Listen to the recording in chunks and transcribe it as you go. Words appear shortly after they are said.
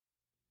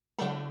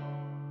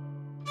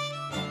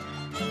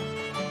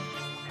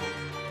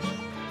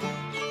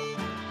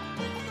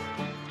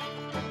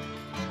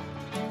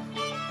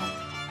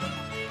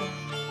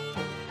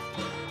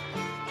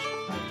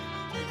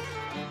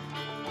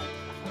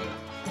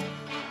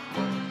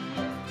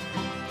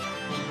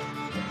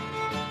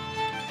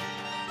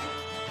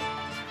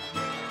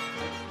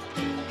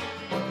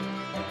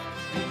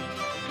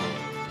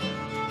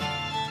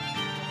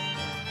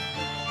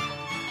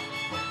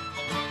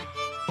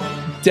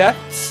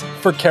deaths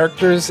for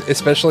characters,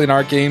 especially in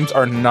our games,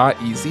 are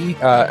not easy.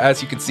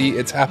 As you can see,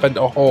 it's happened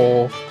a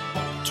whole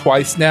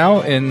twice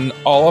now in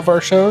all of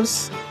our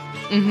shows.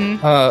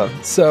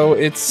 So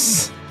it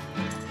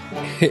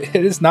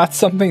is not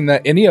something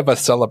that any of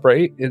us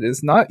celebrate. It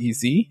is not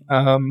easy.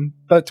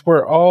 But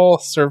we're all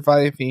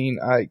surviving,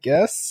 I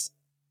guess.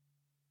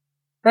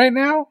 Right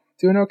now?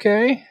 Doing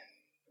okay?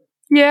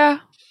 Yeah.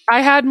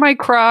 I had my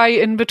cry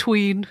in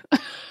between.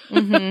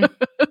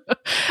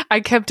 I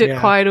kept it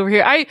quiet over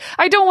here.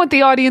 I don't want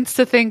the audience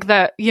to think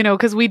that,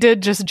 because we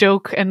did just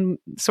joke and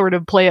sort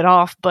of play it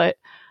off, but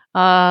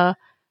I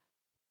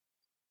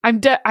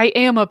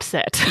am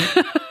upset.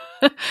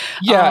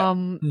 Yeah.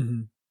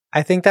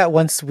 I think that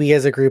once we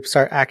as a group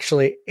start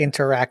actually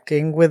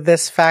interacting with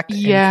this fact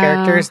and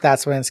characters,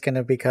 that's when it's going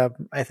to become,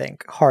 I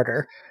think,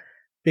 harder.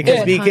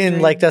 Because we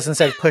can, like Dustin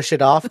said, push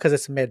it off because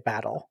it's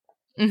mid-battle.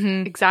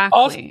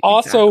 Exactly.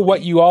 Also,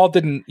 what you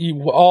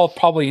all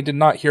probably did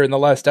not hear in the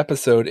last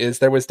episode is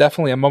there was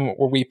definitely a moment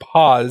where we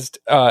paused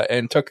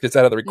and took this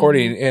out of the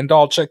recording and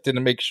all checked in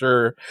to make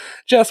sure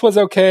Jess was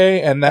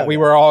okay and that we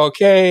were all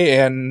okay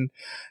and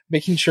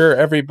making sure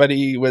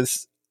everybody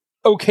was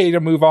okay to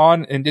move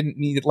on and didn't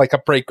need like a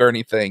break or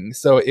anything.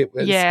 So it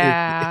was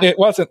it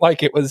wasn't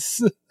like it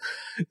was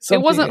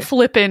it wasn't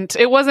flippant.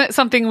 It wasn't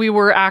something we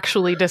were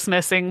actually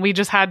dismissing. We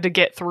just had to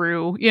get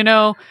through,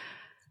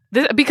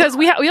 because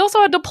we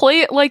also had to play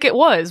it like it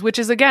was, which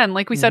is, again,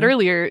 like we said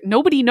earlier,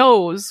 nobody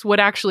knows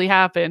what actually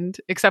happened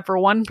except for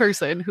one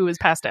person who is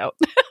passed out.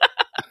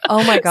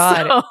 Oh my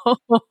God.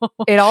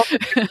 It all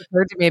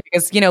occurred to me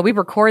because,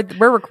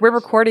 we're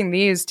recording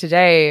these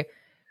today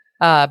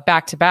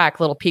back to back,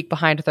 little peek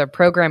behind the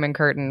programming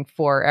curtain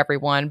for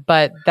everyone.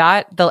 But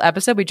the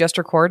episode we just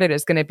recorded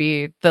is going to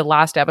be the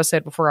last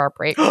episode before our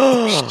break.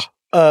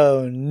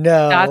 Oh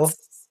no.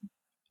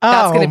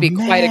 That's going to be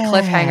quite a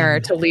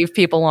cliffhanger to leave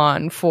people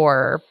on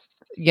for,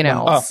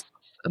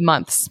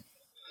 months.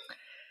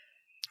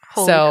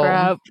 Holy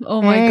crap.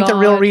 Oh my God. The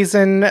real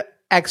reason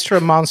extra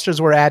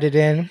monsters were added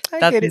in.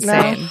 That's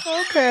insane.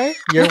 Okay.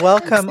 You're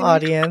welcome,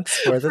 audience,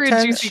 for the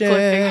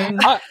tension.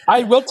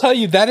 I will tell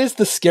you, that is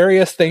the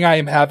scariest thing I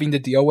am having to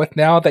deal with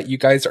now that you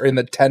guys are in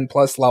the 10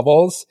 plus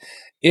levels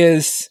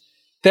is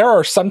there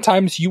are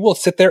sometimes you will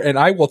sit there and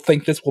I will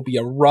think this will be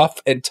a rough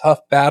and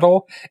tough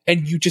battle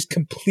and you just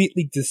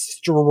completely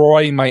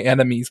destroy my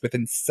enemies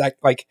within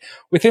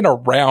within a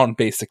round,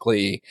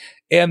 basically.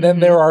 And then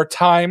there are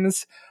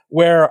times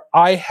where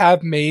I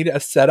have made a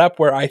setup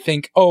where I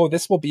think, oh,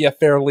 this will be a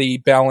fairly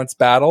balanced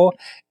battle.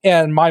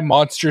 And my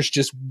monsters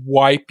just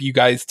wipe you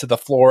guys to the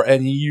floor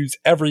and use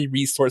every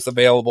resource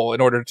available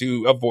in order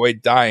to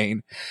avoid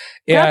dying.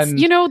 And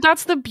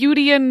that's the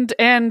beauty and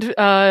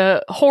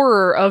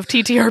horror of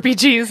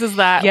TTRPGs is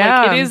that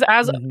it is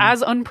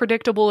as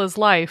unpredictable as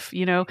life,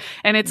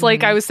 and it's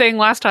like I was saying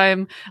last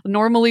time,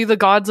 normally the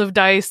gods of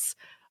dice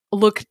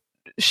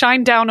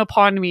shine down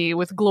upon me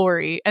with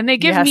glory and they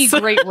give me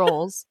great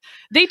rolls.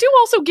 They do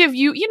also give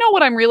you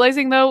what I'm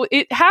realizing though,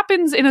 it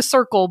happens in a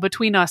circle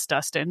between us,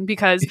 Dustin,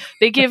 because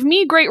they give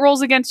me great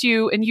rolls against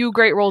you and you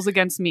great rolls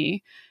against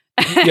me.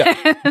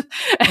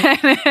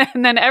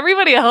 And then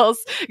everybody else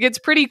gets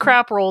pretty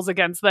crap rolls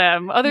against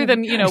them, other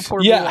than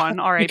poor Buwan,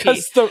 R.I.P.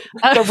 Because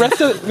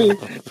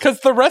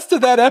the rest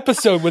of that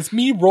episode was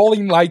me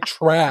rolling like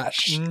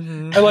trash.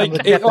 And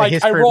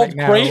I rolled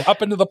great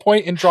up into the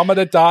point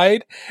Andromeda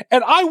died,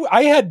 and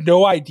I had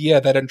no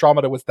idea that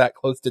Andromeda was that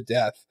close to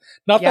death.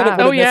 Not that it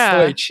would have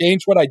necessarily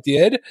changed what I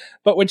did,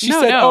 but when she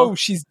said, "Oh,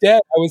 she's dead,"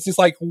 I was just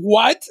like,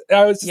 "What?"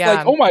 I was just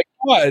like, "Oh my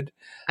God."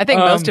 I think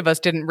most of us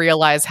didn't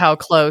realize how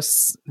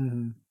close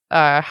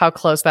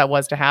that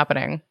was to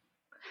happening.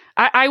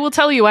 I will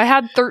tell you, I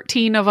had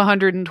 13 of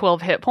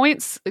 112 hit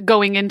points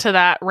going into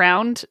that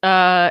round,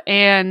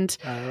 and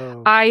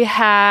I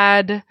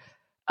had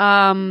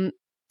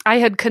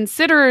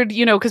considered,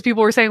 because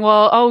people were saying,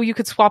 well, you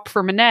could swap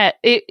for Minette.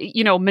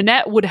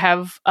 Minette would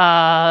have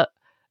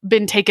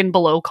been taken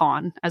below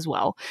con as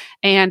well,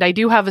 and I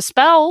do have a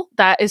spell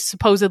that is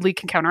supposedly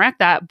can counteract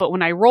that, but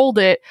when I rolled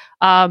it,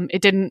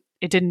 it didn't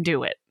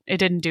do it. It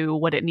didn't do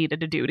what it needed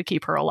to do to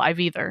keep her alive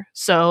either.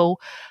 So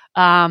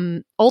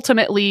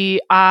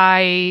ultimately,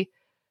 I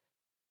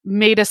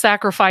made a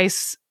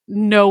sacrifice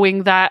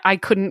knowing that I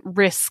couldn't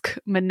risk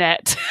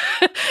Minette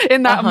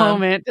in that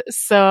moment.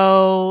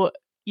 So,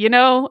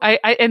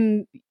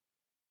 I'm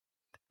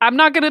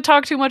not going to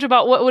talk too much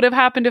about what would have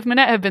happened if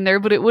Minette had been there,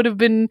 but it would have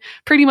been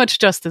pretty much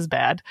just as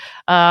bad.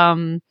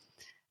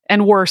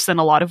 And worse in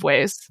a lot of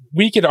ways.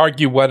 We could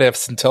argue what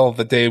ifs until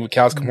the day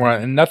cows come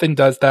around, and nothing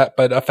does that,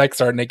 but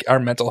affects our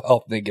mental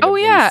health negatively. Oh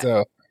yeah,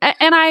 so.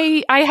 And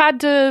I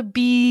had to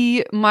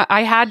be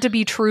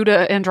true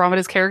to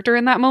Andromeda's character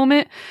in that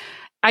moment,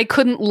 I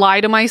couldn't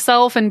lie to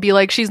myself and be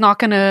like, she's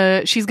going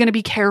to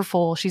be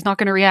careful. She's not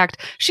going to react.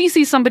 She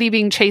sees somebody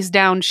being chased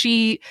down.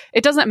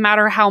 It doesn't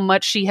matter how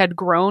much she had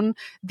grown.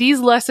 These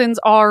lessons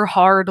are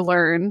hard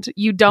learned.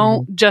 You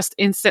don't just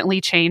instantly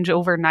change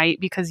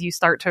overnight because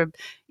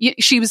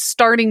she was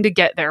starting to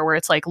get there where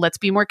it's like, let's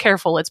be more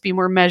careful. Let's be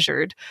more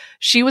measured.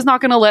 She was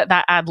not going to let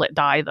that Adlet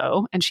die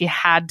though. And she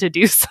had to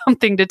do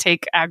something to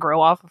take aggro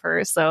off of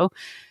her. So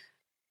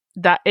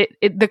that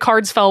the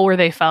cards fell where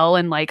they fell,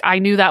 and like I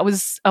knew that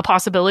was a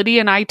possibility,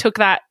 and I took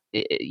that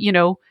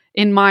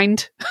in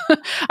mind.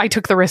 I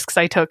took the risks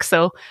I took.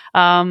 So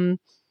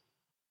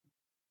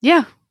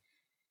yeah,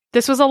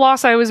 this was a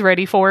loss I was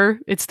ready for.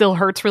 It still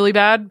hurts really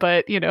bad,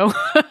 but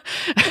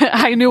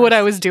I knew what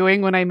I was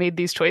doing when I made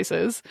these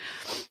choices.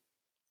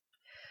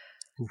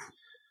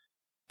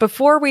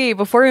 Before we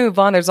move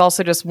on, there's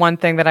also just one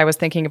thing that I was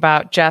thinking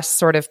about, Jess,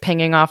 sort of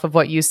pinging off of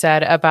what you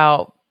said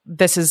about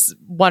this is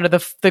one of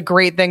the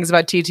great things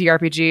about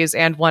TTRPGs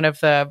and one of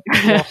the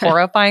more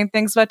horrifying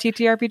things about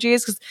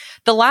TTRPGs, because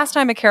the last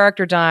time a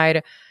character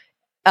died,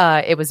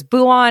 it was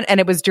Buon, and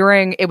it was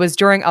during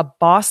a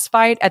boss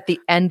fight at the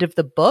end of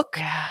the book.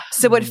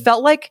 So it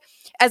felt like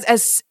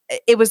as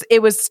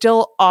it was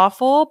still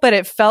awful, but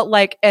it felt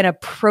like an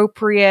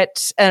appropriate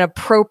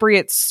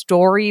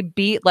story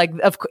beat. Like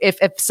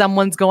if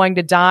someone's going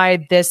to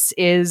die, this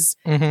is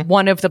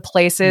one of the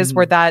places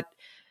where that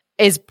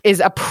is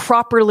a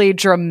properly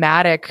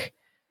dramatic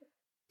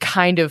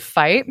kind of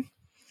fight.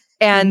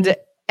 And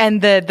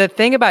the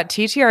thing about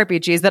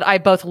TTRPGs that I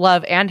both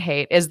love and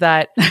hate is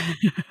that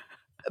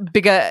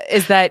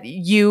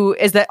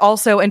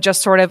also in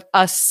just sort of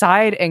a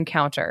side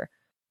encounter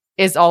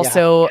is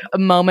also a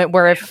moment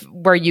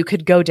where you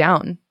could go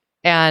down,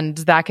 and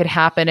that could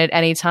happen at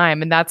any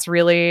time. And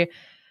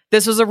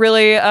this was a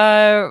really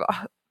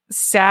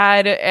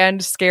sad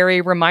and scary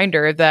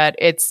reminder that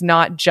it's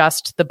not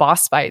just the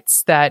boss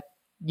fights that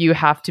you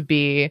have to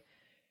be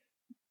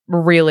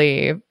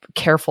really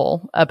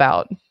careful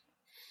about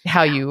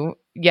how you,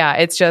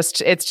 it's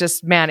just,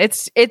 man,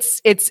 it's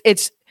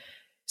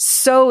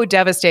so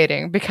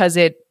devastating because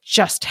it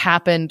just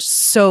happened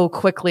so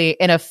quickly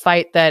in a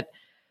fight that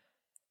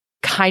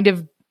kind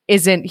of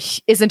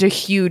isn't a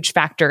huge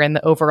factor in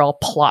the overall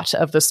plot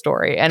of the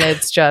story. And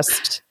it's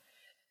just,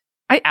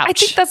 I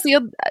think that's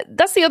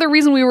the other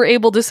reason we were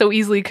able to so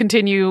easily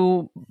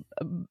continue,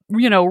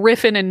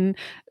 riffing and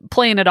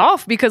playing it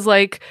off, because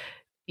like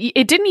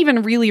it didn't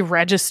even really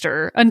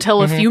register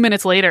until a few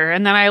minutes later,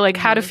 and then I like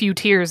had a few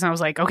tears, and I was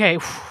like, okay,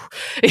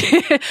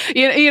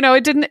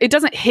 it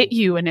doesn't hit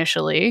you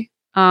initially.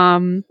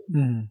 But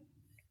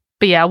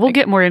yeah, we'll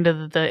get more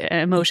into the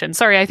emotion.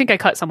 Sorry, I think I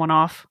cut someone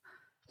off.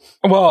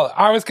 Well,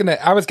 I was gonna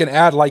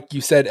add, like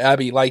you said,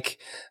 Abby, like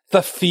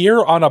the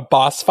fear on a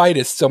boss fight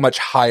is so much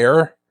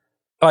higher.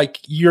 Like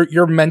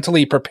you're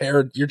mentally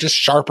prepared. You're just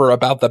sharper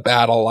about the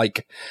battle.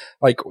 Like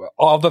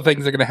all the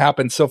things are going to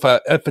happen. So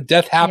if a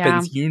death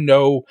happens,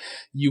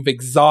 you've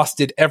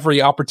exhausted every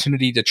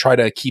opportunity to try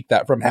to keep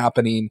that from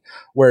happening.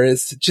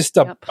 Whereas just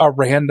a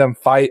random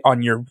fight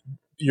on your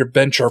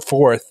venture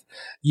forth,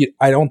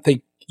 I don't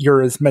think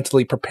you're as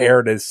mentally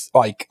prepared as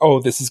like,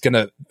 oh, this is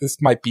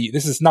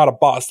not a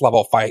boss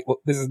level fight.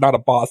 This is not a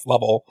boss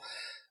level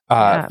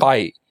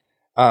fight.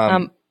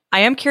 I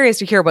am curious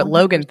to hear what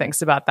Logan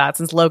thinks about that,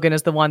 since Logan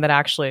is the one that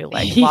actually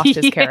like lost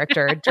his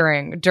character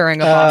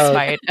during a boss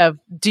fight.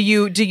 Do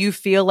you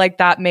feel like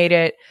that made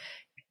it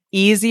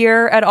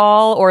easier at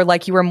all, or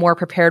like you were more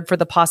prepared for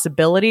the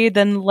possibility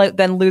than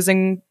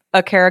losing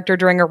a character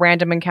during a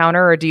random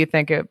encounter, or do you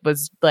think it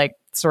was like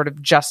sort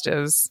of just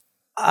as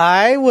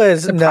I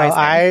was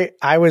surprising?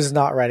 I was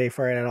not ready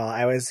for it at all.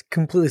 I was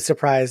completely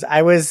surprised.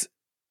 I was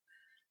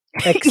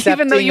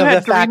accepting of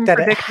the fact that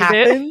it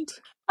happened.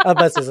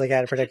 That's just like I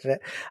had predicted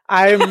it.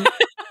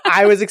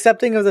 I was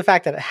accepting of the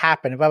fact that it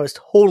happened, but I was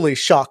totally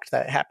shocked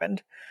that it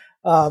happened.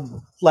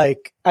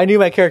 Like I knew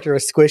my character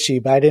was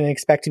squishy, but I didn't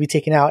expect to be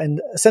taken out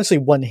in essentially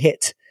one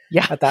hit.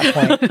 Yeah, at that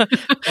point.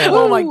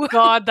 Oh my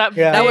god,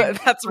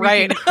 that's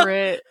right.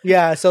 Crit.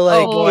 Yeah, so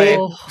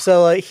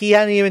like he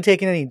hadn't even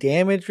taken any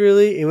damage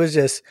really. It was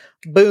just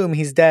boom,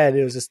 he's dead.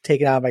 It was just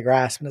taken out of my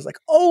grasp, and it's like,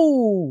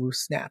 oh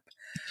snap.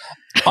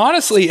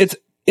 Honestly,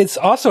 it's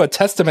also a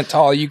testament to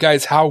all you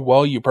guys how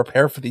well you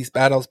prepare for these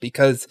battles,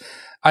 because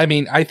I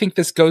mean, I think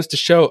this goes to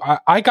show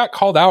I got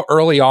called out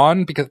early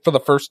on because for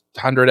the first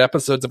 100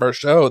 episodes of our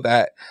show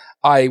that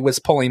I was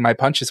pulling my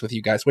punches with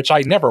you guys, which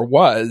I never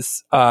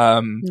was.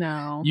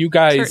 No, you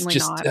guys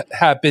just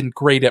have been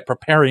great at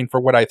preparing for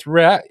what I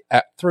threw at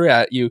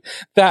you.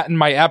 That and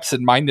my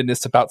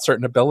absent-mindedness about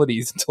certain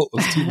abilities until it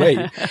was too late.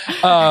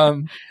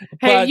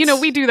 Hey,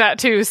 we do that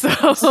too. So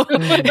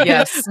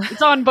yes,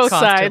 it's on both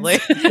constantly.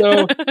 sides.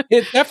 So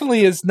it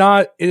definitely is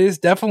not. It is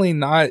definitely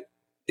not.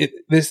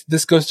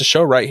 This goes to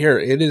show right here.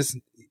 It is.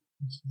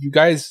 You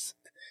guys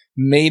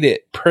made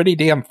it pretty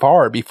damn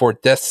far before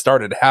death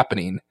started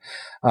happening.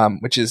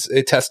 Which is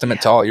a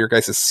testament to all your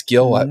guys'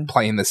 skill at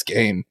playing this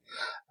game,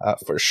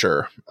 for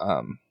sure.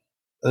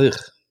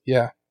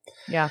 Yeah.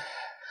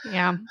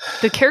 Yeah.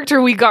 The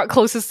character we got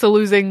closest to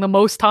losing the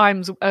most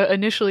times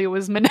initially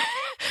was Minette.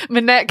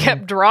 Minette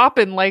kept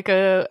dropping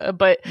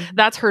but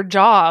that's her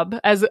job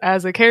as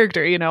a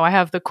character. You know, I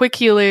have the quick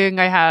healing,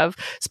 I have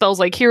spells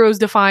like Hero's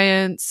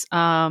Defiance,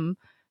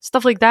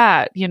 stuff like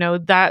that. You know,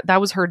 that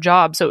was her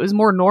job. So it was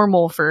more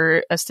normal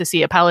for us to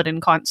see a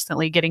paladin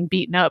constantly getting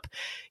beaten up.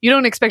 You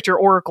don't expect your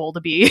oracle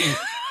to be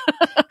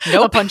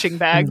a punching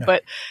bag,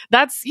 but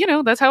that's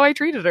how I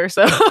treated her.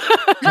 So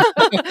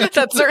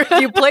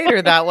you played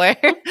her that way.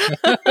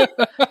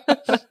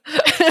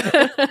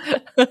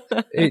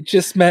 It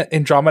just meant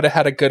Andromeda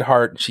had a good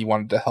heart and she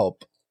wanted to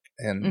help.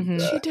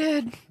 And she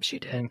did.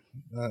 And,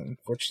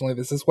 unfortunately,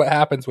 this is what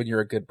happens when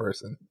you're a good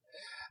person.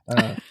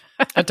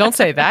 Don't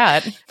say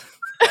that.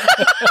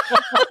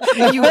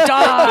 You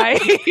die.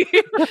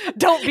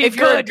 Don't be if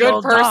you're a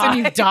good person, die.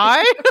 you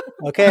die.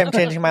 Okay, I'm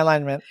changing my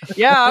alignment.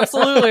 Yeah,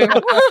 absolutely.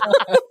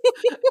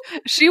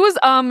 She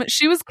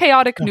was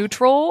chaotic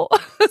neutral.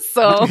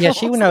 So yeah,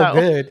 she was no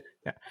good.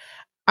 Yeah.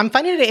 I'm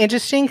finding it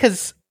interesting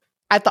because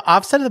at the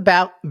offset of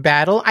the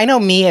battle, I know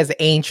me as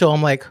Angel,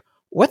 I'm like,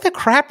 what the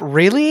crap,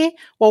 really?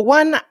 Well,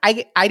 one,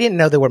 I didn't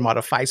know they were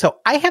modified, so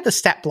I had the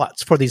stat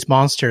blocks for these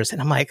monsters,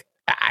 and I'm like,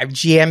 I've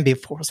GM'd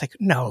before. I was like,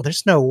 no,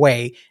 there's no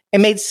way. It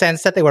made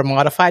sense that they were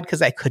modified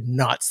because I could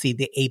not see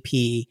the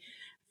AP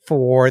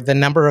for the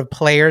number of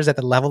players at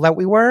the level that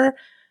we were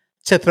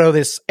to throw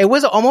this. It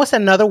was almost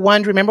another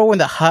one. Remember when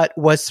the hut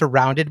was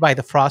surrounded by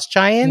the frost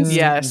giants?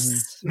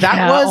 Yes.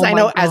 I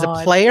know as a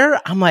player,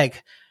 I'm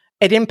like,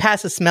 it didn't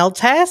pass a smell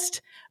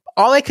test.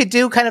 All I could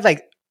do kind of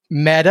like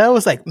meta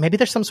was like, maybe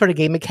there's some sort of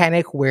game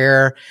mechanic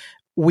where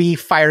we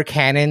fire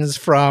cannons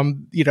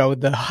from,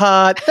 the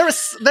hut.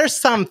 There's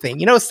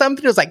something,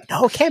 something was like,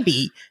 no, it can't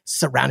be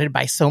surrounded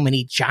by so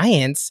many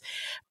giants.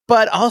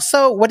 But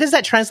also, what does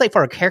that translate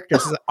for our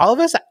characters? All of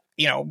us,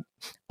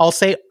 I'll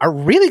say are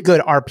really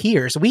good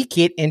RPers. We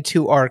get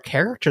into our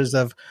characters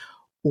of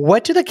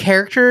what do the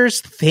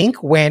characters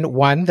think when,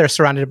 one, they're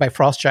surrounded by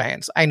frost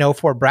giants. I know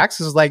for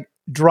Brax is like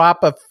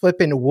drop a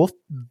flippin' wolf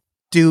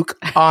duke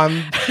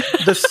on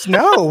the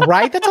snow,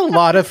 right? That's a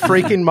lot of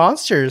freaking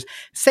monsters.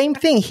 Same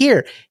thing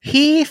here.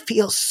 He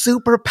feels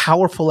super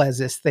powerful as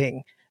this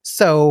thing.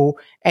 So,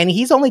 and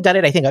he's only done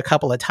it, I think, a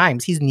couple of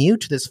times. He's new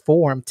to this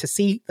form. To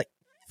see like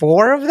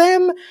 4 of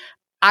them,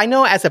 I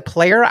know as a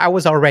player, I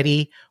was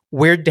already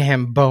weird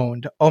damn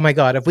boned. Oh my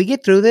God. If we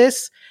get through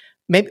this,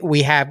 maybe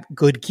we have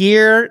good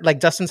gear. Like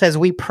Dustin says,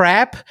 we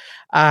prep.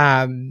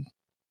 But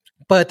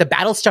the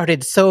battle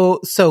started so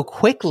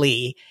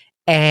quickly.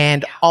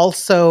 And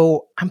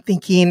also, I'm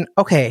thinking,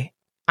 okay,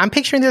 I'm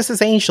picturing this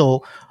as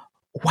Angel.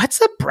 What's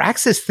the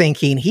Braxis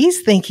thinking?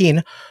 He's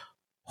thinking,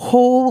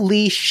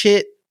 holy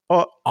shit,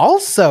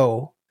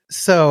 also.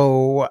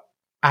 So,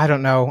 I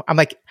don't know. I'm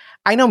like,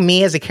 I know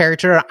me as a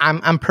character,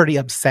 I'm pretty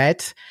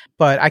upset,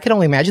 but I can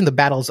only imagine the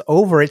battle's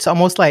over. It's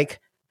almost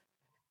like,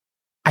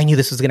 I knew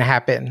this was going to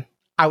happen.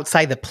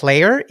 Outside the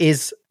player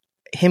is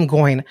him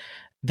going,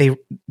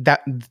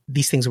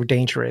 these things were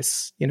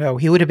dangerous.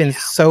 He would have been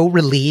so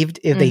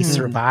relieved if they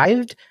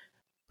survived,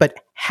 but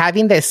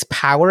having this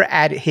power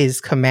at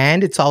his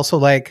command, it's also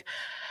like,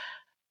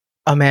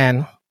 oh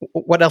man,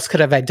 what else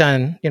could have I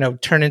done?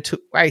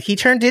 He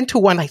turned into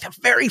one like the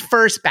very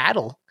first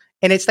battle.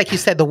 And it's like you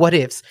said, the what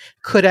ifs.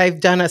 Could I have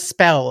done a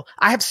spell?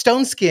 I have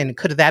stone skin.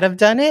 Could that have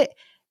done it?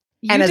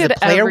 And as a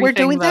player, we're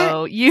doing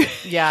though. that. You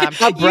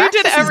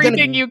did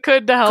everything you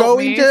could to help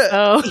me.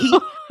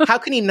 How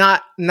can he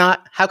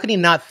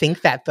not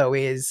think that though?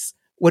 Is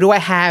what do I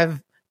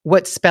have?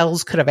 What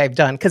spells could I have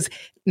done? Because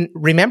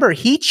remember,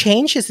 he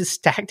changes his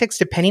tactics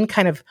depending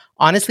kind of,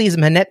 honestly, is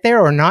Minette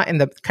there or not in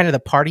the kind of the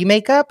party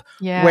makeup,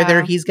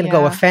 whether he's going to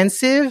go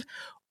offensive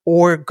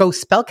or go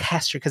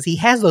spellcaster, because he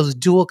has those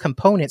dual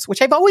components,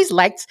 which I've always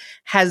liked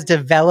has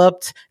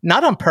developed,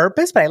 not on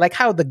purpose, but I like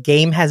how the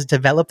game has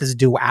developed this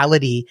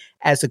duality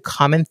as a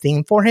common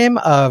theme for him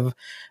of,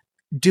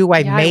 do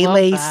I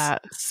melee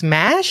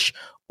smash?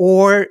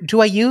 Or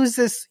do I use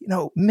this,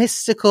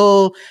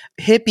 mystical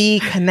hippie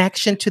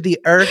connection to the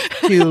earth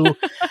to,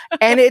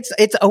 and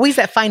it's always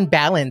that fine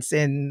balance.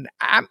 And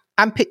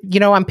I'm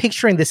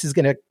picturing this is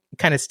going to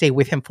kind of stay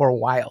with him for a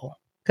while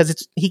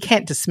because he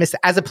can't dismiss it.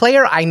 As a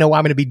player, I know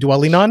I'm going to be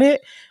dwelling on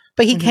it,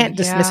 but he can't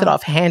dismiss it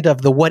offhand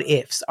of the what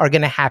ifs are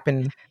going to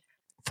happen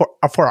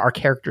for our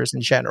characters in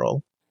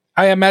general.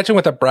 I imagine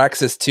with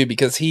Abraxas too,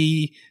 because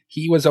he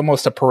was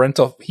almost a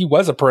parental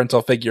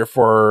figure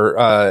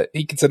for,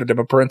 he considered him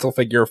a parental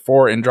figure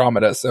for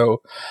Andromeda.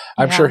 So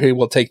I'm sure he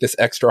will take this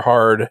extra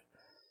hard.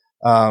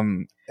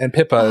 And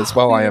Pippa as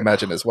well, I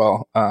imagine as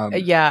well.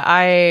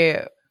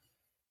 I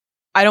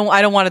don't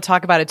want to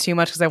talk about it too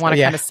much because I want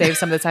to kind of save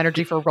some of this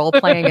energy for role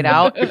playing it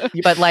out.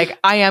 But like,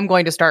 I am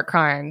going to start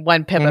crying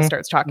when Pippa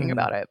starts talking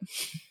about it.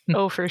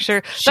 Oh, for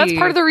sure. That's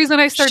part of the reason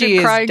I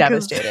started crying. She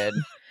is devastated.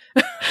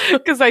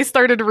 Because I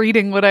started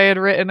reading what I had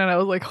written and I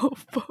was like, oh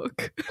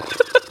fuck.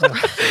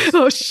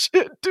 Oh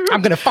shit, dude.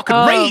 I'm gonna fucking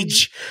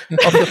rage.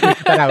 I'll put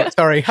that out.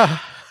 Sorry.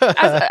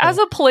 as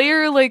a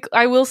player, like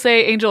I will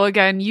say, Angel,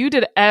 again, you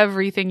did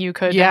everything you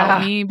could to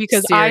help me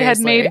because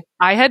seriously.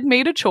 I had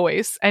made a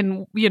choice,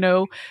 and you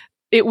know,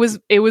 it was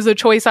a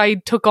choice I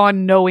took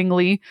on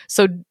knowingly.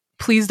 So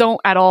please don't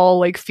at all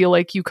like feel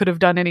like you could have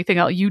done anything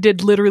else. You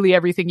did literally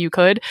everything you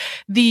could.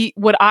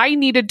 What I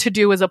needed to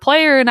do as a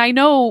player, and I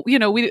know, you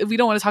know, we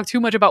don't want to talk too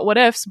much about what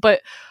ifs,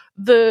 but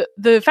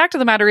the fact of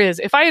the matter is,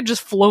 if I had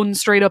just flown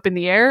straight up in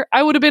the air,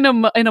 I would have been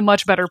in a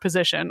much better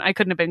position. I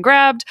couldn't have been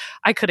grabbed.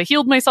 I could have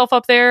healed myself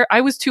up there.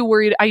 I was too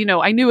worried. I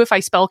knew if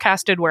I spell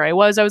casted where I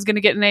was going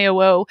to get an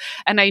AOO,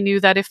 and I knew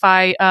that if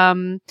I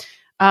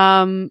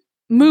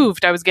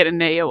moved, I was getting an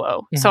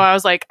AOO. Mm-hmm. So I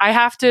was like, I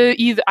have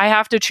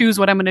to choose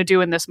what I'm going to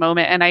do in this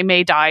moment, and I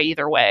may die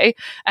either way.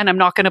 And I'm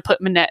not going to put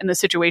Minette in the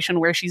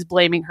situation where she's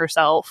blaming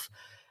herself.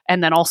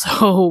 And then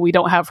also we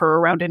don't have her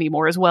around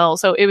anymore as well.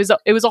 So it was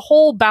a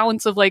whole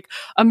balance of like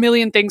a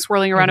million things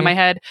swirling around in my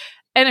head,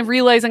 and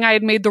realizing I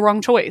had made the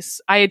wrong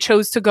choice. I had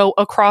chose to go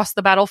across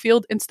the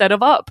battlefield instead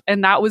of up,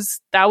 and that was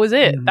it.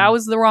 Mm-hmm. That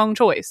was the wrong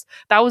choice.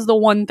 That was the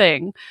one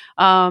thing.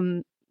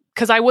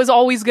 Because I was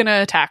always going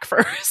to attack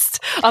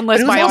first,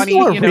 unless Bionni, it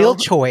was also a real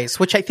choice,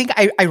 which I think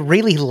I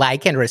really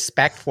like and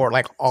respect for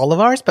like all of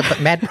ours. But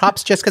mad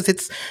props, just because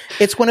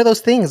it's one of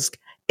those things.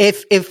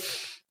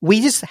 If we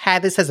just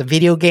had this as a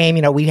video game,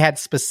 you know, we had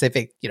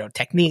specific, you know,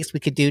 techniques we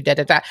could do,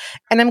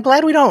 and I'm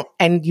glad we don't.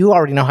 And you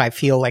already know how I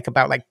feel like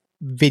about like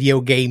video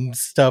game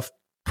stuff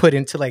put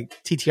into like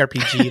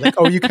TTRPG, like,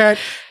 oh,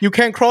 you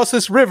can't cross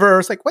this river.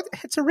 It's like, what?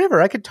 It's a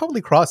river. I could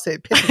totally cross it.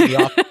 It pisses me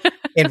off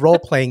in role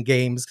playing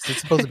games because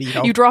it's supposed to be, you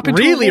know, you drop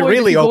into really,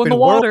 really open in the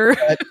water.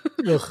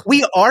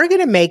 We are going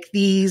to make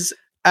these.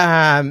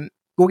 We're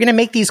going to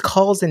make these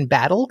calls in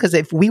battle, because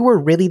if we were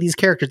really these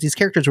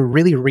characters were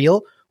really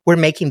real. We're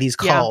making these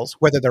calls,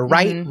 whether they're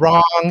right,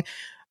 wrong,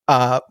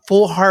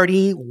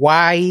 foolhardy,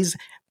 wise.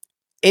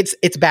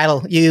 It's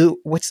battle.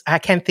 I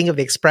can't think of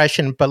the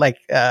expression, but like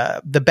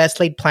the best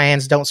laid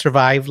plans don't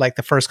survive like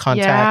the first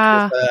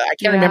contact. I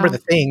can't remember the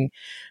thing,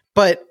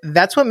 but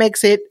that's what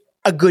makes it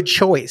a good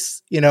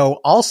choice. You know,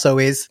 also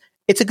it's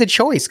a good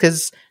choice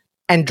because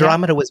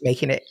Andromeda was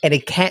making it, and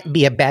it can't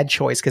be a bad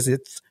choice because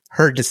it's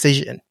her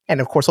decision,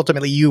 and of course,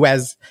 ultimately, you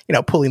as you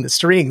know pulling the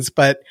strings.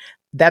 But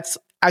that's.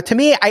 To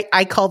me,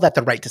 I call that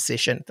the right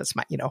decision. That's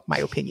my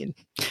opinion.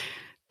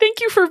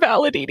 Thank you for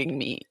validating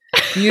me.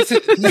 These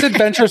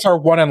adventures are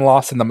won and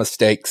lost in the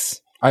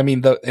mistakes. I mean,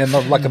 the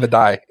luck of the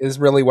die is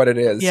really what it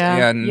is.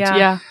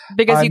 Yeah.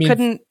 Because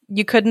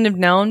you couldn't have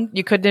known.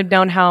 You couldn't have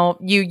known how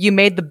you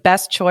made the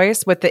best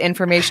choice with the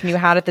information you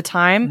had at the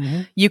time.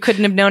 Mm-hmm. You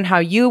couldn't have known how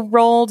you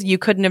rolled. You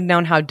couldn't have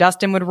known how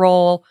Dustin would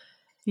roll.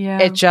 Yeah.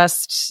 It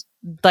just,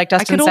 like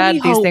Dustin said,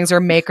 these things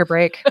are make or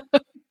break.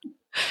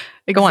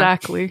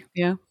 Exactly.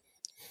 Yeah.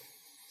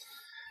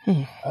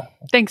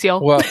 Thanks,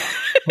 y'all. Well,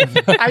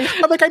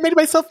 I'm like, I made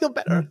myself feel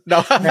better.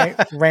 No.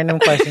 Random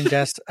question,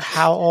 Jess.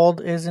 How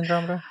old is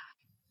Andromeda?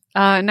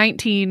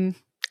 19.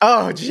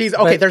 Oh, jeez.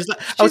 Okay,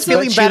 I was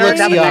feeling better.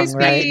 That young,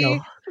 right?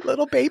 No.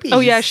 Little baby. Oh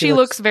yeah, she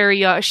looks very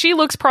young. She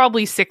looks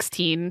probably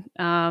 16.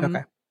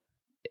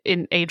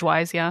 In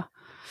age-wise, yeah.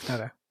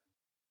 Okay.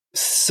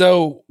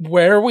 So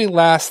where we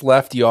last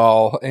left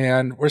y'all,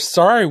 and we're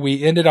sorry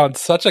we ended on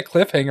such a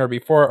cliffhanger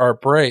before our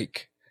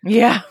break.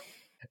 Yeah.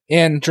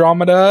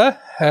 Andromeda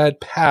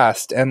had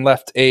passed and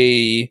left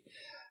a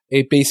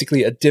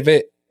basically a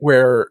divot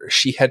where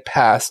she had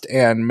passed,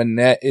 and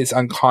Minette is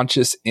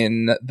unconscious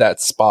in that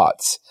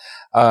spot.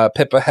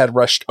 Pippa had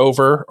rushed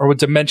over, or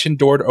dimension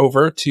doored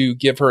over to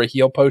give her a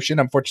heal potion.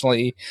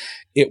 Unfortunately,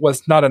 it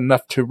was not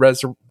enough to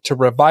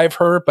revive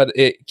her, but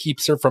it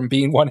keeps her from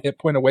being 1 hit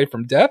point away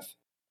from death.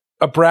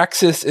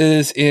 Abraxas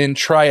is in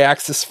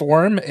Triaxis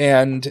form,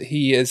 and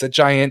he is a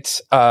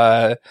giant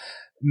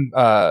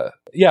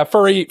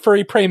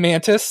furry prey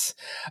mantis,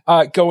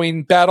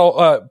 going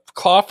battle,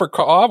 claw for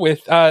claw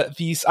with,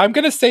 these. I'm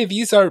gonna say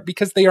these are,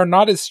 because they are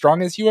not as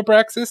strong as you,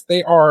 Abraxas.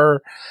 They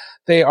are,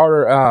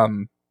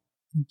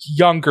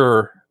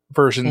 younger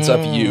versions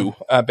of you,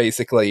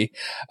 basically.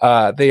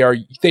 They are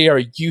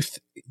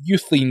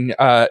youthling,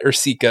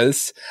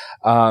 Ursikas,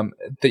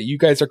 that you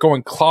guys are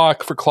going claw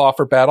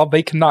for battle.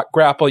 They cannot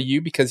grapple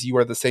you because you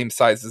are the same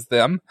size as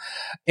them.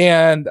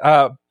 And,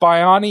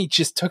 Bionni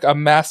just took a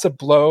massive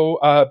blow,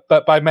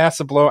 but by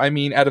massive blow, I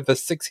mean, out of the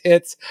 6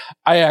 hits,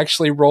 I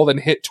actually rolled and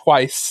hit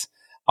twice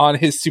on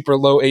his super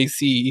low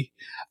AC.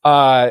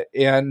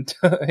 And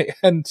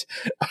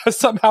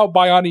somehow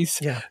Bionni's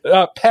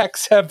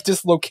pecs have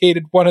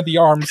dislocated one of the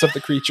arms of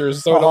the creature,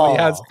 so it only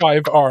has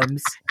 5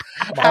 arms.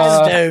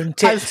 As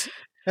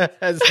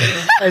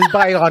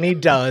Bionni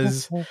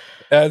does.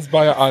 As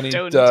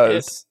Bionni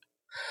does.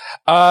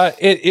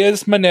 It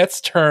is Minette's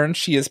turn.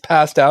 She is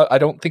passed out. I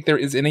don't think there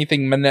is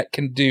anything Minette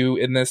can do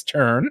in this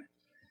turn.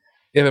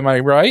 Am I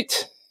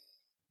right?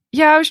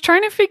 Yeah, I was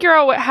trying to figure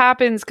out what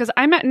happens because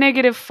I'm at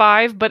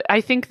 -5, but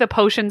I think the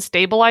potion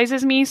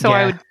stabilizes me, so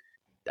I'm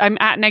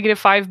at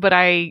 -5, but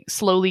I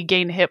slowly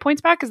gain hit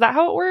points back. Is that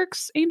how it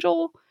works,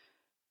 Angel?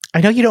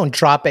 I know you don't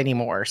drop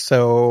anymore,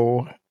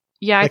 so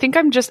yeah, I think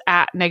I'm just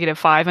at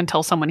 -5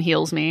 until someone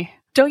heals me.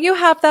 Don't you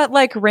have that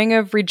like ring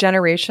of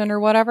regeneration or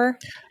whatever?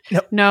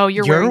 No,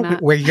 you're wearing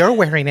that. Where you're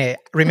wearing it.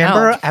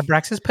 Remember,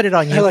 Abraxas put it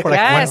on you for like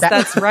yes, one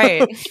that's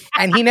right.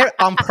 And he never,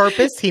 on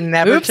purpose, he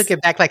never took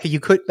it back. Like you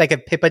could, like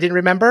if Pippa didn't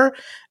remember,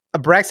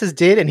 Abraxas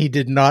did, and he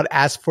did not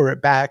ask for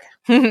it back.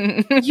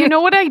 You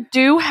know what I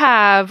do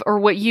have, or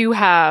what you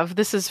have?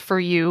 This is for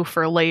you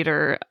for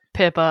later,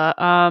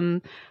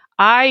 Pippa.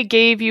 I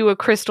gave you a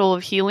crystal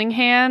of healing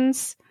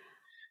hands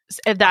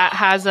that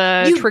has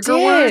a trigger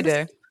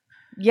word.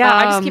 Yeah,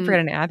 I just keep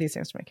forgetting to add these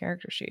things to my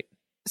character sheet.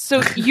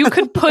 So you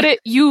could put it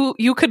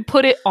you could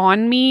put it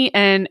on me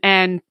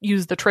and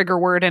use the trigger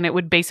word, and it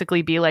would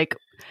basically be like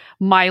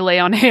my lay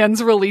on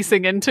hands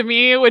releasing into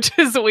me, which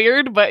is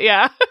weird, but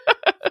yeah.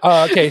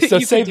 Okay, so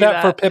save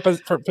that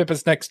for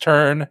Pippa's next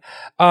turn.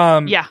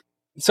 Yeah.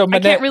 So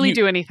Manette, I can't really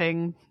do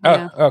anything.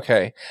 Yeah.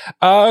 Okay.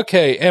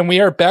 Okay, and we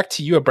are back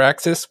to you,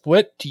 Abraxas.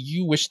 What do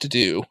you wish to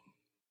do?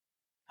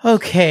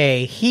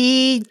 Okay,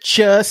 you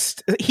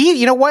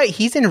know what?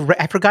 He's in,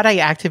 I forgot I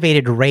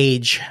activated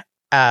Rage,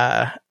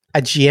 a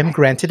GM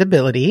granted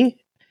ability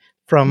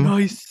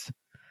from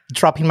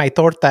dropping my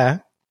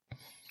torta.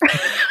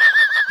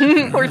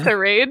 Torta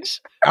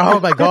Rage?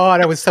 Oh my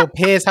God, I was so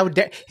pissed.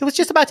 He was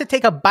just about to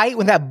take a bite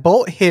when that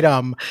bolt hit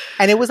him.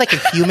 And it was like a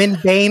human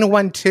Bane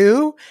one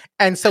too.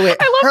 And so it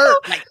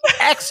hurt, like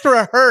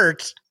extra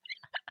hurt.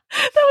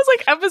 That was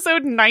like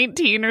episode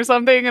 19 or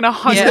something, and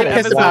 100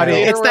 episodes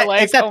later, we're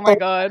like, oh my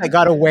God. I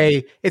got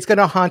away. It's going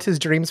to haunt his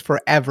dreams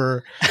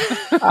forever.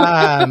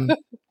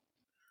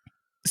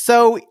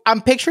 So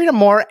I'm picturing a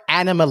more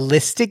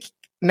animalistic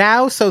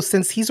now. So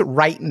since he's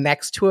right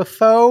next to a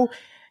foe,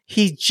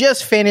 he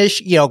just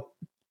finished,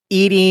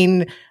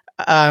 eating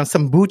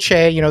some buche,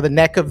 the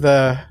neck of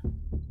the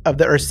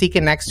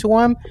Ursica next to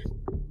him.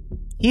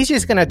 He's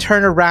just going to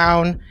turn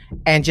around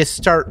and just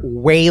start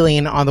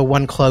wailing on the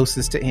one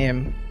closest to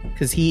him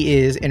because he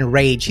is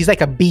enraged. He's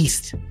like a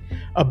beast.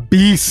 A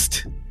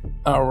beast.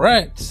 All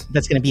right.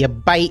 That's going to be a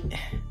bite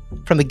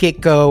from the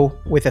get-go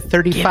with a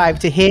 35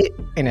 to hit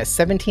and a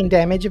 17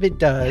 damage if it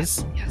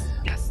does.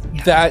 Yes.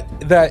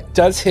 That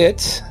does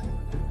hit.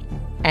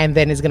 And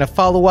then is going to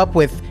follow up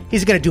with,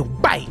 he's going to do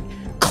bite,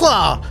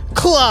 claw,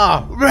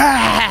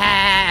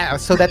 rah!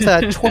 So that's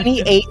a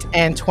 28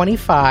 and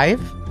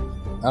 25.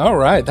 All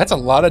right, that's a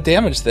lot of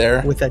damage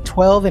there. With a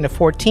 12 and a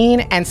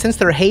 14, and since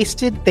they're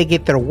hasted, they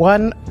get their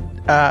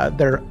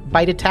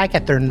bite attack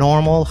at their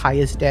normal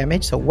highest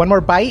damage. So one more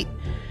bite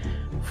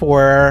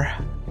for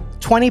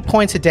 20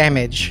 points of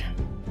damage.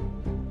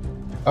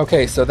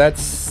 Okay, so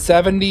that's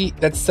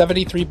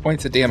 73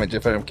 points of damage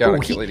if I'm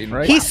calculating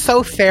right. He's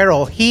so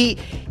feral. He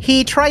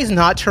tries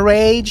not to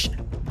rage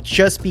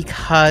just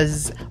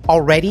because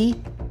already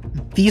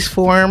these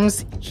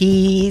forms,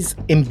 he's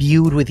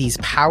imbued with these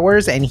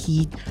powers and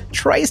he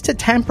tries to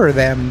temper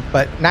them,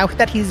 but now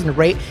that he's in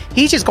rage,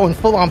 he's just going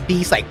full on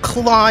beast, like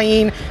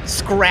clawing,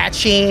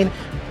 scratching,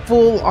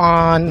 full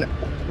on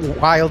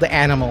wild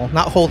animal,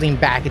 not holding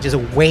back, it's just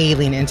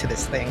wailing into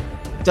this thing.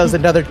 Does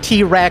another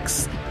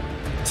T-Rex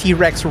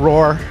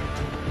roar.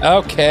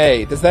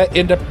 Okay, does that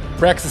end up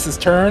Abraxas'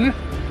 turn?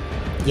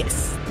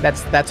 Yes,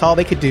 that's all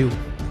they could do.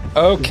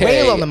 Okay.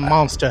 Wail on the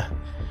monster.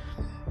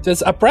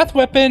 Does a breath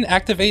weapon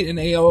activate an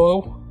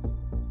AOO?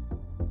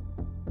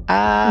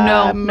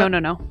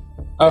 No.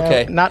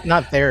 Okay.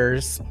 Not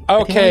theirs.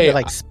 Okay. The,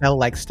 like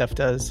spell-like stuff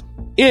does.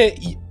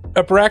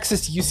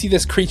 Abraxas, you see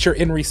this creature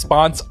in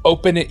response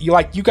open it.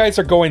 You guys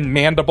are going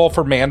mandible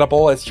for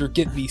mandible as you're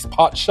getting these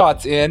pot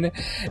shots in,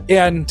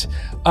 and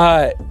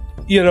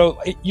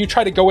you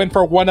try to go in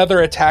for one other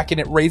attack, and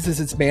it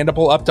raises its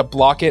mandible up to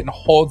block it and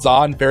holds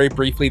on very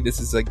briefly. This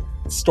is a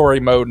story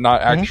mode,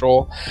 not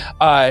actual.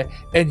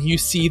 And you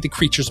see the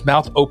creature's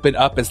mouth open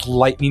up as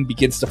lightning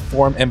begins to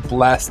form and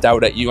blast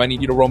out at you. I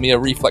need you to roll me a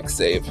reflex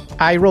save.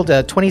 I rolled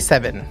a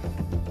 27.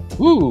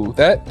 Ooh,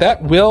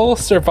 that will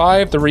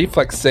survive the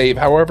reflex save.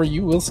 However,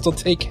 you will still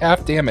take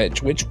half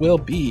damage, which will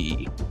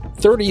be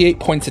 38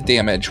 points of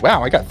damage.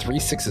 Wow, I got 3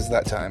 6s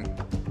that time.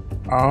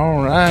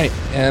 All right,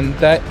 and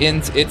that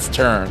ends its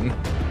turn.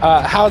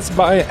 How's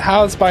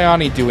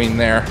Biani doing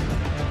there?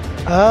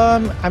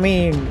 I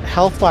mean,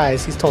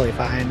 health-wise, he's totally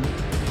fine.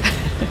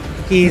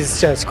 He's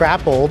just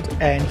grappled,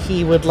 and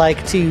he would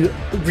like to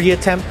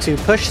reattempt to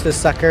push the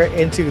sucker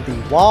into the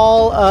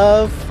wall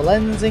of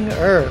cleansing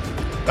earth.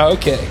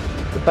 Okay.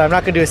 But I'm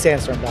not going to do a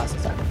sandstorm blast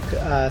this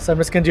time. So I'm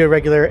just going to do a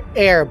regular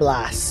air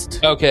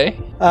blast. Okay.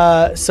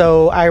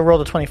 So I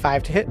rolled a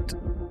 25 to hit.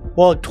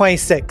 Well,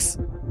 26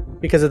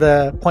 because of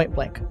the point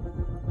blank.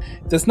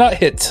 Does not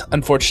hit,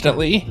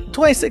 unfortunately.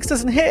 26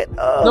 doesn't hit.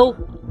 Nope.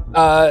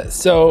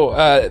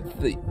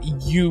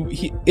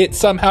 It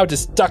somehow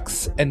just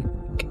ducks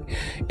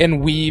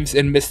and weaves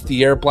and missed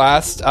the air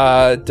blast.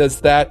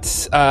 Does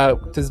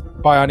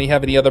Biani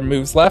have any other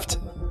moves left?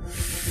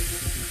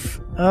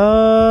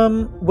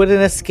 Would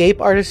an escape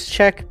artist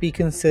check be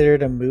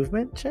considered a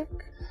movement check?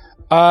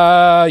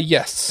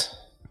 Yes.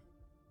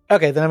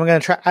 Okay, then I'm gonna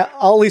try.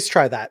 I'll at least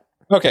try that.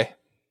 Okay.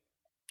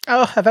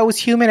 Oh, if I was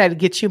human, I'd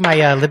get you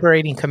my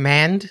liberating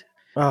command.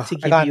 I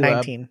got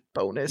 19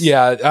 bonus.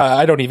 Yeah,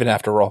 I don't even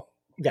have to roll.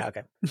 Yeah,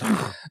 okay.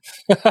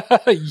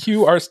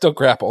 You are still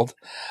grappled.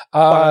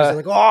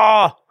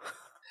 Oh!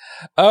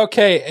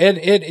 Okay, and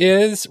it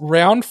is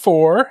round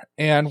 4,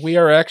 and we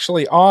are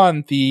actually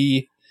on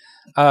the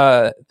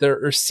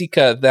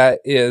Ursika that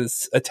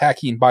is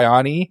attacking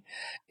Biani,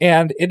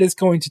 and it is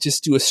going to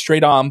just do a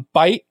straight-on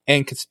bite,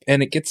 and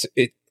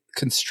it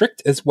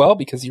constrict as well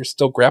because you're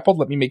still grappled.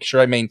 Let me make sure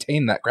I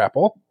maintain that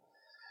grapple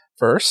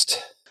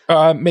first.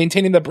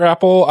 Maintaining the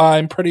grapple,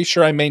 I'm pretty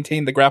sure I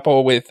maintained the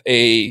grapple with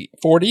a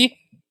 40.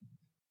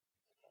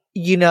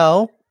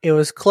 It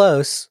was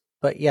close,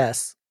 but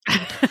yes.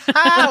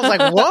 I was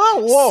like,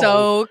 whoa.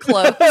 So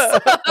close.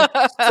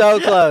 So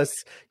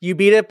close. You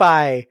beat it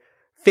by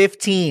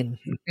 15.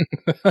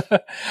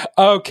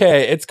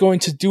 Okay, it's going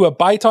to do a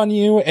bite on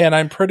you, and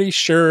I'm pretty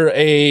sure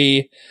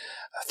a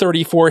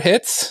 34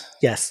 hits.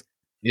 Yes.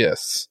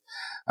 Yes.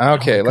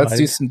 Okay, let's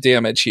do some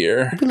damage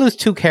here. If we lose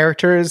 2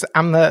 characters,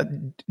 I'm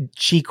the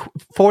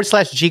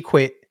 /G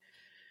quit.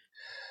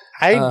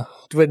 I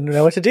wouldn't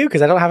know what to do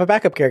because I don't have a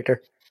backup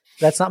character.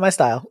 That's not my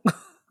style. I'm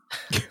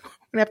going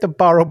to have to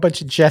borrow a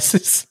bunch of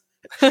Jesses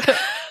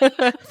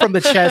from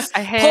the chest.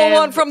 Pull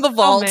one from the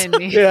vault.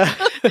 Yeah.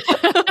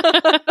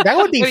 That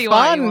would be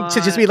fun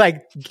to just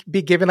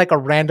be given like a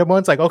random one.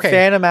 It's like, okay.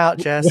 Fan them out,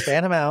 Jess.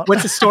 Fan them out.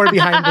 What's the story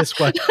behind this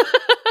one?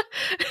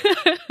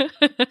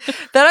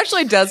 That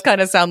actually does kind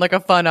of sound like a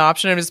fun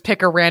option. And just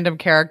pick a random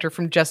character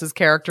from Jess's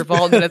character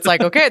vault, and it's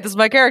like, okay, this is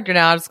my character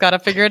now. I just got to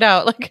figure it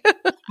out. Like,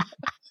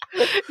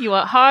 you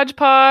want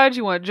Hodgepodge,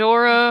 you want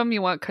Joram,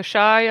 you want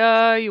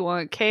Kashaya, you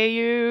want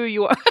Kayu,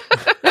 you want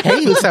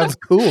Kayu sounds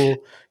cool.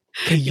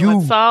 You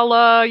want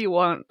Sala, you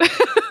want.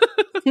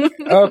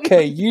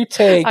 Okay, you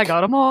take. I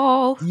got them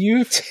all.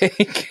 You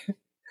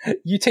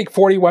take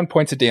 41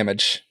 points of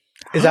damage.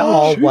 Is that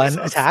all one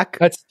attack?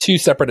 That's 2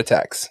 separate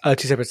attacks. 2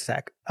 separate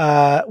attack.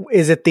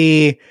 Is it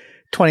the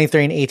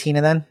 23 and 18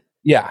 and then?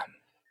 Yeah.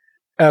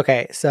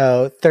 Okay,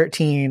 so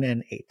 13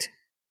 and 8.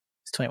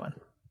 It's 21.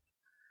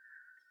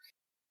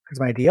 Here's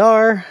my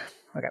DR.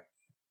 Okay.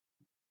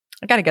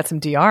 I got to get some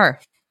DR.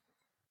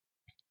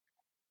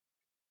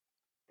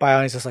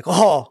 Bioni's just like,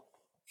 oh,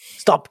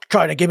 stop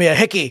trying to give me a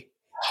hickey.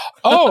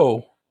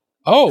 Oh,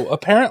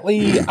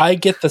 apparently I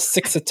get the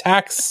 6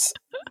 attacks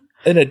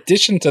in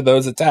addition to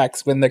those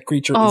attacks when the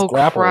creature is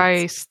grappled.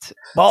 Christ.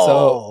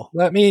 So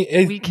let me.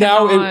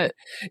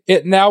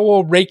 It now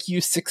will rake you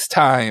 6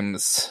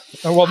 times.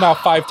 Or, well, now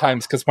 5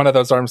 times because one of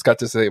those arms got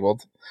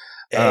disabled.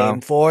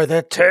 Aim for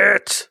the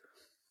tits.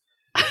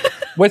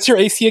 What's your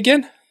AC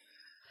again?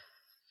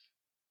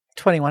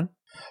 21.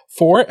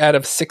 4 out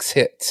of 6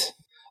 hit.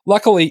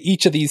 Luckily,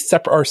 each of these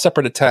are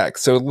separate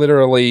attacks. So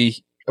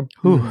literally,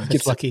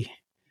 gets lucky.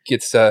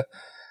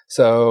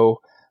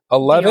 So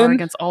 11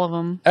 against all of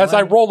them. As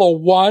I roll a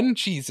 1,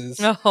 Jesus.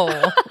 No.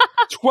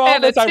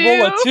 12 as I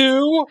roll a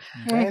 2.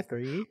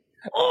 3.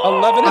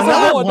 11 as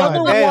I roll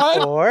another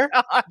 1. 4.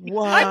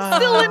 Wow.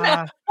 I'm still in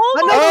it.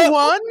 Another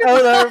 1?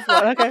 Another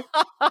 1. Okay.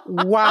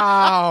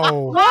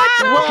 Wow. What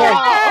the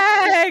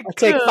heck? I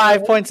take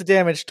 5 points of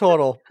damage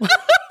total.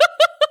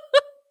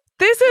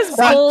 This is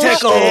bullshit.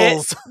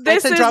 Tickles.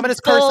 This is Andromeda's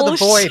Curse of the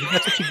Void.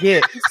 That's what you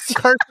get.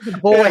 Curse of the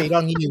Void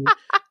on you.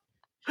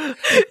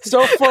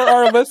 So for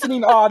our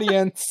listening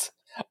audience,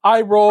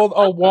 I rolled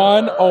a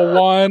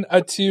 1,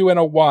 a 2, and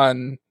a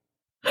 1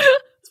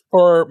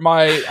 for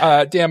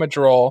my damage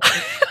roll.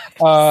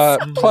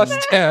 Plus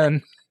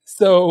 10.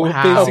 So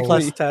basically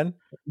plus 10.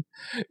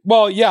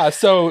 Well, yeah,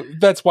 so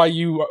that's why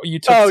you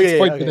took 6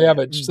 points of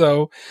damage.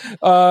 So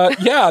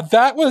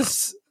that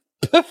was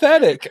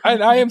pathetic.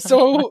 And I am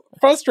so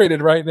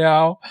frustrated right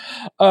now.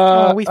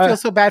 We feel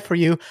so bad for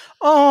you.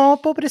 Oh,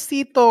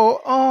 pobrecito.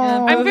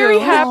 Oh, I'm very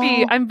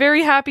happy. I'm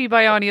very happy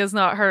Biani is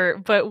not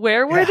hurt, but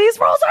where were these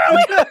rolls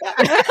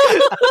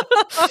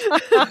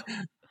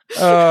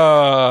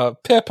earlier?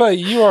 Pippa,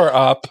 you are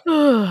up.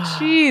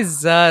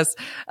 Jesus.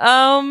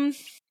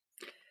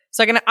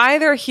 So I can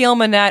either heal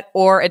Manette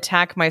or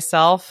attack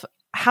myself.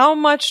 How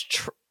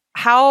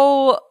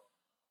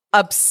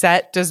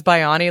upset does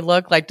Biani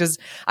look?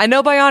 I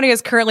know Biani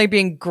is currently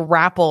being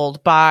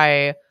grappled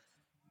by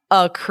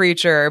a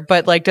creature,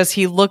 but does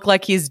he look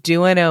like he's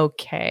doing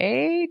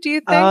okay? Do you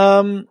think?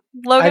 Logan?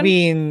 I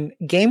mean,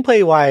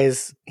 gameplay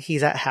wise,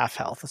 he's at half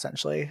health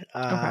essentially.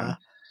 Okay.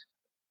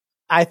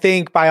 I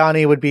think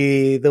Biani would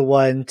be the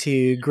one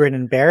to grin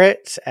and bear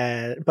it,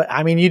 but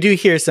I mean, you do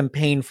hear some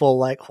painful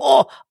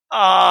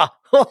stuff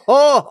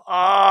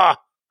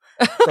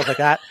like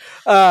that.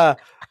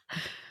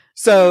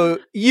 So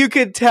you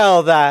could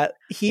tell that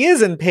he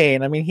is in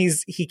pain. I mean,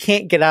 he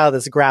can't get out of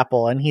this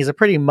grapple, and he's a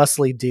pretty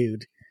muscly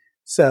dude.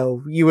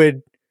 So you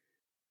would,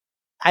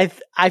 I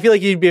feel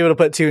like you'd be able to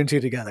put 2 and 2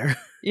 together.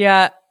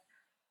 Yeah.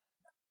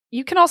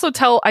 You can also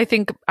tell,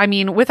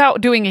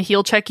 without doing a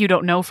heal check, you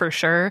don't know for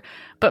sure.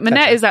 But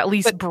Manette is at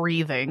least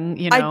breathing.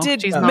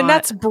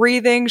 Manette's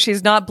breathing.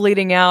 She's not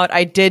bleeding out.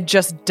 I did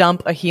just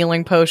dump a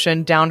healing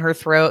potion down her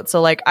throat.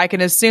 So I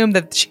can assume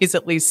that she's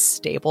at least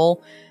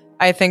stable,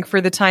 I think,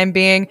 for the time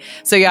being.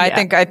 So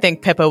I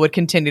think Pippa would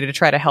continue to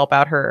try to help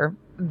out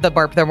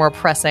their more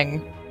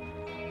pressing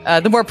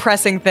The more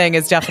pressing thing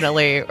is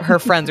definitely her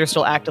friends are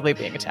still actively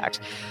being attacked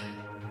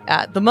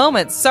at the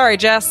moment. Sorry,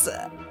 Jess.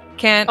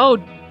 Can't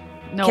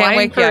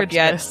wake you up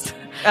yet. This.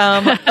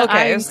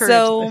 Okay,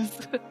 so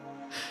this.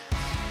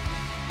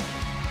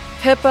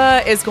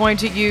 Pippa is going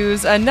to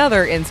use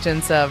another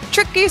instance of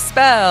Tricky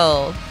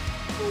Spell.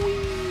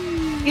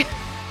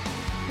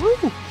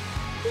 Woo.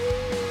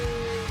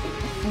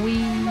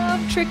 We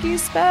love Tricky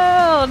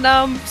Spell.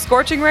 Now,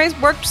 Scorching Rays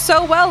worked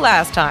so well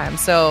last time,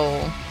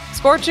 so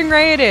Scorching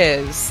Ray it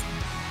is.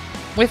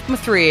 With my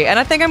 3. And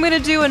I think I'm going to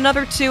do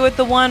another 2 at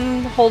the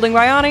one holding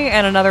Biani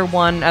and another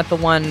 1 at the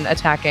one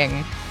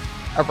attacking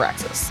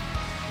Abraxas.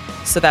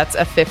 So that's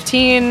a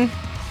 15,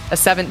 a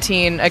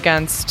 17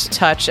 against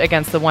touch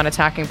against the one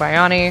attacking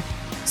Biani.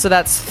 So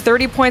that's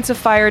 30 points of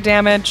fire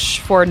damage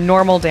for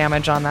normal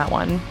damage on that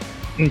one.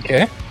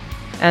 Okay.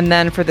 And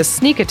then for the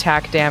sneak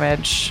attack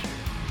damage,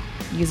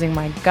 using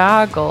my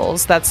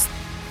goggles, that's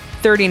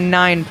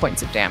 39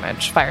 points of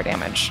damage, fire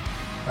damage.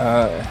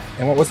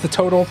 And what was the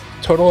total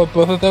of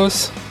both of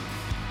those?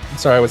 I'm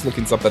sorry, I was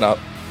looking something up.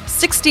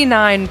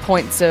 69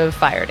 points of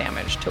fire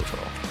damage total.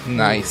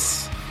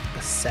 Nice. The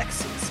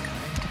sexiest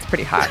kind. It's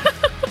pretty hot.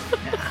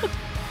 Yeah.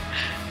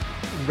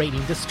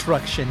 Raining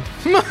destruction.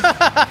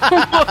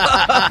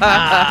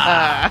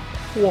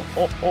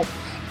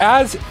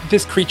 As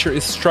this creature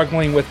is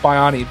struggling with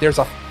Biani, there's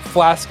a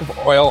flask of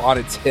oil on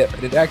its hip,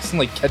 and it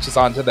accidentally catches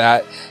onto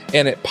that,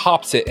 and it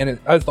pops it, and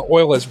as the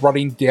oil is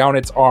running down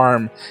its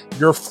arm,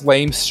 your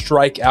flames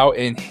strike out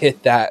and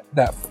hit that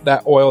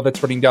oil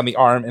that's running down the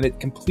arm, and it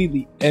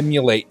completely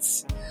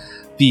emulates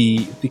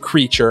the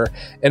creature.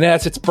 And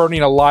as it's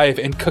burning alive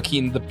and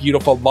cooking the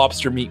beautiful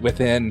lobster meat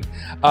within,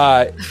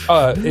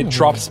 it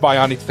drops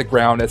Biani to the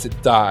ground as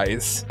it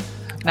dies.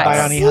 Nice.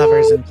 Biani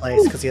hovers in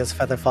place because he has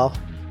feather fall.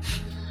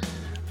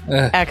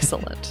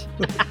 Excellent.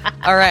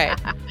 All right.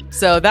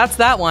 So that's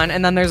that one.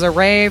 And then there's a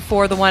ray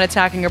for the one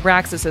attacking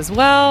Abraxas as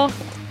well.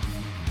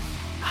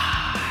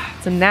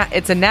 It's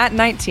a nat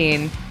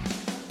 19.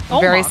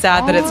 Very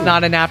sad that it's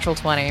not a natural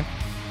 20.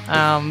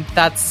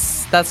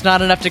 That's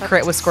not enough to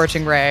crit with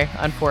Scorching Ray,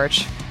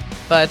 unfortunately.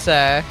 But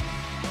that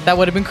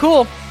would have been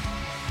cool.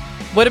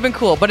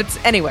 But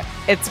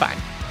it's fine.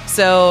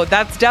 So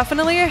that's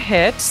definitely a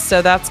hit.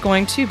 So that's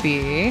going to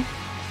be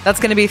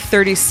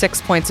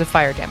 36 points of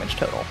fire damage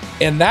total.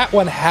 And that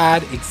one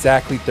had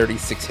exactly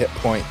 36 hit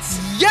points.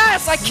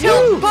 Yes, I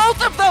killed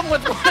both of them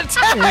with one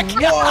attack.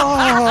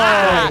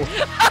 Whoa!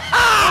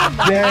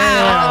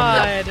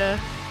 Damn. God.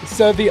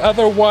 So the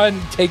other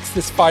one takes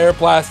this fire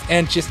blast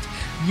and just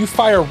you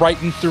fire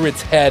right in through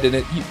its head, and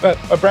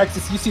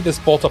Abraxas, you see this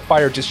bolt of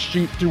fire just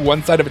shoot through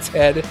one side of its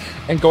head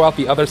and go out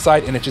the other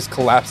side, and it just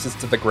collapses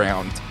to the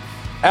ground.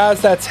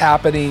 As that's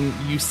happening,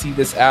 you see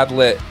this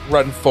Adlet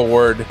run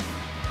forward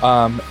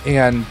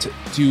and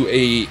do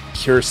a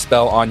cure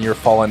spell on your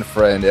fallen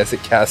friend as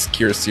it casts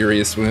Cure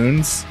Serious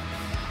Wounds.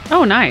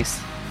 Oh,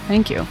 nice.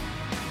 Thank you.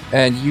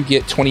 And you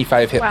get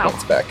 25 hit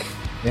points back.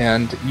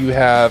 And you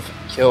have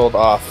killed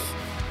off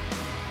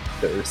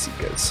the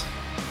Ursikas.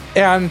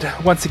 And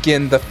once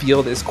again, the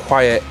field is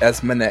quiet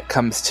as Manette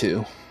comes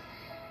to.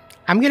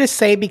 I'm going to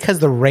say, because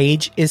the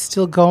rage is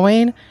still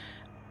going,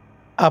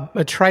 a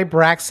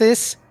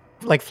Tribraxis,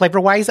 like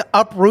flavor-wise,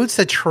 uproots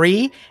a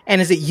tree,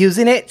 and is it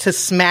using it to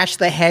smash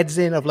the heads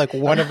in of like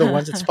one of the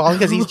ones that's falling?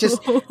 Because he's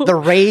just, the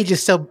rage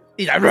is still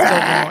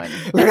going.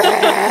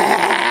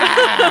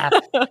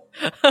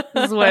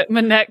 This is what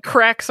Manette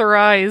cracks her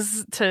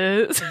eyes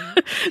to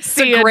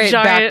see a great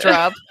giant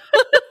backdrop.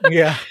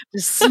 Yeah.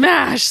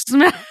 Smash.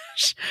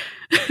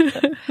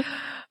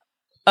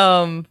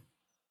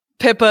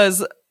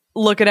 Pippa's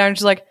looking at her and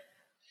she's like,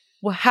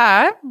 well,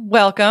 hi,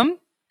 welcome.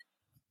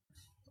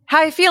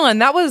 How you feeling?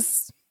 That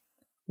was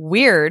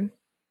weird.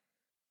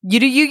 You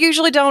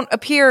usually don't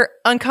appear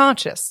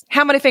unconscious.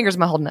 How many fingers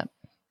am I holding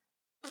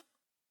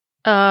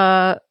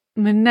up?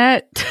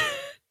 Manette,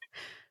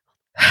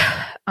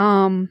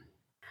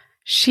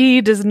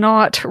 she does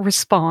not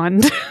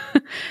respond.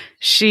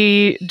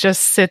 She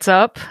just sits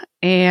up,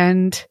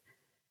 and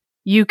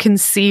you can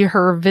see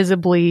her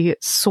visibly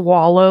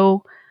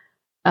swallow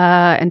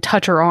and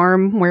touch her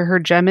arm where her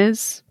gem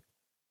is.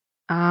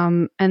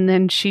 And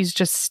then she's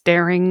just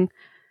staring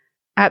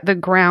at the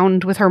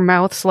ground with her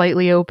mouth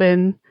slightly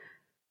open,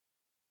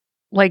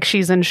 like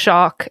she's in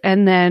shock.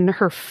 And then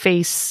her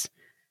face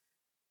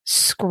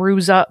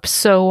screws up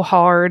so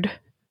hard.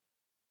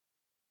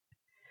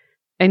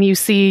 And you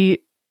see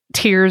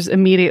tears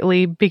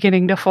immediately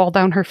beginning to fall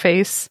down her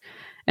face.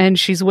 And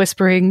she's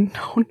whispering,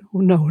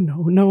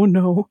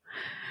 no.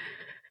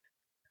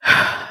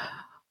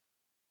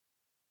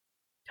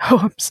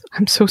 Oh,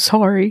 I'm so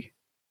sorry.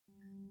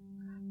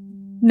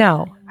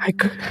 No.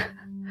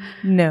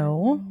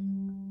 No.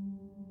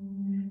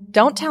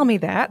 Don't tell me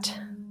that.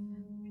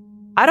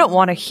 I don't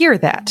want to hear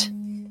that.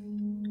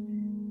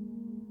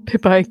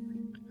 Pippa,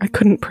 I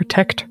couldn't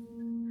protect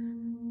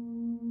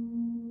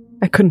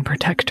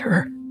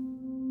her.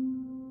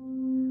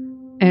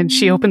 And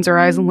she opens her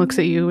eyes and looks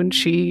at you, and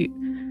she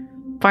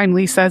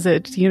finally says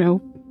it,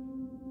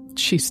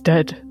 she's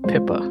dead,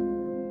 Pippa.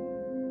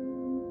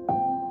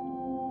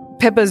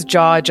 Pippa's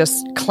jaw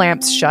just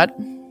clamps shut,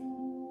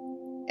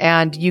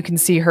 and you can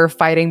see her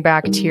fighting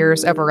back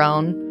tears of her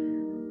own.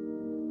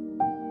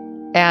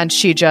 And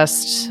she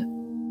just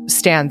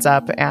stands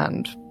up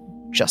and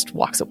just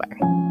walks away.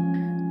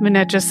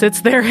 Minette just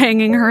sits there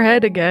hanging her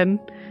head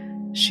again.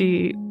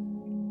 She's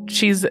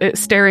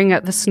staring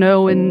at the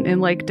snow in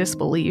like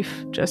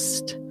disbelief,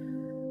 just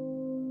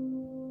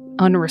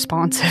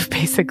unresponsive,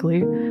 basically.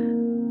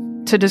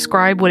 To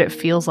describe what it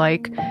feels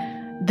like,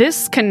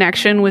 this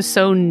connection was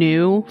so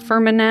new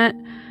for Minette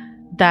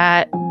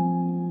that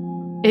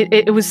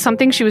it was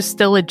something she was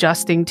still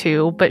adjusting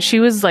to, but she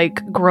was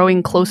like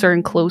growing closer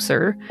and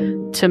closer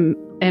to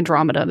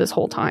Andromeda this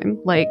whole time.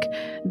 Like,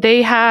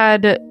 they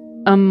had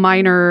a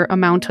minor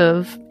amount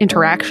of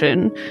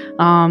interaction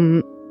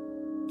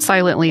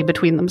silently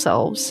between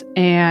themselves,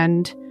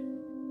 and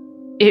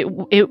it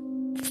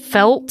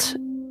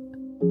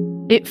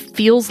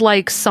feels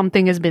like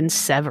something has been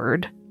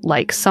severed,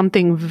 like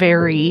something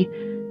very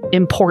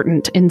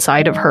important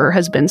inside of her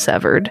has been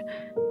severed,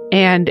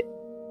 and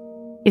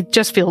it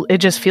just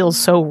feels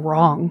so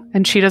wrong,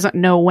 and she doesn't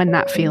know when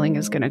that feeling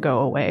is going to go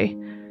away.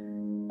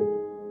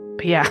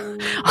 But yeah,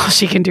 all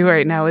she can do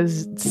right now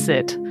is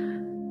sit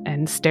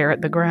and stare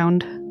at the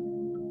ground.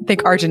 I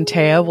think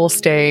Argentea will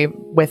stay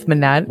with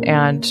Minette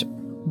and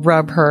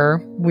rub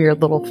her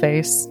weird little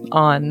face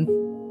on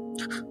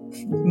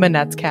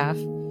Minette's calf.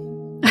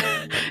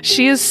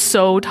 She is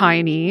so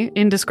tiny,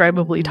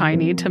 indescribably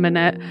tiny to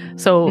Minette.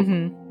 So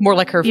more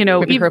like her,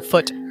 maybe her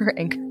foot, her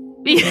ankle.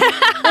 Yeah.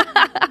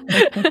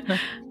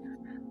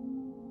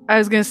 I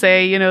was gonna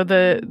say,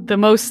 the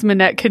most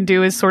Minette can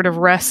do is sort of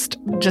rest,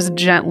 just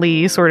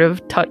gently, sort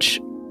of touch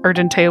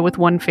Argentea with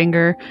one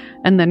finger,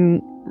 and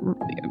then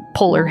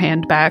pull her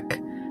hand back,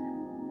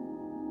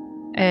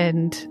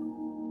 and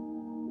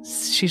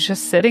she's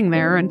just sitting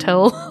there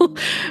until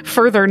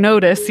further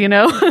notice.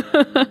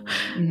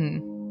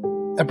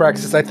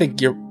 Abraxas, I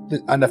think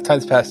enough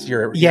time's passed.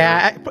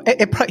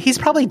 He's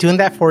probably doing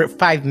that for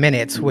 5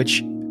 minutes,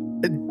 which,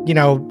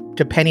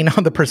 depending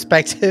on the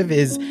perspective,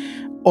 is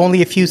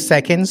only a few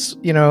seconds,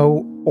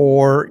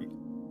 or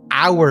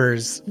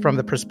hours from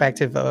the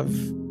perspective of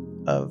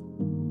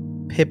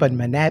Pippa and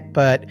Minette.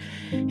 But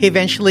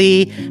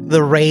eventually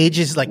the rage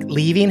is like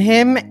leaving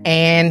him,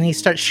 and he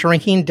starts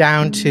shrinking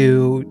down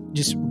to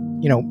just,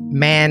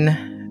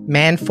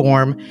 man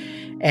form,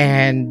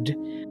 and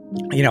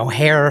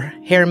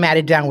hair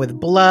matted down with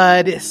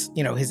blood.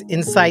 His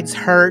insides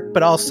hurt,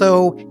 but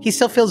also he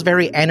still feels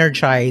very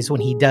energized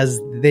when he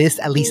does this,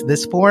 at least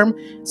this form.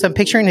 So I'm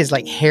picturing his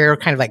like hair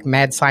kind of like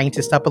mad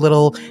scientist up a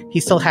little. He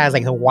still has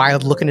like a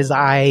wild look in his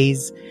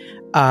eyes.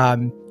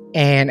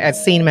 And at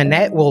seeing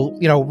Minette will,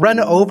 run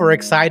over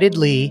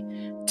excitedly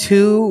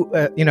to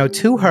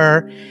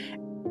her,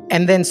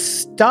 and then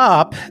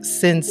stop,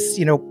 since,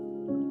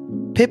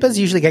 Pippa's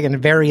usually getting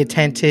very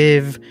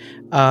attentive,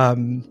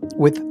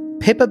 with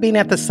Pippa being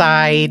at the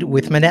side,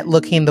 with Minette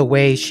looking the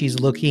way she's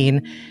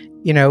looking.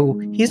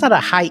 He's not a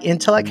high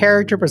intellect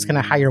character, but he's kind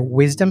of higher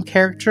wisdom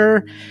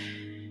character.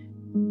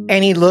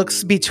 And he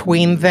looks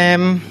between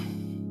them,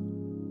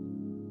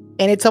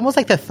 and it's almost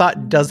like the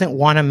thought doesn't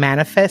want to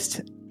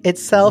manifest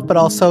itself, but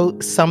also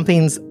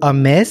something's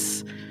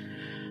amiss.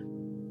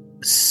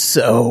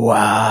 So,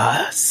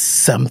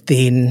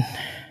 something...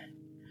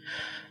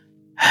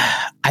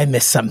 I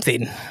missed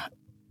something.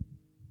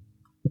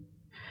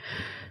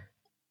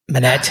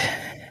 Minette?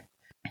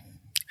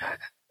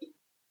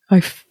 I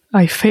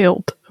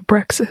failed,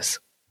 Abraxas.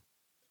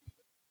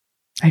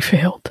 I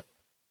failed.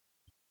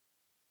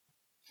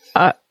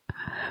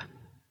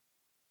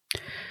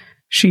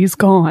 She's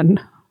gone.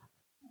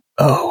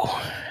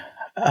 Oh.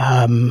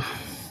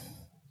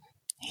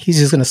 He's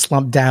just gonna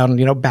slump down,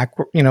 back,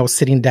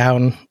 sitting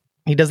down.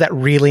 He does that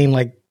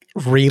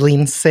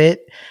reeling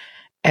sit,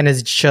 and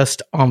is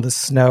just on the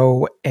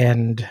snow,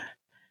 and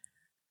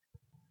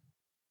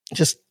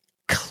just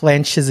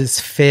clenches his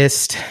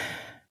fist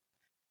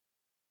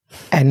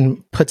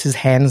and puts his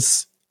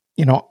hands,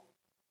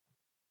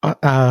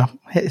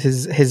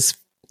 his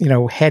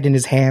head in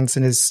his hands,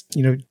 and is,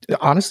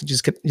 honestly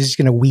just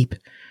gonna weep.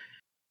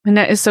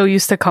 Minette is so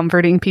used to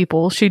comforting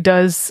people. She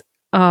does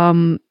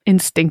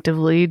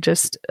instinctively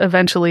just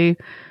eventually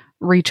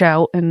reach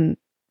out and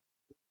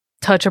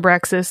touch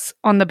Abraxas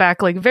on the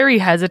back, like very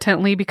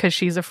hesitantly, because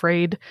she's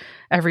afraid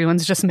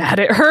everyone's just mad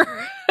at her.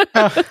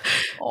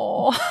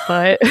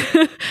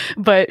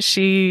 But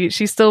she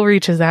still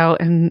reaches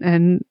out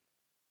and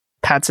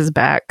pats his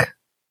back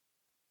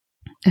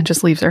and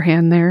just leaves her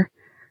hand there.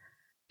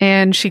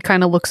 And she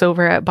kind of looks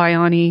over at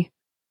Bayani.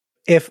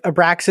 If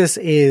Abraxas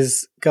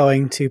is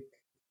going to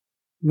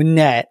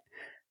Minette,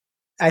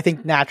 I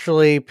think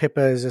naturally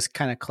Pippa is just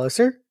kind of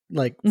closer,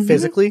 like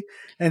physically,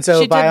 and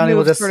so Bayani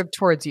will just sort of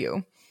towards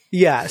you.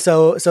 Yeah,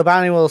 so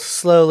Bayani will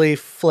slowly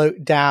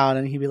float down,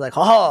 and he'd be like,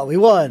 "Oh, we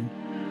won!"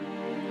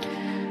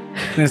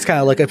 And just kind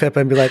of look at Pippa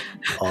and be like,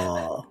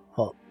 "Oh,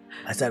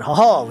 I said,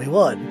 oh, we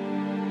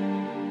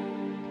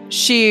won."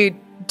 She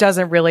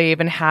doesn't really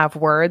even have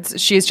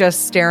words. She's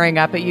just staring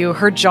up at you.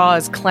 Her jaw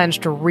is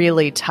clenched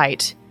really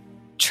tight,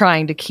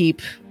 trying to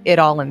keep it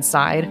all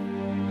inside.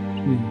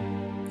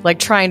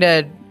 Like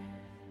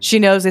she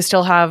knows they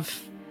still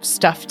have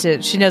stuff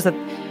she knows that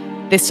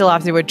they still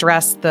have to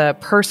address the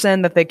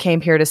person that they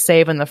came here to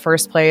save in the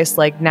first place.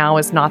 Like, now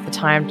is not the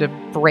time to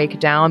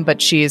break down,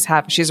 but she's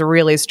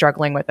really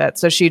struggling with it.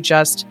 So she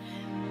just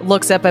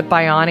looks up at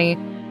Bayani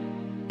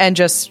and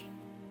just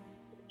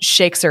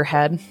shakes her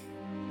head.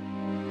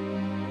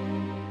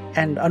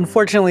 And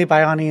unfortunately,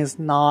 Bayani is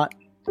not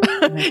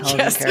an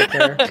intelligent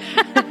character.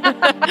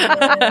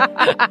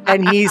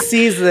 And he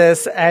sees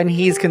this and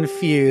he's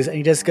confused and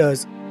he just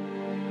goes,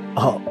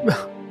 "Oh,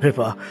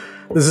 Pippa,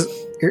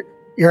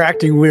 you're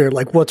acting weird.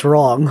 Like, what's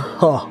wrong?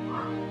 Huh.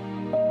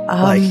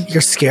 Like,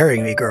 you're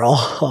scaring me, girl."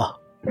 Huh.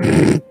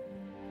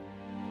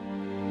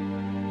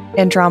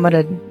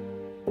 Andromeda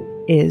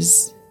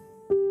is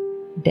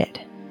dead.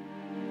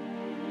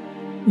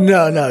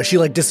 No, she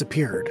like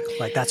disappeared.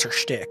 Like, that's her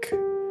shtick.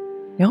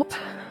 Nope.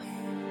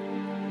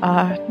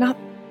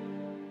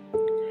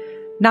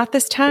 Not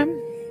this time.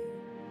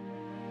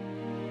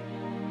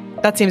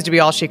 That seems to be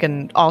all she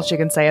can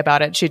say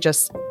about it. She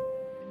just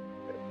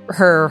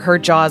her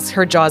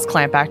jaws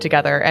clamp back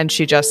together and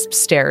she just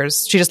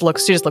stares. She just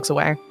looks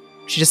away.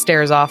 She just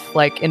stares off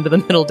like into the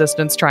middle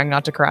distance, trying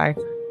not to cry.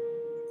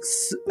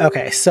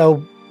 Okay,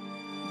 so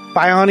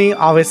Bayani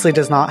obviously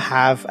does not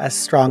have as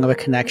strong of a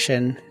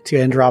connection to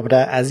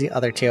Andromeda as the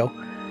other two,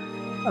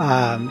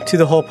 to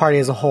the whole party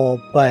as a whole.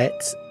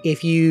 But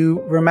if you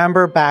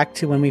remember back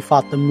to when we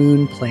fought the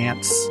moon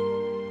plants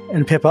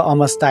and Pippa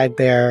almost died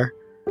there,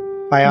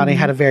 Bayani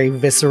had a very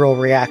visceral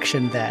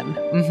reaction then.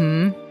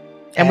 Mm-hmm.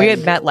 And we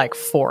had met like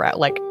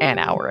an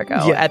hour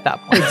ago at that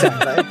point.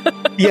 Exactly.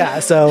 Yeah,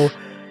 so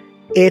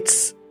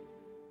it's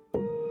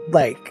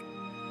like,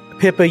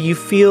 Pippa, you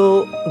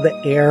feel the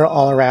air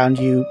all around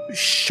you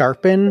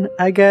sharpen,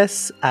 I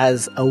guess,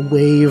 as a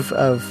wave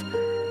of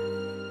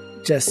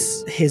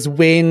just his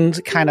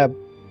wind kind of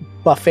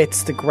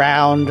buffets the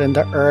ground and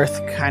the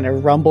earth kind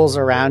of rumbles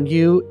around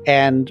you,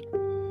 and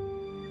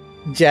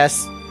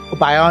just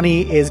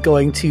Bayani is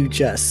going to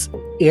just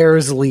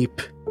air's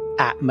leap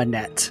at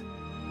Manette.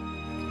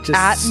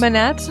 At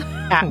Manette?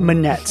 At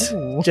Manette.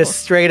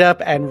 Just straight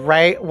up, and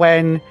right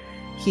when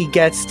he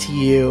gets to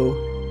you,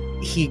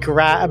 he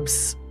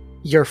grabs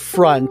your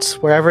front,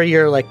 wherever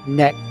your like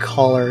neck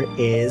collar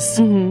is.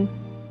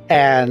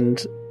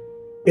 And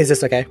is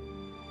this okay?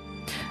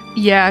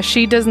 Yeah,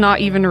 she does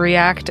not even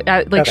react.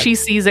 She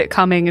sees it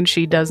coming and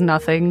she does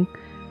nothing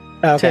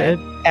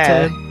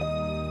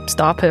to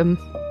stop him.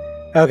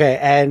 Okay,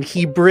 and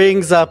he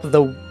brings up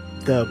the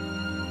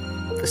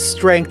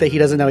strength that he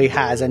doesn't know he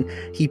has, and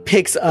he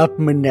picks up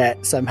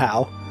Manette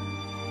somehow.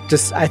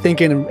 Just, I think,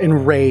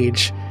 in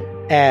rage,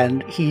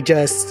 and he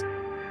just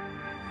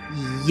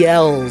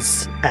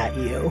yells at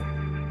you.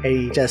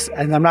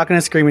 And I'm not going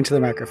to scream into the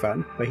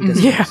microphone, but he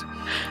just yells,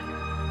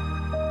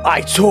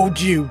 "I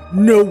told you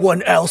no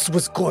one else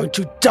was going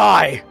to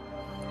die!"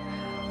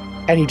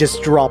 And he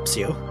just drops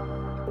you.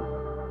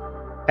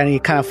 And he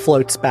kind of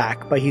floats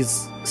back, but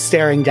he's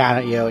staring down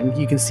at you, and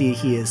you can see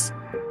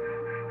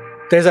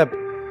there's a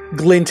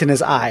glint in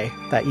his eye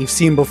that you've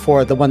seen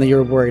before, the one that you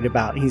were worried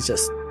about. And he's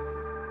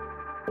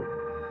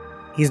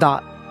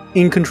not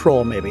in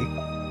control, maybe.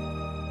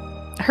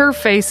 Her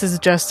face is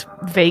just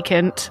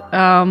vacant,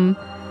 and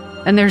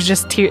there's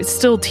just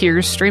still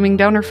tears streaming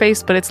down her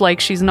face, but it's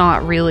like she's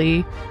not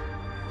really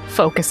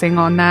focusing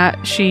on that.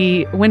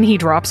 When he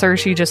drops her,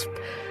 she just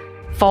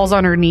falls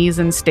on her knees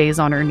and stays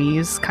on her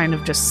knees, kind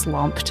of just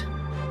slumped.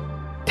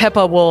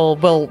 Pippa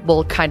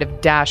will kind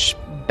of dash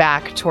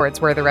back towards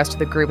where the rest of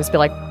the group is,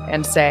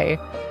 and say,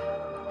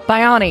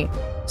 "Bayani,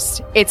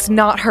 it's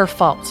not her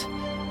fault.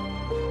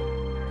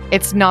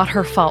 It's not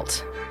her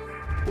fault."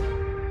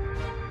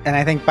 And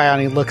I think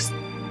Bayani looks,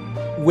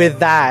 with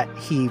that,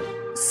 he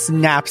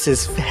snaps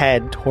his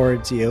head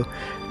towards you,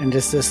 and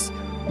just this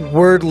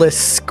wordless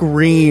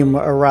scream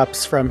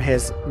erupts from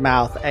his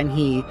mouth, and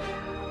he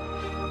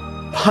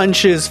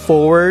punches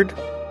forward,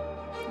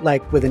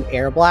 like with an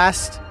air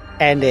blast,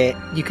 and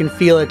you can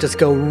feel it just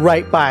go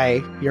right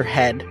by your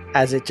head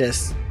as it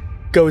just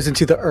goes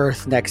into the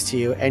earth next to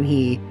you, and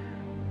he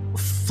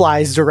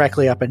flies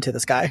directly up into the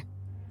sky.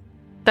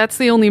 That's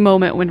the only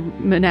moment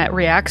when Manette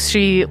reacts.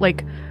 She,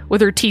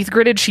 with her teeth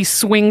gritted, she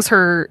swings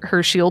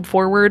her shield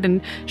forward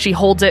and she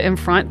holds it in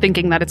front,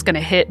 thinking that it's going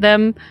to hit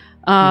them.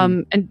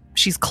 And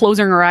she's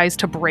closing her eyes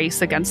to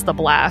brace against the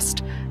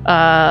blast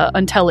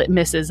until it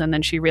misses, and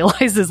then she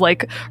realizes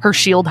her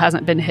shield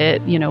hasn't been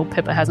hit.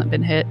 Pippa hasn't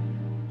been hit.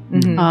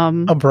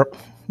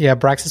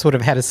 Braxis would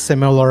have had a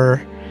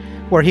similar,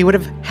 where he would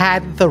have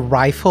had the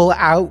rifle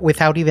out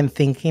without even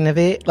thinking of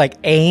it,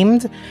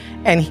 aimed,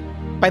 and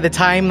by the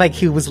time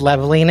he was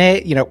leveling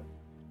it,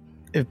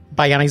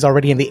 Bayani's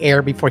already in the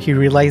air before he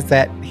realized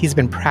that he's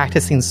been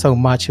practicing so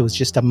much. It was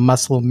just a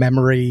muscle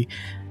memory,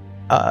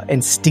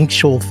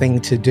 instinctual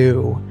thing to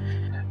do.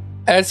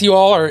 As you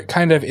all are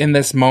kind of in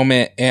this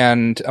moment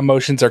and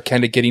emotions are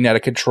kind of getting out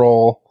of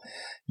control,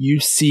 you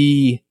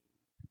see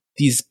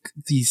these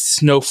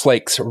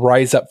snowflakes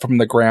rise up from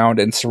the ground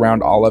and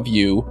surround all of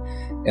you.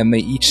 and they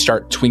each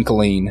start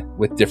twinkling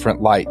with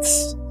different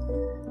lights.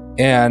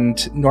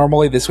 And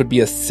normally this would be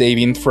a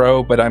saving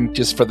throw, but I'm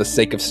just, for the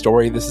sake of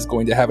story, this is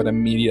going to have an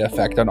immediate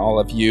effect on all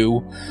of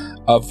you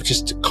of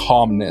just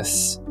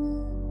calmness.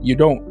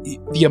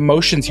 The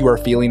emotions you are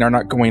feeling are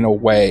not going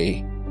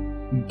away,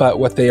 but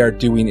what they are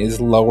doing is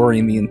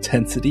lowering the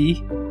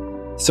intensity,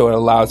 so it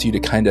allows you to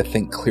kind of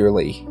think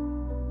clearly.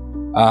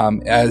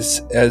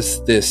 As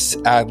this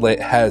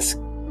adlet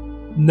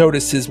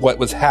notices what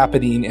was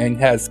happening and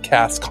has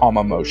cast calm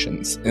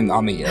emotions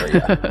on the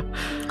area.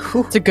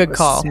 Cool. It's a good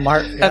call.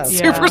 Smart. That's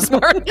super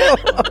smart.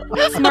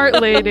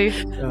 Smart lady.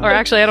 Or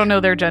actually, I don't know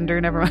their gender.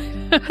 Never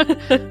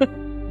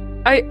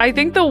mind. I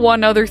think the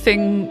one other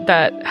thing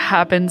that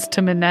happens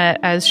to Minette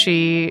as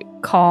she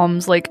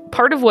calms, like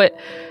part of what,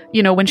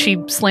 when she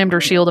slammed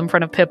her shield in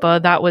front of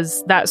Pippa,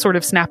 that sort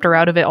of snapped her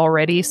out of it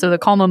already. So the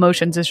calm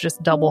emotions is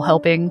just double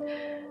helping.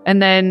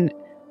 And then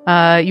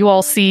you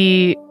all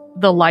see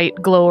the light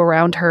glow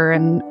around her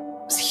and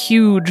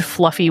huge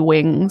fluffy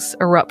wings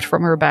erupt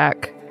from her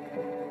back.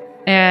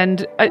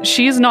 And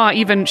she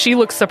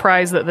looks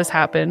surprised that this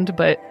happened,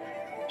 but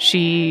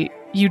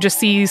you just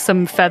see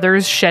some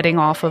feathers shedding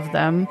off of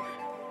them.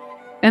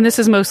 And this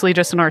is mostly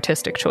just an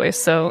artistic choice,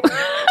 so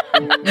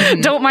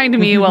don't mind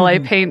me while I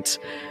paint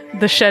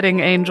the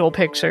shedding angel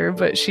picture.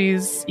 But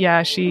she's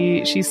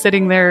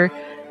sitting there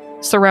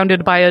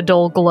surrounded by a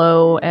dull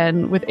glow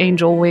and with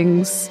angel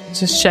wings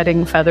just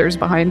shedding feathers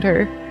behind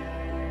her.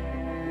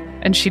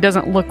 And she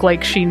doesn't look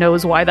like she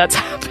knows why that's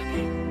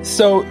happening.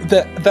 So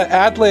the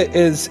adlet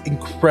is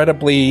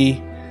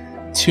incredibly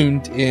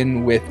tuned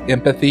in with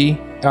empathy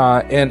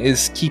and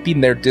is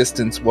keeping their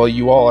distance while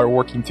you all are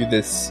working through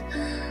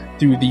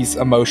these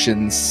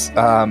emotions,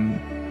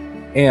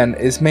 and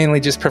is mainly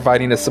just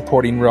providing a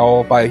supporting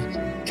role by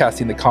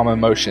casting the calm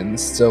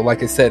emotions. So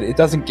like I said, it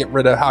doesn't get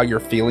rid of how you're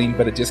feeling,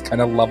 but it just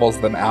kind of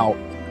levels them out.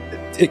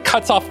 It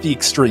cuts off the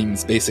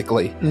extremes,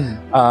 basically.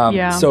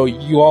 So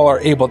you all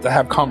are able to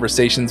have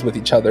conversations with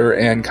each other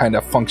and kind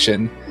of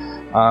function.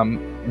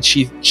 And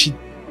she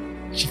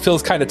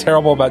feels kind of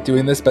terrible about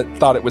doing this, but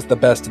thought it was the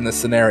best in this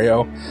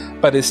scenario,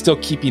 but is still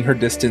keeping her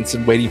distance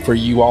and waiting for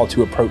you all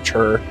to approach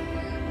her,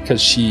 because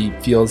she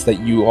feels that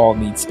you all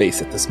need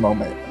space at this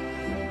moment.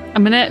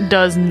 Minette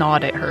does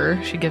nod at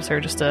her. She gives her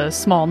just a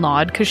small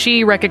nod, because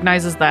she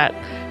recognizes that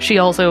she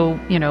also,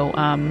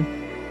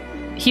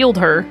 healed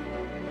her.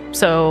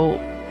 So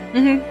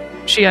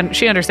she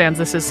understands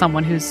this is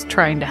someone who's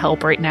trying to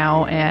help right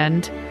now,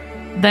 and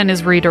then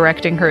is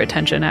redirecting her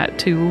attention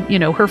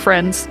to her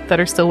friends that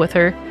are still with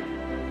her.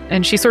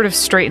 And she sort of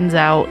straightens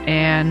out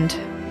and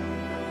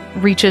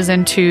reaches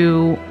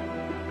into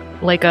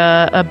like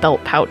a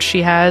belt pouch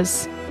she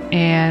has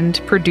and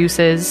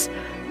produces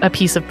a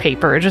piece of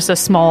paper, just a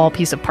small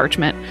piece of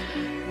parchment.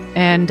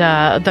 And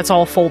that's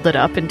all folded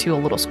up into a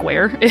little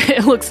square.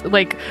 It looks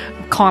like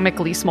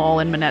comically small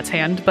in Minette's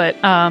hand, but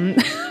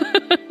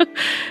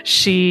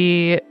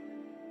she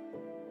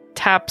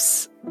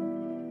taps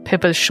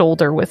Pippa's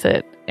shoulder with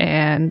it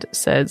and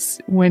says,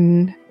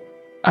 "When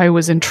I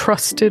was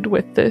entrusted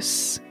with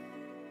this,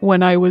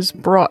 when I was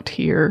brought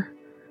here,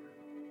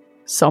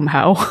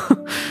 somehow,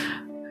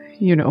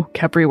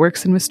 Khepri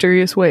works in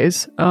mysterious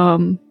ways.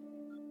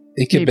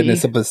 It could have been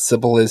as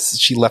simple as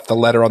she left the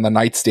letter on the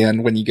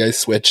nightstand when you guys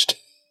switched.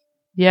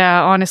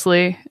 Yeah,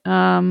 honestly.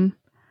 And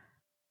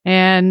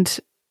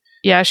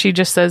yeah, she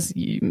just says,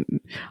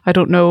 I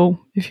don't know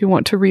if you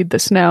want to read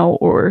this now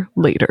or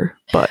later,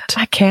 but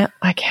I can't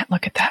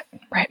look at that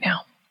right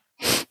now.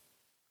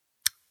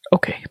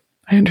 Okay,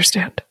 I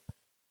understand.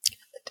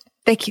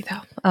 Thank you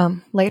though.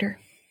 Later.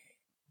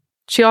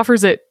 She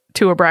offers it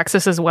to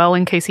Abraxas as well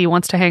in case he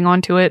wants to hang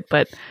on to it,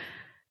 but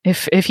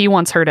if he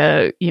wants her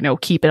to,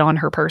 keep it on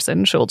her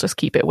person, she'll just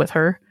keep it with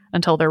her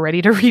until they're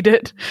ready to read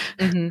it.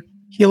 Mm-hmm.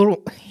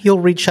 He'll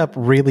reach up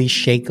really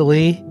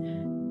shakily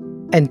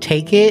and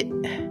take it,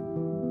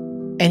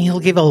 and he'll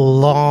give a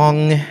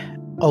long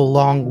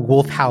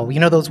wolf howl.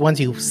 Those ones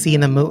you see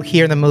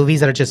hear in the movies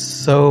that are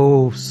just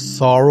so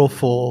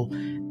sorrowful.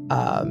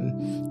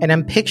 And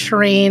I'm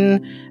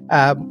picturing,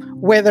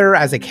 whether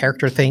as a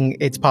character thing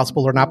it's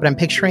possible or not, but I'm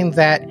picturing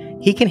that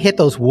he can hit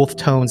those wolf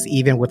tones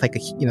even with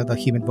the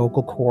human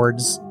vocal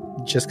cords,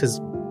 just because,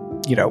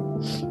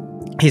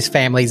 his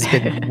family's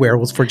been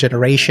werewolves for a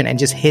generation, and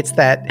just hits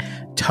that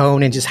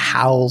tone and just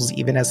howls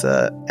even as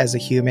a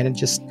human, and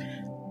just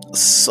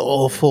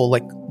soulful,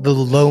 like the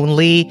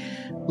lonely,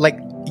 like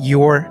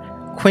your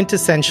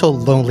quintessential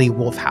lonely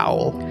wolf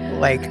howl.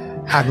 Like,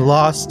 I'm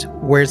lost,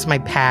 where's my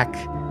pack?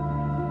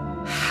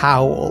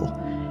 Howl.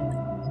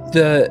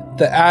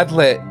 The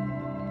adlet,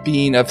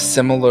 being of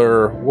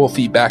similar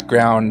wolfy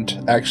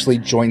background, actually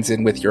joins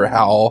in with your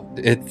howl.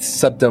 Its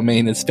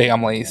subdomain is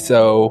family,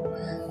 so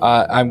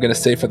I'm going to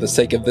say, for the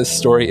sake of this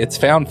story, it's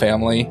found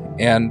family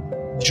and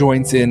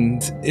joins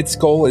in. Its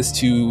goal is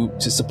to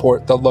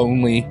support the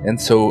lonely, and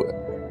so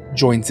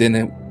joins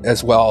in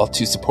as well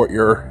to support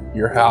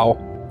your howl.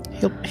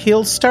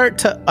 He'll start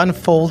to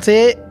unfold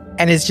it,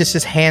 and it's just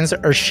his hands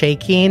are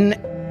shaking,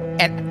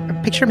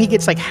 and picture him, he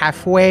gets like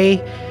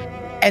halfway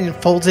and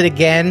folds it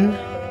again,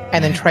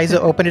 and then tries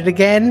to open it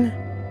again,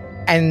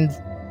 and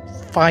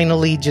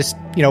finally just,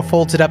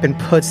 folds it up and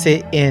puts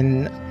it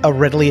in a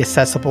readily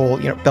accessible,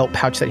 belt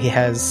pouch that he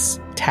has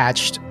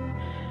attached.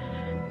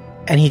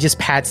 And he just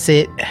pats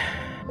it,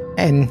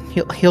 and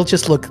he'll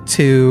just look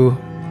to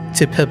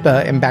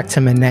Pippa and back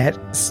to Minette,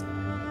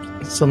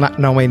 still not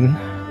knowing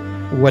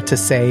what to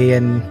say,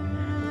 and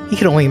he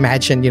can only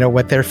imagine,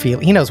 what they're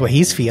feeling. He knows what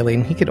he's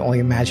feeling. He can only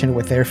imagine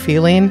what they're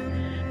feeling.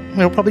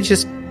 He'll probably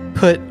just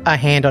put a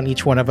hand on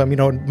each one of them.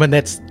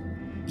 Minette's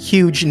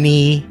huge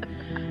knee.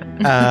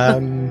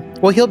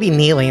 Well, he'll be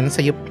kneeling,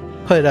 so you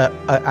put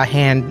a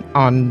hand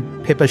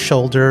on Pippa's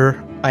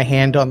shoulder, a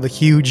hand on the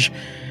huge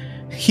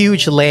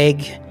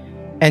leg,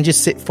 and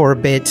just sit for a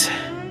bit.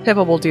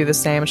 Pippa will do the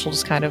same. She'll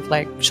just kind of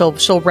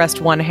she'll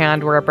rest one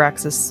hand where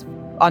Abraxas,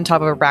 on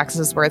top of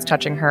Abraxas where it's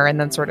touching her, and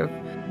then sort of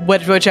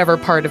whichever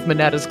part of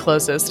Minette is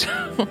closest.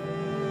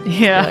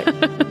 Yeah.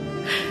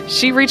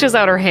 She reaches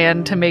out her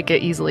hand to make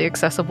it easily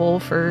accessible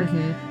for...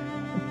 Mm-hmm.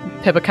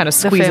 Pippa kind of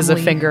squeezes a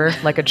finger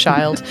like a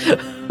child.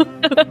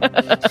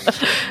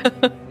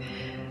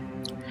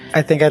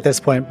 I think at this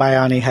point,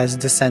 Bayani has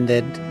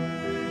descended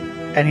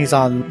and he's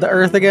on the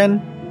earth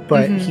again,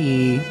 but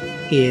he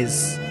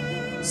is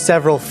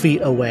several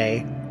feet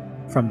away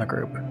from the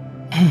group.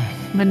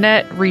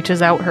 Minette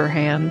reaches out her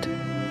hand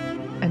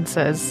and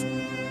says,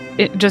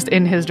 just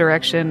in his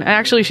direction.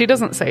 Actually, she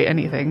doesn't say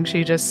anything.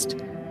 She just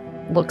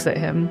looks at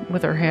him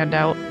with her hand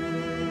out.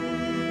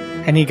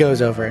 And he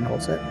goes over and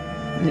holds it.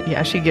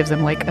 Yeah, she gives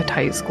him a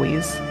tight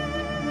squeeze.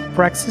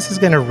 Abraxas is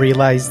going to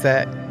realize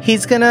that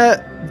he's going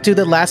to do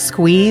the last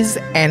squeeze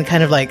and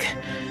kind of I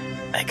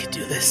could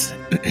do this.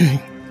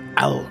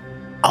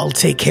 I'll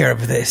take care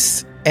of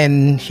this.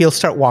 And he'll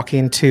start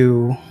walking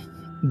to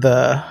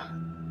the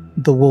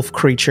wolf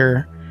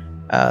creature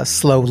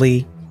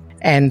slowly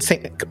and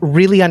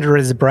really under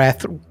his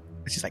breath.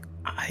 She's like,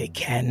 I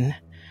can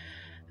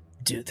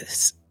do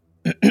this.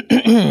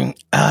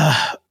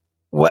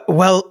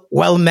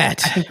 Well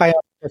met. I think Bayani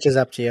catches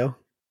up to you.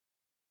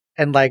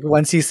 And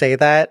once you say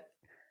that,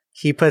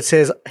 he puts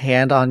his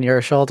hand on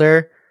your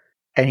shoulder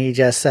and he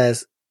just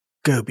says,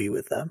 go be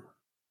with them.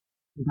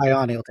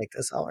 Bayani will take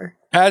this over.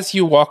 As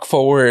you walk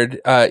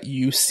forward,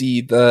 you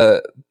see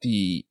the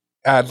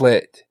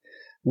Adlet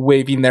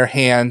waving their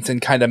hands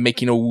and kind of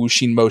making a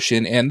whooshing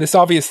motion. And this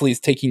obviously is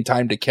taking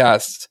time to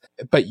cast,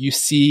 but you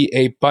see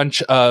a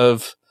bunch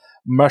of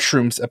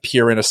mushrooms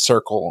appear in a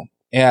circle.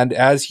 And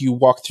as you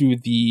walk through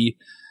the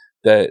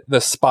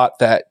spot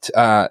that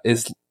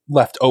is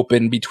left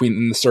open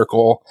between the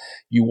circle,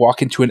 you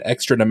walk into an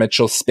extra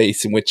dimensional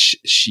space in which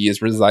she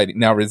is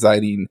residing,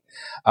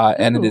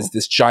 and it is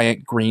this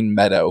giant green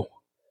meadow.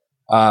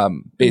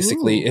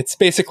 It's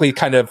basically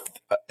kind of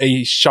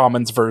a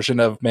shaman's version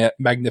of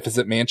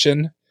Magnificent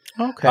Mansion.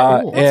 Okay,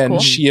 and cool.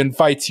 She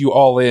invites you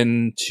all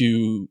in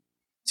to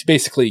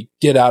basically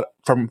get out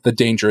from the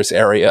dangerous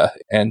area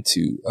and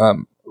to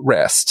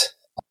rest.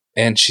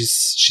 And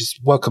she's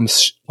welcome,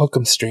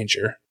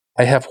 stranger.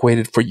 I have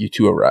waited for you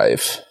to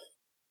arrive.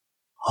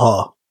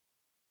 Oh,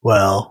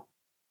 well,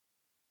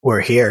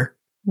 we're here.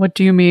 What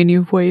do you mean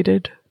you've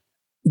waited?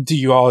 Do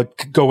you all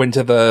go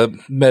into the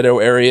meadow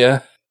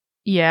area?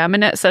 Yeah,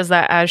 Minette says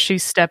that as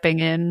she's stepping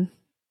in.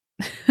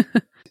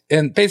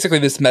 And basically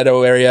this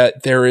meadow area,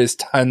 there is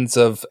tons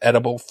of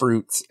edible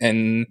fruits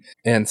and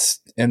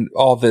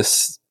all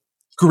this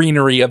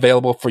greenery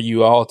available for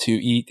you all to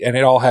eat. And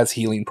it all has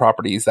healing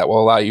properties that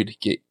will allow you to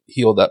get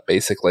healed up,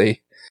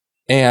 basically.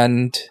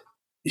 And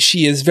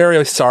she is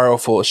very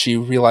sorrowful. She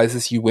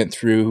realizes you went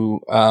through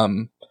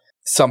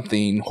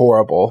something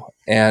horrible,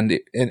 and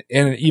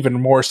even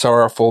more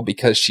sorrowful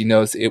because she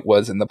knows it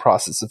was in the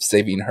process of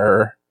saving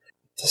her.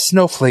 The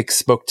snowflake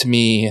spoke to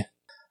me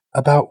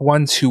about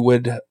ones who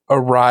would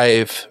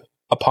arrive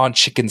upon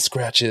chicken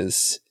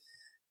scratches,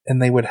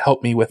 and they would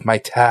help me with my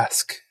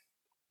task.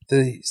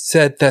 They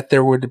said that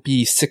there would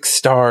be 6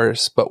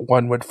 stars, but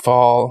one would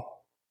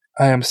fall.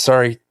 I am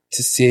sorry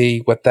to see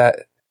what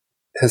that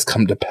has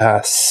come to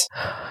pass.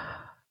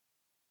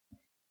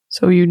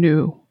 So you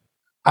knew.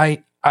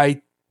 I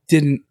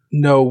didn't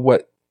know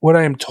what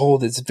I am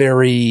told is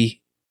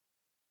very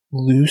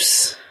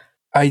loose.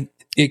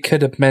 It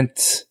could have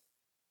meant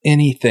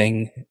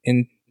anything,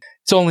 and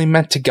it's only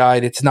meant to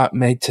guide. It's not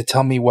made to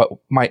tell me what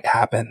might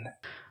happen.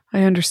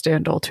 I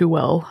understand all too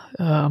well.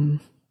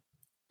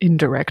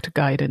 Indirect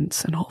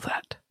guidance and all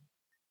that.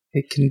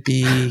 It can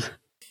be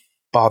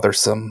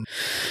bothersome.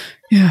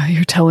 Yeah,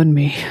 you're telling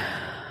me.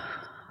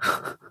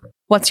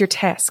 What's your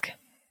task?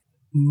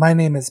 My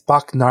name is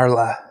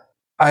Baknarla.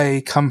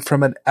 I come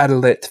from an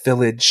Adalit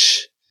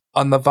village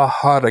on the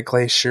Vahara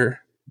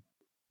Glacier.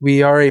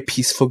 We are a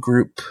peaceful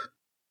group,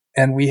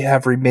 and we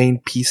have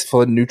remained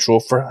peaceful and neutral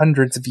for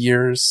hundreds of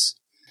years.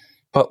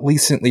 But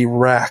recently,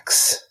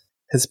 Rax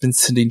has been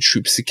sending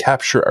troops to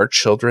capture our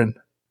children.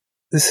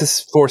 This has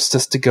forced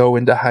us to go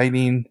into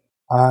hiding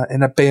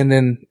and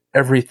abandon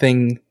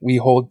everything we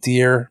hold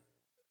dear.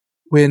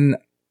 When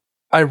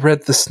I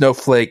read the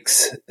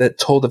snowflakes that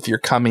told of your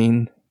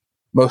coming,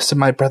 most of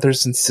my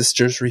brothers and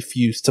sisters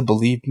refused to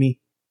believe me.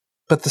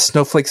 But the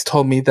snowflakes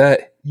told me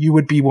that you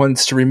would be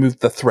ones to remove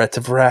the threat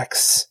of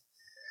Rex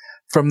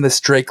from the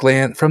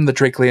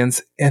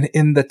Drakelands, and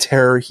in the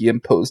terror he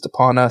imposed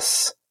upon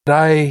us. That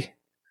I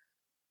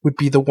would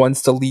be the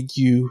ones to lead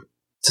you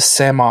to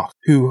Samok,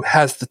 who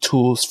has the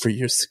tools for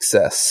your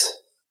success.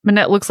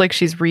 Minette looks like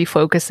she's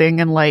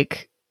refocusing and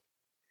like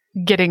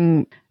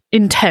getting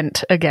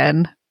intent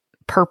again,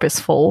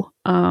 purposeful.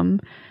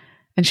 And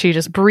she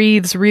just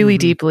breathes really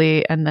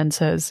deeply and then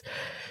says,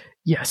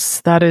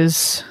 "Yes, that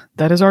is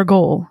our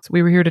goal.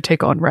 We were here to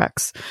take on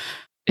Rex.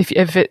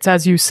 If it's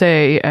as you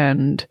say,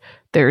 and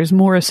there's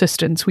more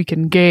assistance we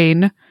can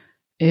gain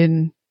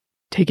in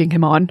taking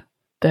him on,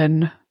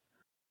 then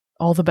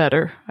all the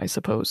better, I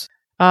suppose."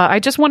 I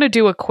just want to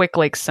do a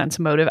quick sense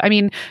motive. I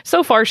mean,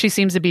 so far she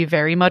seems to be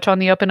very much on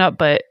the up and up,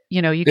 but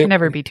you can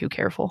never be too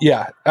careful.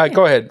 Yeah,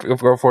 go ahead, go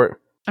for it.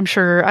 I'm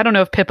sure. I don't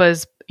know if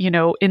Pippa's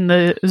in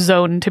the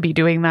zone to be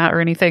doing that or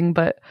anything,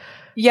 but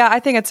yeah, I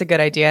think it's a good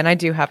idea, and I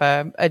do have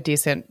a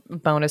decent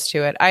bonus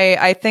to it.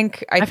 I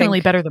think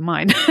definitely better than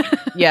mine.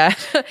 Yeah,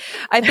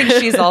 I think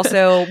she's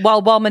also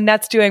while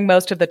Minette's doing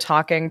most of the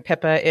talking,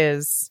 Pippa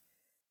is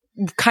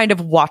kind of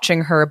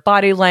watching her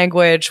body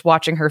language,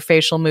 watching her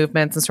facial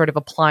movements, and sort of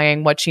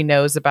applying what she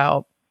knows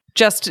about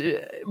just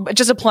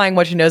applying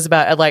what she knows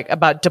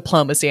about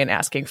diplomacy and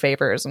asking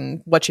favors,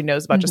 and what she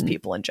knows about just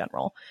people in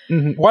general.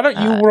 Why don't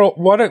you roll?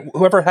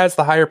 Whoever has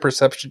the higher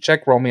perception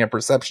check, roll me a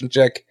perception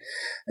check,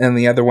 and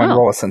the other one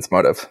roll a sense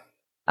motive.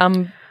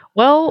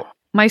 Well,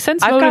 my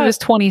sense motive is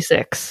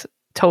 26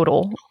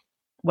 total.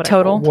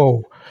 Total?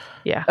 Whoa.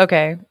 Yeah.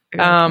 Okay.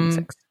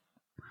 I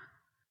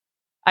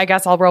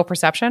guess I'll roll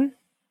perception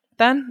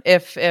then.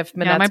 If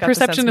Minette's my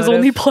perception is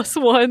only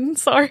 +1.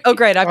 Sorry. Oh,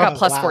 great! I've got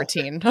plus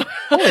 14.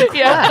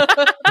 Yeah.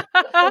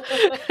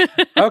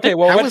 Okay.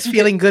 Well, I was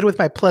feeling good with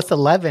my plus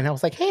 11. I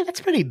was like, hey, that's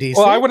pretty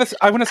decent. Well, I want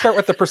to start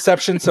with the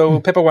perception. So,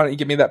 Pippa, why don't you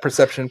give me that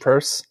perception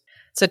first?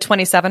 So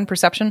 27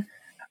 perception.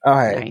 All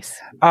right. Nice.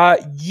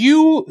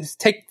 You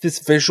take this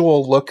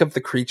visual look of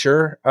the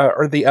creature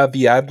or the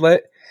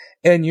Adlet,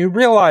 and you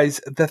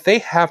realize that they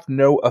have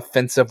no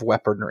offensive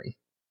weaponry.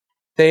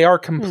 They are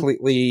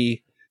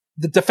completely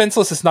the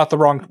defenseless is not the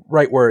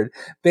right word.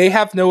 They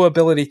have no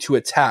ability to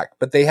attack,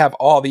 but they have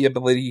all the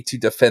ability to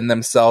defend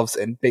themselves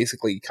and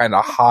basically kind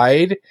of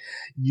hide.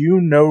 You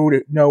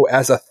know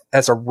as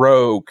a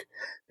rogue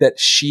that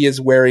she is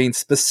wearing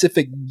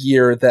specific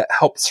gear that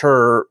helps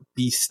her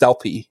be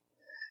stealthy.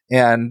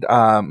 And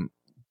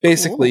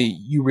basically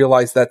you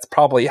realize that's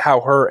probably how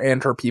her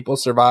and her people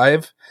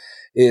survive,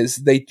 is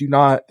they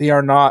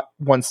are not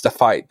ones to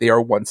fight. They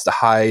are ones to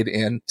hide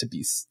and to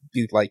be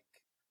like,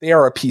 they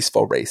are a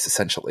peaceful race,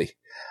 essentially.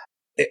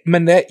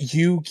 Minette,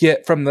 you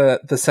get from the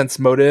sense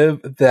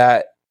motive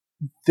that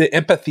the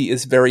empathy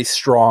is very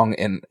strong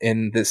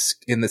in this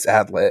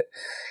Adlet,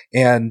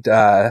 and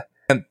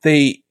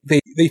they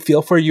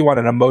feel for you on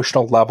an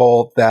emotional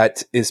level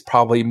that is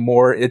probably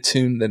more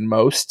attuned than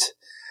most,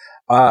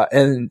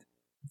 and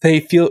they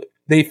feel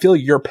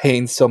your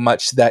pain so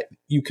much that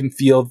you can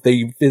feel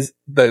the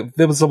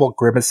visible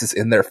grimaces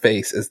in their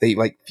face as they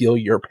feel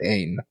your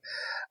pain.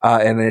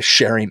 And is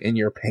sharing in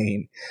your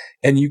pain,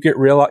 and you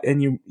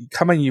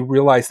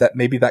realize that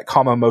maybe that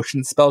calm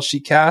emotion spell she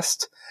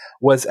cast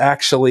was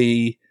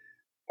actually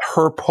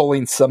her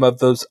pulling some of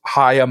those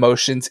high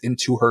emotions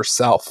into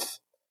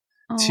herself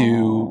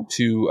to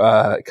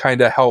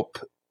kind of help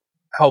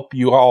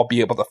you all be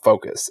able to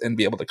focus and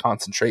be able to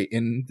concentrate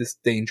in this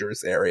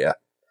dangerous area.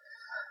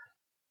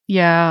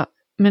 Yeah,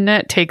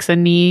 Minette takes a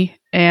knee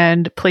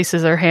and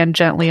places her hand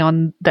gently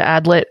on the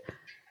Adlet,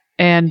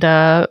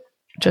 and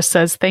just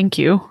says thank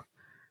you.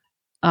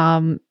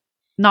 Not,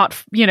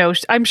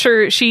 I'm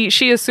sure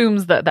she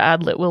assumes that the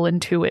Adlet will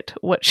intuit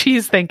what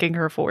she's thanking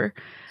her for.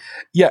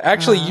 Yeah,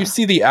 actually, you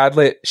see the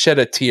Adlet shed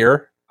a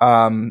tear,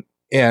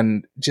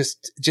 and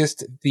just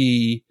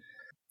the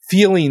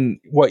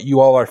feeling what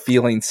you all are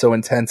feeling so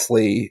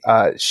intensely.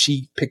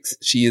 She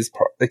is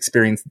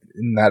experienced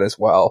in that as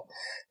well,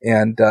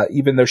 and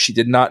even though she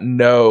did not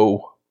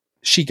know,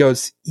 she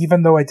goes,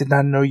 even though I did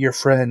not know your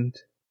friend,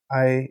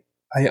 I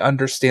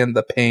understand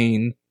the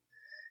pain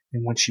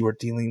in what you are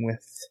dealing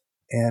with,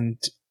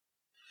 and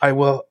I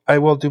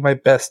will do my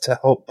best to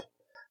help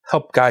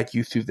guide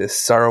you through this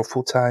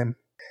sorrowful time.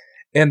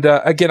 And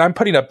again, I'm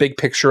putting a big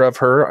picture of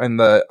her on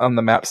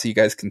the map so you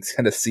guys can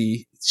kind of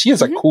see. She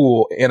is a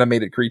cool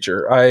animated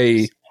creature.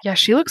 Yeah,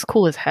 she looks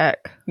cool as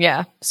heck.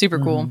 Yeah, super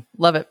cool.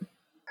 Love it.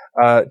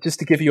 Just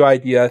to give you an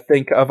idea,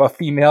 think of a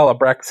female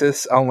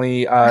Abraxas,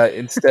 only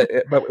instead,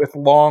 but with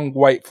long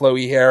white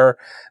flowy hair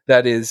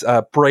that is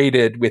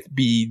braided with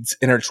beads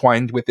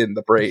intertwined within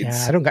the braids.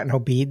 Yeah, I don't got no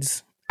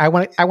beads. I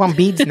want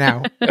beads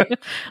now. Let's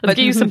get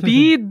you some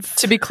beads.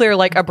 To be clear,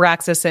 like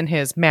Abraxas in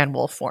his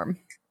man-wolf form.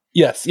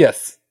 Yes.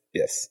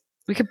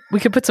 We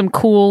could put some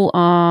cool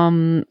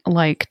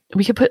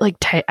we could put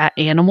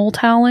animal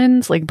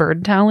talons, like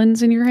bird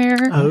talons in your hair.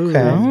 Okay. I don't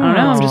know.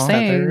 I'm just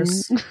saying.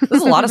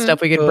 There's a lot of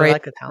stuff we could braid.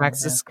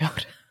 Abraxas.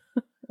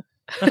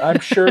 I'm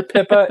sure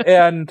Pippa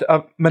and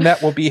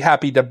Minette will be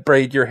happy to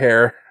braid your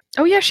hair.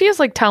 Oh yeah, she has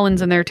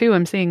talons in there too.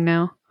 I'm seeing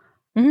now.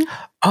 Mm-hmm.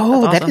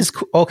 Oh, that's awesome. That is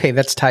cool. Okay,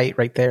 that's tight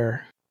right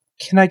there.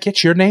 Can I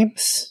get your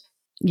names?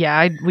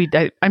 Yeah,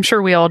 I'm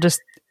sure we all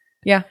just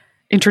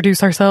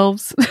introduce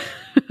ourselves.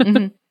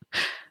 Mm-hmm.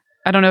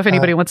 I don't know if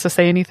anybody wants to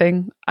say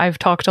anything. I've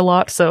talked a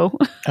lot, so.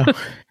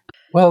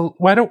 Well,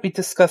 why don't we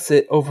discuss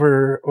it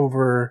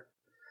over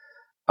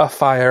a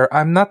fire?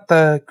 I'm not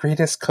the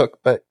greatest cook,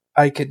 but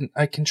I can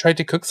try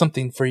to cook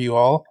something for you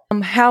all.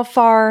 How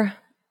far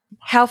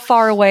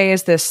away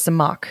is this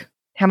Samak?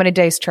 How many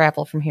days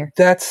travel from here?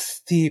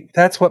 That's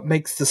what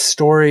makes the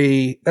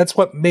story. That's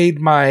what made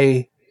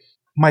my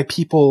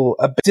people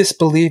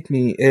disbelieve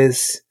me.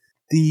 Is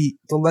the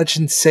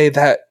legends say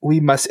that we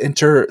must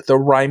enter the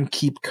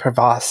Rimekeep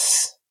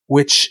crevasse,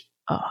 which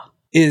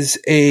is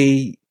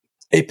a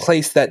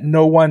place that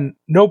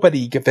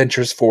nobody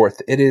ventures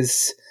forth. It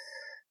is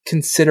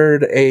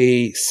considered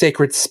a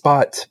sacred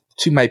spot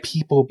to my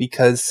people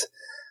because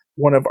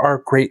one of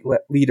our great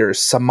leaders,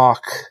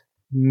 Samak,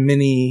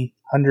 many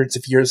hundreds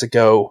of years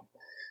ago,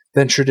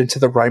 ventured into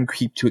the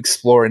Rimekeep to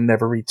explore and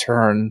never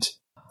returned.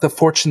 The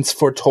fortunes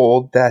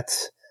foretold that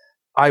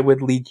I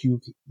would lead you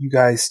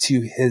guys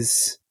to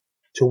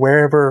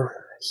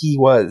wherever he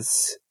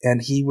was,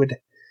 and he would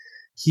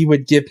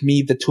give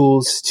me the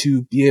tools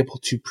to be able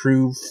to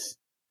prove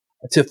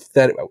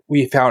that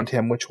we found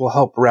him, which will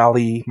help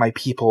rally my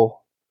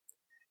people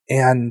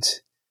and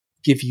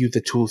give you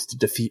the tools to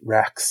defeat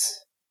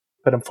Rex.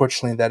 But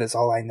unfortunately, that is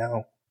all I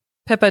know.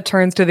 Pippa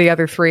turns to the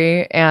other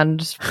three,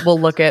 and we'll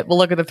look at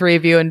the three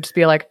of you and just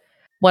be like,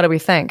 "What do we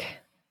think?"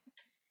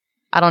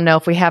 I don't know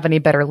if we have any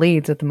better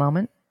leads at the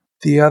moment.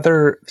 The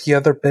other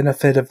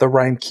benefit of the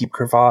Rimekeep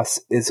crevasse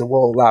is it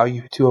will allow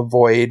you to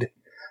avoid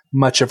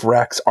much of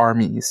Rex's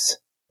armies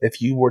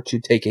if you were to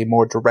take a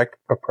more direct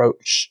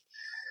approach.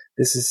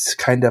 This is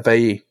kind of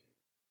a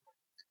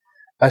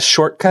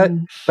shortcut,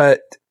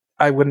 but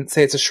I wouldn't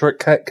say it's a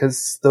shortcut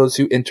because those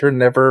who enter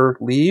never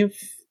leave.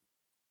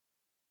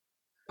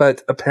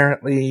 But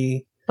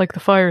apparently... Like the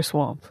fire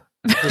swamp.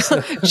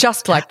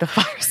 Just like the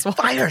fire swamp.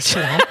 Fire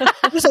swamp?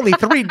 There's only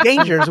 3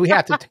 dangers we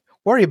have to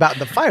worry about in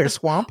the fire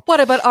swamp. What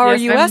about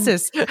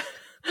RUSs?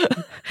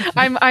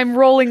 I'm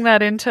rolling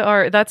that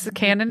into that's the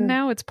canon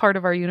now. It's part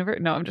of our universe.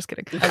 No, I'm just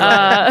kidding.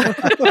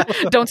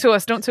 Don't sue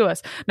us.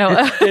 No,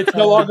 it's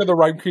no longer the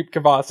Rimekeep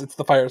crevasse. It's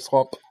the fire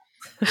swamp.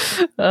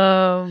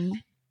 Well,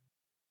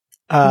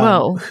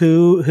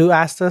 who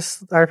asked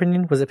us our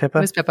opinion? Was it Pippa?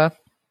 It was Pippa.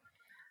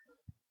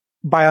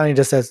 Bioni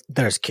just says,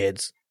 "There's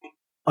kids.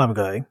 I'm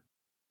going."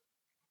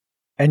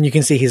 And you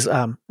can see he's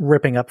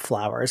ripping up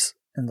flowers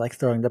and like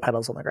throwing the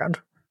petals on the ground.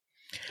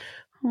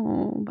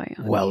 Oh,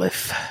 Bioni. Well,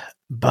 if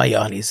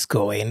Bioni's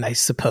going, I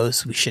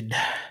suppose we should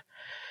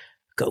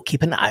go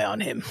keep an eye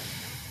on him.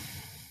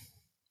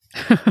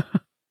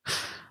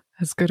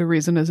 As good a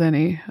reason as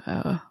any.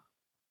 I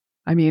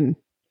mean,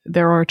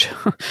 there are,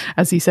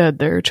 as he said,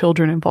 there are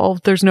children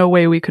involved. There's no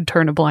way we could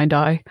turn a blind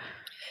eye.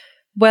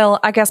 Well,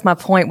 I guess my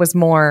point was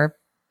more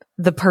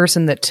the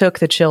person that took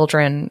the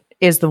children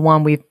is the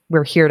one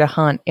we're here to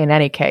hunt in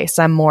any case.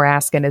 I'm more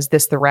asking, is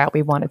this the route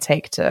we want to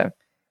take to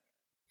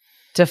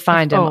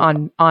find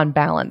him on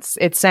balance?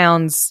 It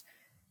sounds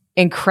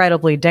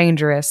incredibly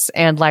dangerous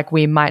and like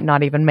we might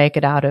not even make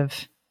it out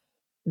of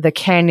the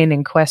canyon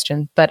in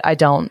question, but I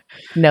don't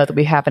know that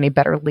we have any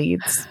better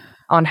leads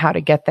on how to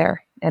get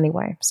there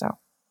anyway. So,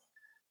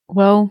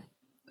 well,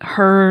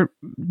 her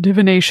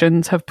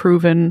divinations have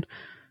proven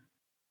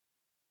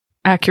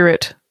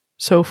accurate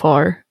so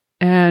far,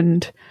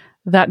 and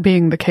that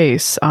being the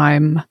case,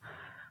 I'm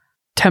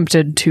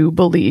tempted to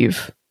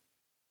believe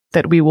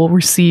that we will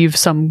receive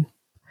some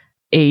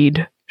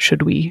aid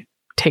should we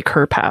take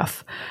her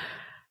path.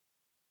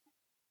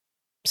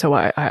 So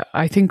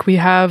I think we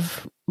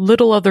have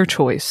little other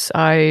choice.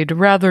 I'd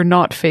rather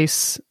not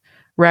face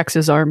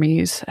Rex's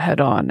armies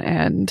head on,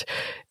 and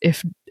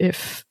if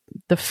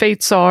the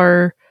fates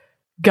are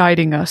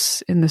guiding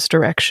us in this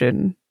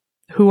direction,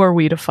 who are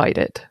we to fight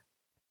it?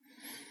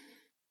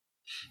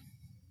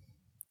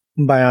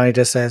 Bioni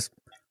just says,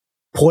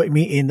 "Point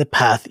me in the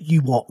path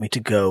you want me to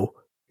go,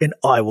 and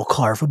I will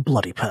carve a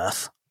bloody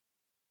path."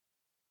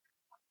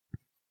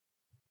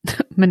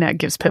 Manette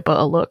gives Pippa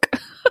a look.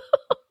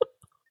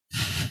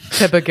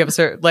 Pippa gives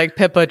her,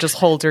 Pippa just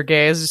holds her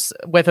gaze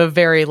with a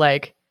very,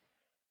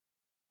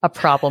 a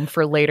problem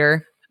for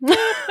later.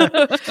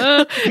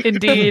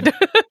 Indeed.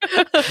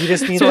 You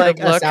just need, a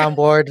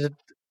soundboard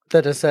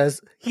that just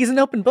says, "He's an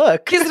open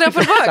book." He's an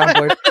open book.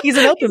 Soundboard. He's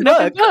an open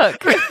book.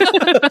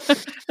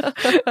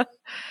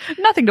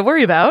 Nothing to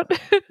worry about.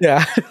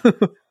 Yeah.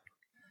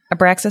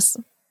 Abraxas?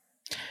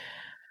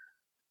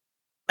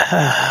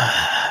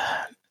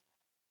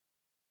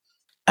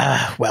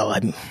 Well,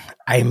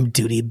 I'm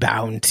duty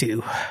bound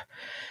to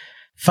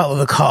follow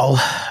the call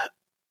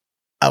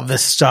of the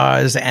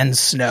stars and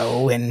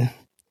snow, and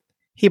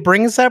he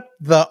brings up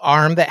the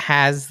arm that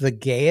has the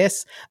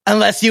geas.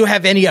 Unless you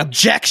have any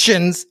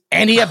objections.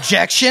 Any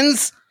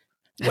objections?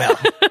 Well.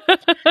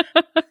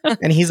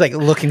 And he's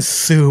looking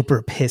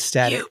super pissed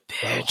at you it.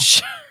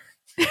 Bitch.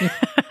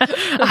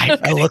 I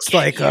it looks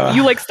like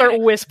you like start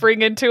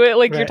whispering into it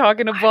like you're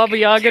talking to Baba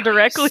Yaga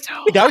directly.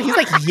 No, he's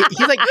like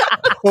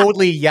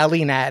totally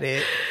yelling at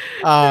it.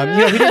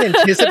 He didn't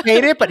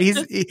anticipate it, but he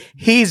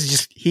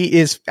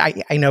is.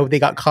 I know they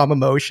got calm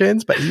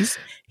emotions, but he's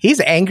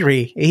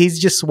angry. He's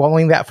just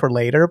swallowing that for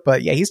later.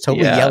 But yeah, he's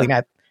totally yelling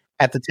at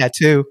the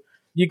tattoo.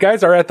 You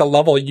guys are at the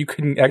level you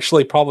can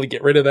actually probably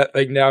get rid of that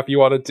thing now if you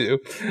wanted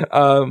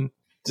to.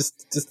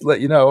 Just to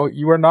let you know,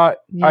 you are not.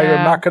 Yeah. I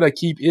am not going to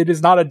keep. It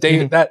is not a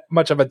day that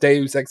much of a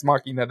Deus Ex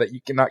Machina that you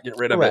cannot get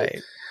rid of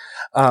it.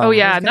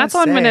 And that's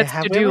on Minette's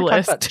to-do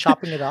list.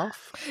 Chopping it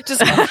off.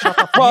 Just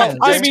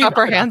chop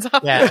our hands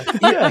off.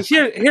 Yeah.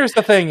 Here's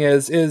the thing: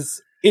 is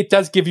it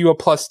does give you a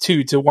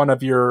 +2 to one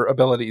of your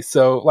abilities.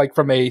 So, like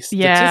from a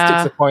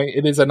statistics point,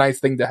 it is a nice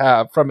thing to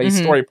have. From a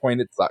story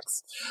point, it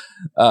sucks.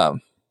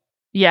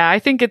 Yeah, I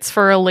think it's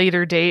for a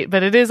later date,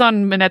 but it is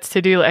on Minette's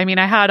to-do. I mean,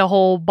 I had a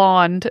whole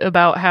bond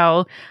about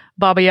how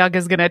Baba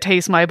Yaga's going to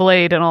taste my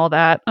blade and all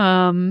that.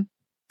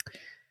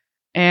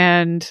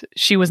 And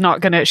she's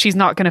not going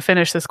to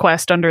finish this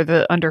quest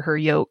under her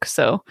yoke.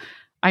 So,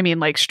 I mean,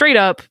 like straight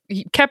up,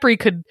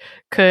 Khepri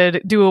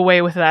could do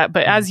away with that.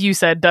 But as you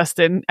said,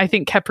 Dustin, I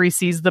think Khepri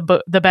sees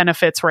the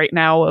benefits right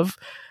now of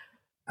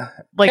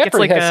like,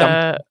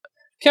 Khepri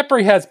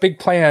Khepri has big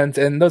plans,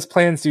 and those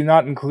plans do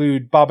not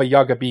include Baba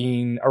Yaga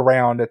being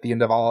around at the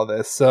end of all of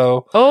this.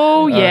 So,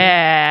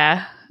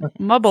 my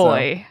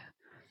boy.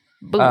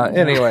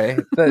 Anyway,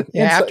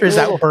 after his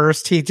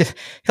outburst,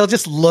 he'll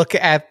just look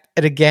at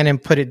it again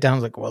and put it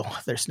down. Like, well,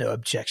 there's no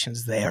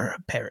objections there,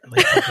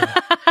 apparently.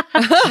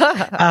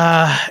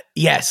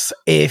 Yes,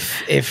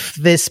 if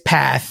this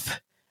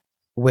path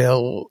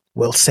will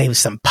save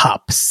some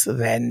pups,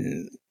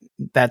 then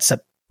that's a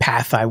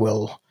path I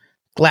will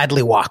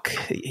gladly walk,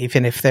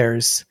 even if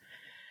there's,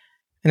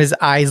 and his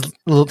eyes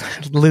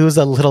lose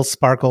a little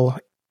sparkle,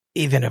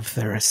 even if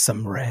there is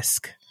some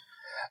risk.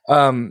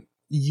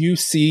 You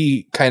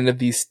see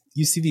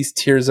these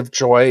tears of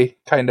joy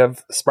kind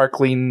of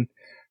sparkling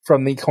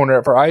from the corner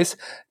of her eyes.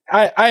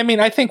 I mean,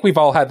 I think we've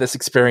all had this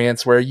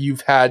experience where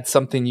you've had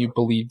something you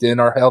believed in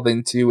or held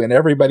into, and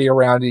everybody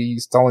around you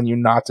is telling you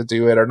not to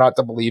do it or not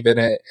to believe in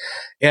it.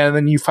 And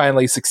then you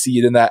finally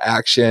succeed in that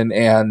action,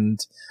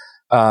 and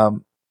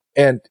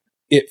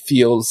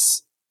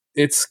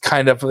it's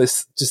kind of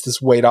this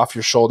weight off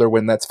your shoulder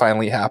when that's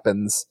finally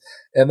happens.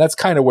 And that's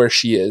kind of where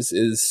she is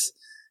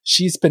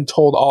she's been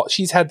told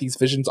she's had these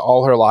visions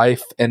all her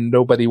life and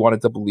nobody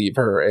wanted to believe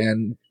her.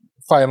 And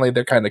finally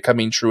they're kind of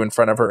coming true in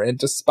front of her. And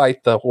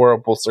despite the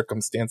horrible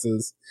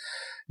circumstances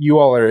you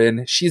all are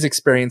in, she's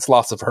experienced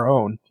loss of her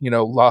own,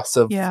 loss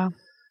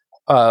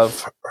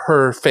of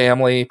her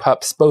family,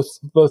 pups, both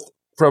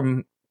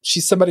from,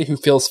 she's somebody who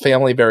feels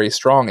family very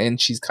strong, and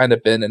she's kind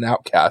of been an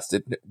outcast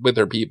with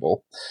her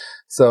people.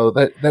 So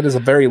that is a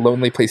very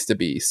lonely place to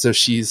be. So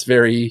she's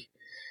very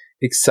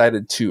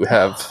excited to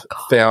have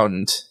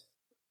found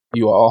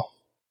you all.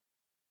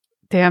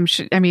 Damn.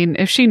 I mean,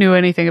 if she knew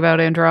anything about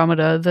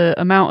Andromeda, the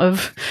amount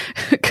of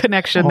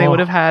connection they would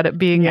have had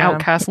being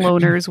outcast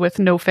loners with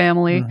no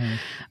family. Mm-hmm.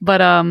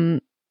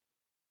 But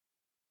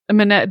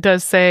Minette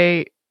does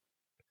say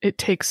it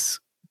takes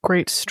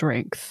great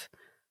strength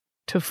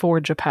to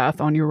forge a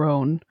path on your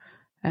own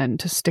and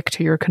to stick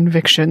to your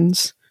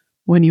convictions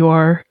when you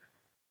are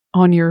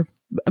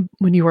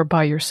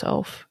by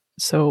yourself.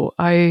 So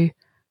I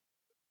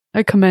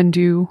commend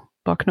you,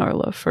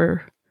 Baknarla,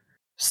 for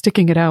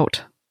sticking it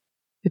out.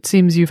 It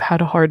seems you've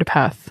had a hard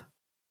path.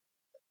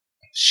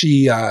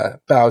 She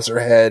bows her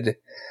head.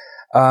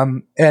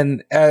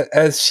 And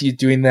as she's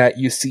doing that,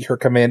 you see her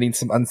commanding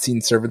some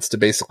unseen servants to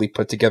basically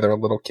put together a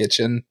little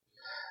kitchen.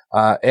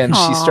 And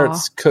she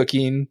starts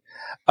cooking.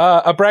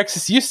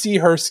 Abraxas, you see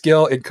her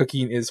skill in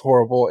cooking is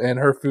horrible, and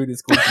her food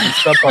is going to be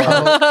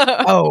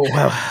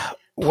subpar.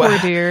 Poor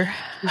dear.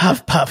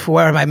 Huff puff,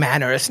 where are my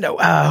manners? No,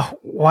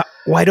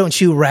 why don't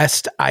you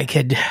rest? I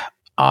could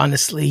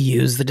honestly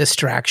use the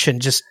distraction.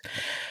 Just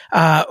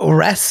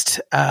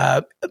rest,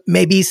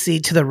 maybe see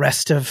to the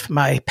rest of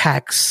my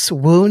pack's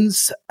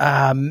wounds,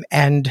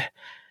 and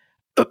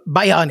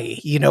Bayani,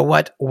 you know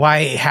what?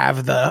 Why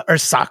have the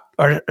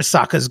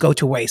Ursakas go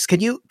to waste? Can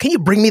you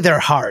bring me their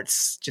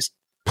hearts? Just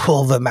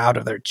pull them out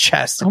of their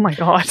chests. Oh my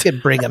god! If you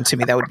could bring them to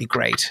me, that would be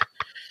great.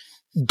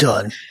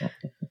 Done.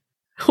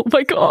 Oh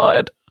my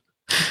god!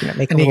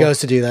 And he goes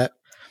to do that.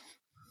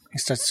 He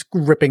starts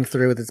ripping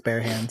through with his bare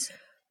hands.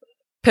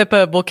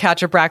 Pippa will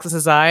catch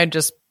Abraxas's eye and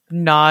just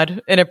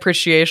nod in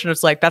appreciation.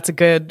 It's like,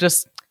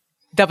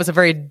 that was a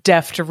very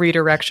deft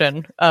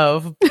redirection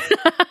of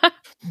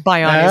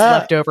Bayani's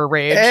leftover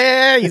rage.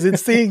 Yeah, he's in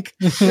sync.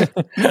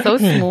 So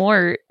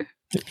smart.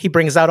 He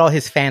brings out all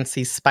his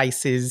fancy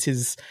spices,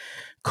 his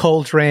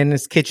cauldron,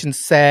 his kitchen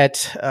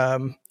set,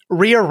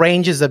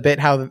 rearranges a bit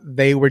how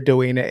they were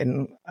doing it,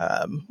 and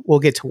we'll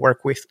get to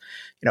work with,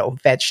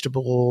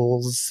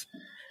 vegetables.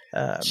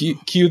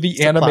 Cue the supplies.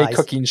 Anime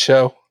cooking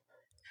show.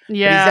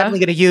 Yeah. But he's definitely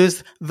going to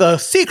use the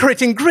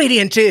secret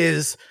ingredient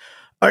is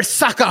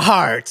Ursaka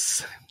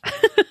hearts.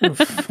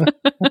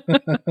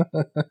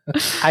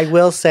 I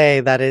will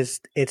say that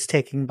it's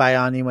taking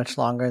Bayani much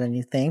longer than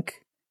you think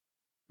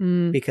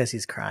because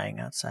he's crying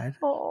outside.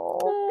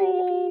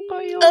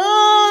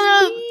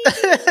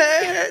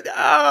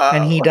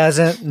 And he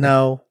doesn't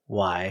know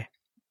why.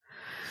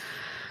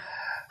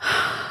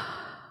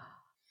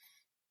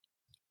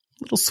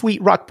 Little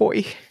sweet rock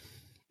boy.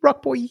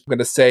 Rock boy. I'm going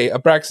to say,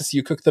 Abraxas,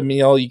 you cook the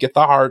meal, you get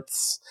the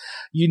hearts.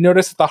 You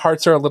notice that the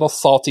hearts are a little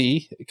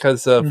salty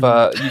because of,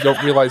 you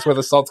don't realize where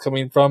the salt's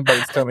coming from, but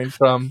it's coming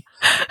from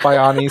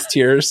Bayani's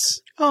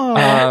tears.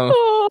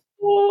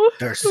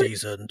 They're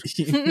seasoned.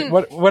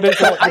 What is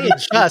that? I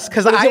adjust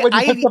because I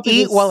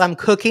eat while I'm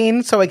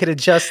cooking so I could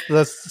adjust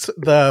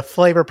the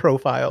flavor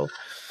profile.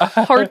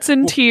 Hearts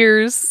and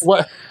tears.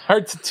 What?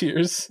 Hearts and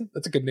tears.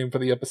 That's a good name for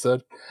the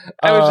episode.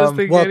 I was just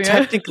thinking. Well,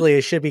 technically,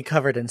 it should be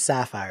covered in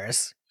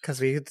sapphires because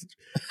we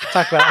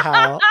talk about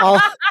how all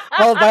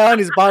of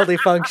Bayani's bodily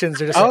functions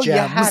are just gems.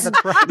 Yeah, that's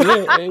right.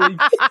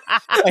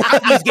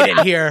 Please get in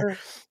here.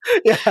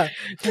 Yeah,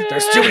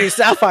 there's too many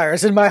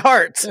sapphires in my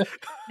heart.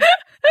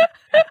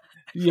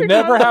 You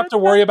never have to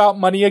worry about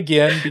money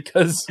again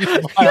because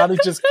Bayani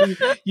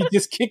you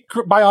just kick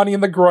Bayani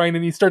in the groin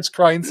and he starts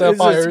crying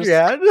sapphires.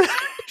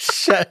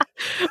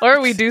 Or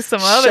we do some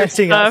other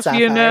stuff,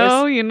 you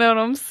know what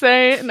I'm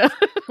saying?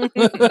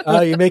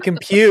 You make him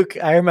puke.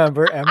 I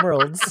remember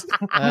emeralds.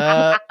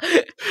 That's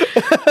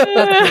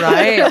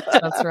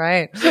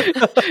right.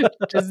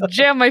 Just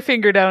jam my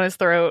finger down his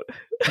throat.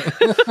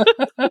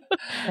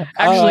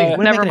 Actually,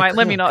 never mind.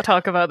 Let me not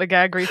talk about the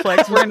gag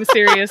reflex. We're in a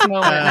serious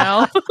moment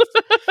now.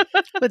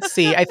 Let's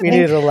see. I think we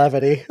needed a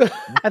levity.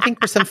 I think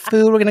for some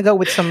food, we're going to go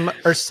with some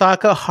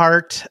Ursaka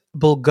heart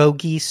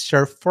bulgogi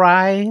stir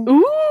fry.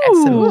 Ooh. Add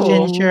some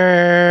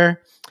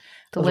ginger,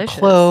 delicious.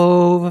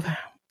 Clove,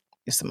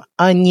 some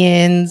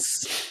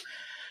onions,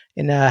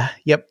 and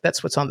yep,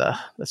 that's what's on the.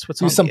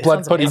 Do some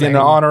blood pudding in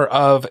honor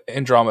of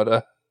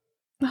Andromeda.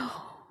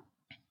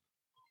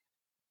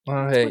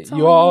 Hey,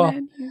 you all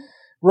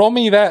roll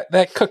me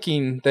that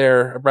cooking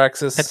there,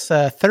 Abraxas. That's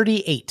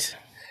 38.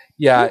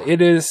 Yeah,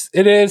 it is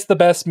the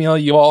best meal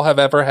you all have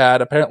ever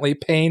had. Apparently,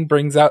 pain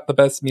brings out the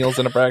best meals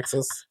in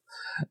Abraxas.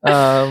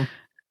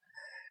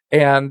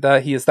 And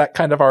he is that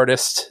kind of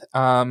artist.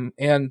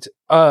 And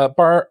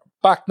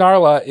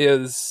Baknarla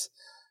is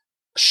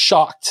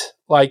shocked.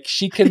 Like,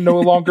 she can no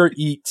longer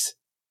eat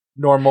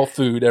normal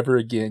food ever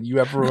again. You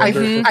ever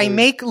I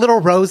make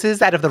little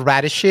roses out of the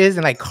radishes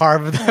and I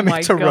carve them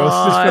into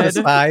roses for the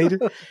side.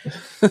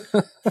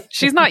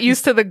 She's not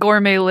used to the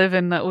gourmet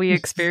living that we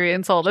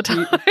experience all the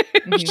time.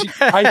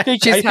 I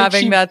think she's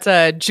having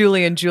that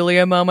Julie and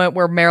Julia moment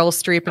where Meryl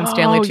Streep and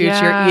Stanley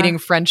Tucci are eating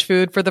French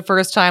food for the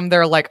first time.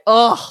 They're like,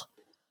 ugh.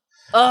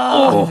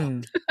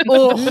 I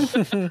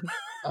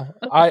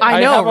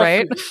know,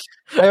 right?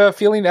 I have a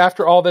feeling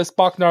after all this,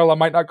 Baknarla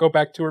might not go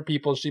back to her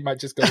people. She might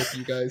just go with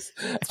you guys.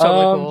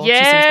 Totally cool.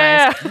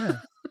 Yeah.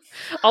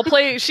 I'll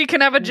play. She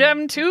can have a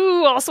gem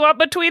too. I'll swap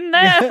between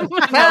them.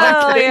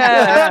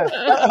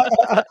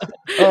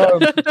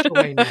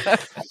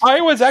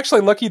 I was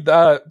actually lucky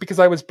because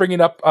I was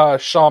bringing up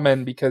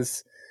shaman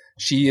because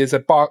she is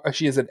an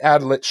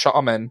Adlet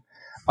shaman.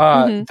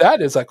 That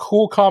is a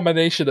cool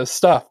combination of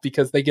stuff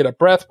because they get a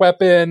breath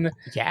weapon.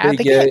 Yeah,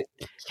 do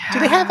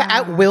they have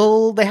at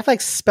will? They have like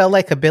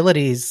spell-like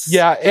abilities.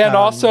 Yeah, and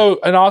also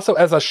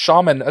as a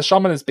shaman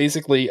is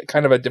basically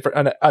kind of a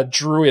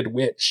druid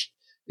witch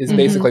is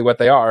basically what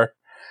they are.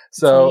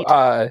 So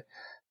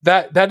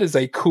that is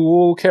a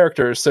cool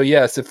character. So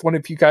yes, if one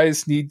of you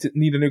guys need a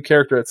new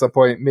character at some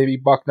point, maybe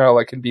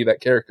Baknarla can be that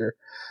character.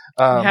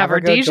 We have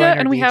Ardija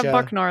and we have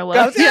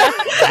Baknarla.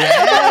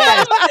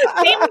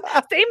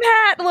 Same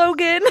hat,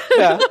 Logan.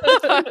 Yeah.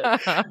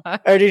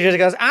 Ardija just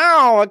goes,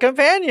 "Ow, a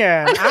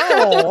companion!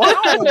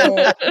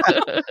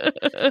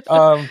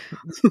 Ow!"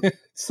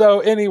 So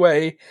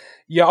anyway,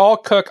 you all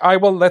cook. I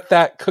will let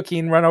that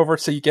cooking run over,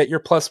 so you get your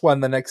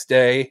 +1 the next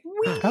day.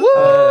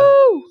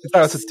 That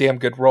was a damn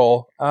good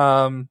roll.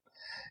 Yeah,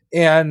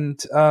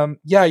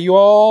 you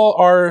all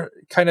are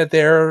kind of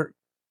there.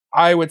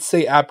 I would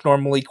say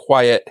abnormally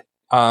quiet.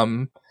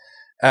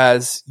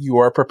 As you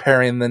are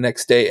preparing the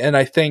next day. And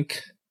I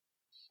think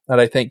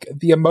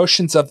the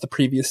emotions of the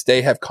previous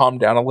day have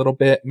calmed down a little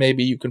bit.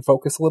 Maybe you can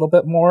focus a little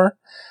bit more.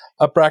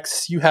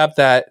 Brex, you have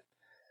that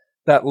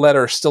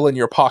letter still in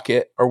your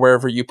pocket or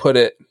wherever you put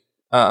it.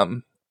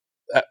 Because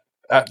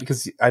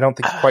I don't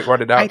think you quite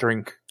wrote it out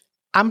during.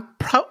 I'm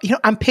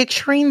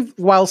picturing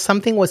while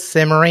something was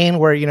simmering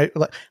where,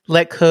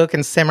 let cook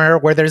and simmer,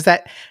 where there's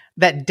that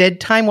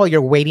dead time while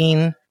you're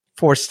waiting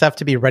for stuff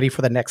to be ready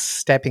for the next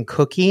step in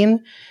cooking.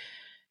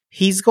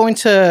 He's going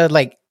to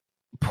like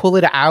pull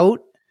it out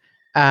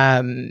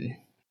and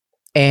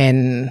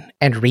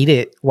read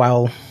it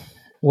while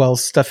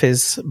stuff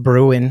is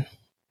brewing,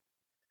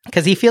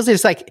 because he feels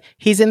it's like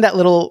he's in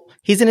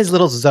his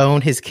little zone,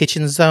 his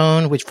kitchen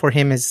zone, which for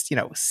him is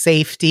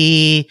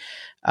safety,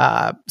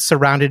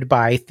 surrounded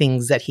by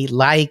things that he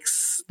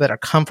likes that are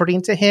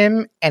comforting to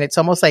him, and it's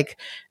almost like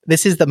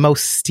this is the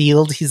most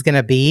steeled he's going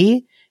to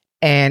be.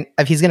 And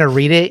if he's going to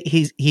read it,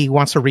 he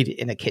wants to read it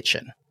in the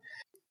kitchen.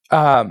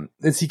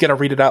 Is he going to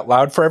read it out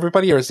loud for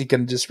everybody, or is he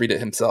going to just read it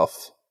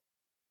himself?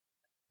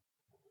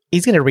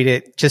 He's going to read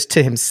it just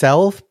to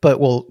himself, but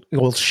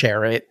we'll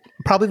share it.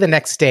 Probably the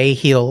next day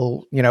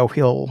he'll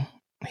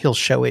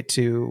show it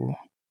to.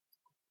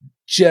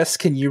 Jess,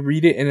 can you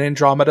read it in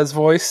Andromeda's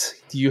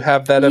voice? Do you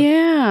have that?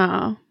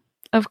 Yeah,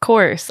 of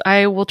course.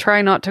 I will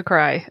try not to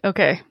cry.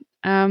 Okay.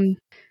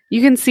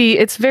 You can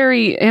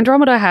see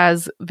Andromeda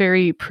has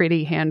very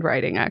pretty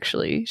handwriting,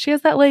 actually. She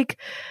has that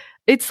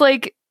it's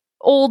like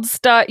old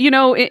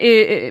style,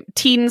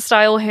 teen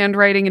style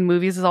handwriting in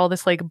movies is all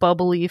this like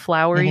bubbly,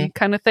 flowery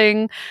kind of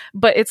thing.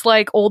 But it's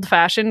like old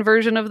fashioned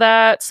version of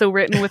that. So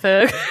written with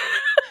a,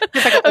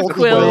 like a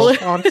quill.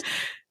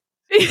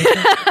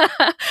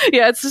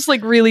 Yeah, it's just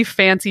like really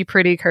fancy,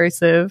 pretty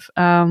cursive.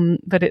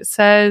 But it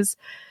says,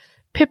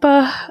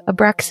 Pippa,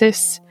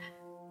 Abraxas,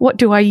 what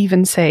do I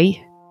even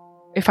say?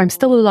 If I'm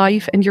still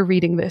alive and you're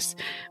reading this,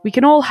 we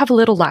can all have a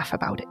little laugh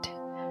about it.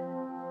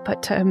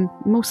 But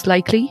most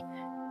likely,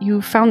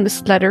 you found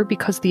this letter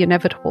because the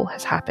inevitable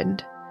has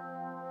happened.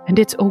 And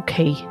it's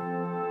okay.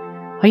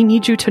 I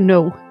need you to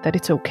know that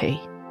it's okay.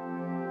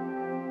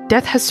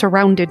 Death has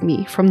surrounded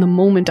me from the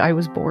moment I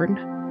was born.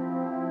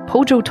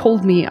 Pojo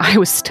told me I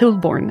was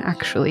stillborn,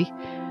 actually.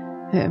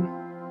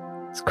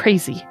 It's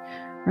crazy,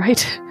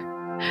 right?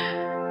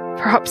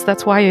 Perhaps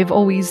that's why I've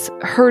always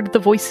heard the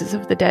voices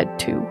of the dead,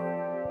 too.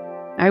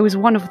 I was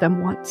one of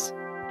them once.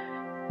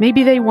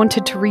 Maybe they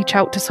wanted to reach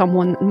out to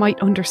someone that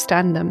might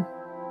understand them.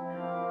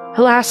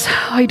 Alas,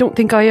 I don't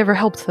think I ever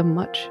helped them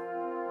much.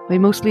 I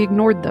mostly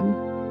ignored them.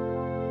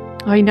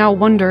 I now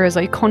wonder as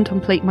I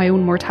contemplate my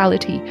own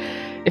mortality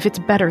if it's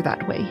better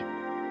that way,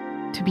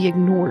 to be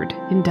ignored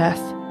in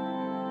death.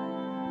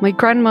 My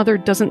grandmother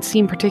doesn't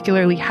seem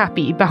particularly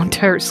happy bound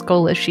to her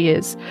skull as she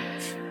is.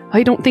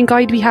 I don't think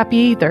I'd be happy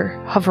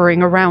either,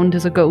 hovering around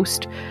as a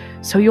ghost,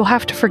 so you'll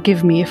have to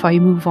forgive me if I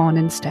move on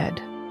instead.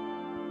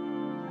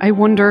 I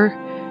wonder,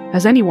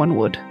 as anyone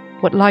would,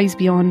 what lies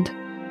beyond.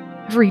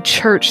 Every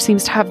church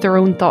seems to have their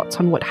own thoughts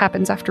on what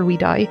happens after we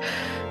die,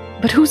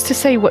 but who's to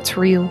say what's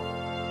real?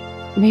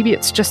 Maybe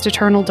it's just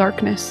eternal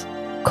darkness,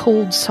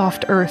 cold,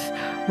 soft earth,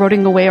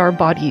 rotting away our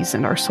bodies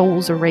and our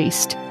souls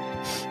erased.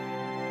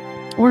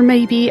 Or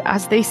maybe,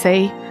 as they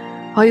say,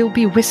 I'll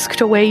be whisked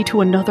away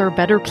to another,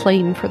 better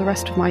plane for the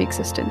rest of my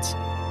existence.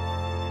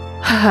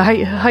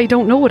 I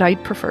don't know what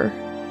I'd prefer.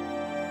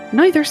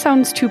 Neither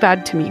sounds too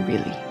bad to me,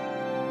 really.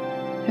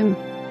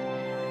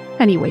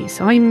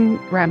 Anyways, I'm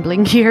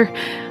rambling here.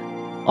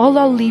 All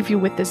I'll leave you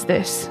with is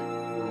this.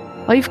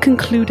 I've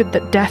concluded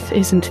that death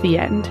isn't the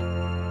end.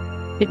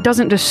 It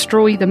doesn't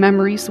destroy the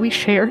memories we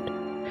shared,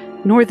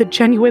 nor the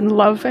genuine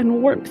love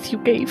and warmth you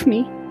gave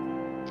me.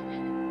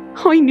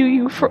 I knew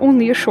you for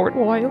only a short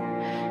while,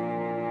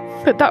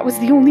 but that was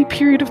the only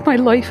period of my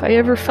life I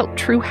ever felt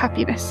true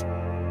happiness.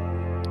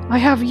 I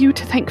have you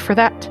to thank for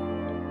that.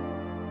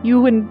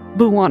 You and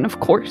Buwan, of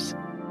course.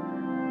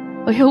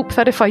 I hope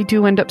that if I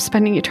do end up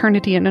spending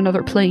eternity in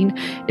another plane,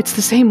 it's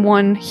the same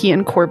one he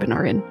and Corbin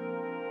are in.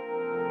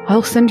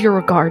 I'll send your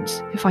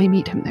regards if I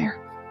meet him there.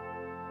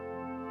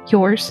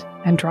 Yours,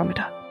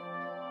 Andromeda.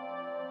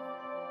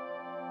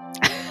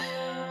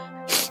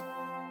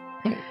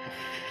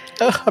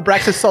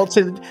 Abraxas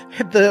salted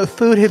the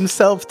food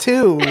himself,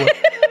 too.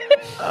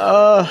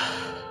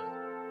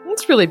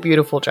 That's really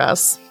beautiful,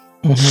 Jess.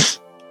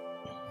 Mm-hmm.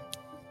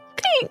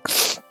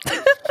 Thanks.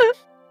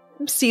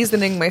 I'm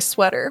seasoning my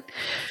sweater.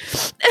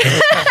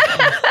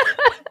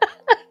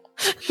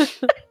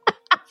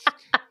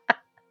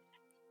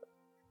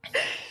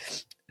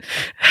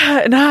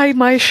 And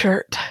my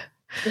shirt.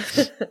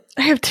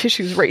 I have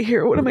tissues right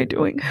here. What am I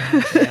doing?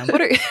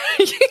 What are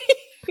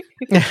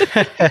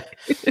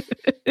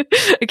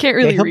I can't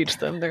really reach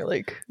them. They're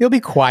like... You'll be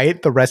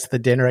quiet the rest of the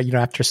dinner,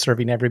 after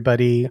serving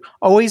everybody.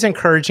 Always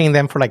encouraging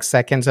them for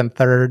seconds and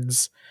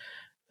thirds.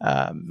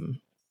 Bok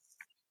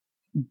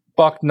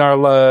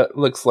Narla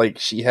looks like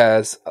she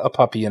has a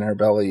puppy in her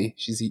belly.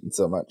 She's eaten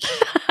so much.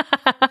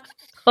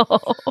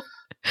 Oh,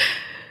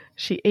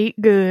 she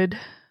ate good.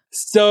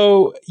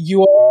 So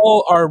you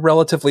all are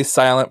relatively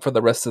silent for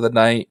the rest of the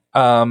night,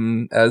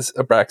 as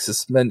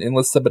Abraxas,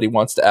 unless somebody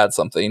wants to add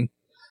something.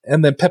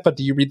 And then Pippa,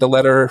 do you read the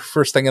letter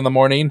first thing in the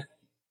morning?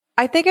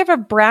 I think if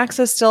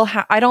Abraxas still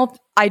I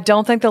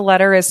don't think the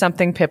letter is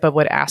something Pippa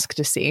would ask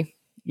to see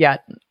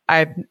yet.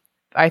 I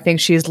think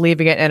she's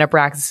leaving it in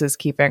Abraxas's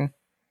keeping.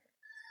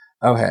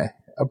 Okay.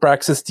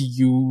 Abraxas, do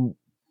you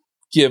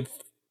give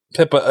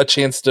Pippa a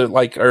chance to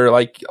like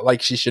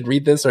she should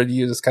read this, or do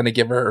you just kind of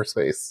give her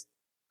space?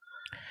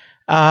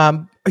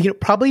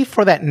 Probably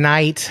for that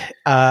night,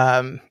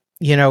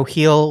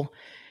 he'll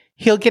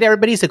get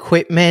everybody's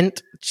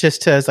equipment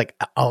just to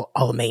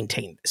I'll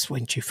maintain this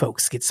when you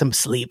folks get some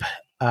sleep.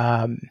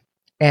 And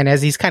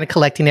as he's kind of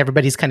collecting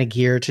everybody's kind of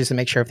gear just to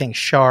make sure everything's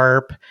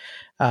sharp,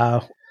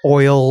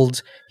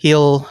 oiled,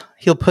 he'll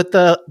put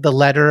the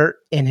letter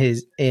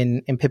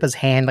in Pippa's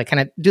hand, kind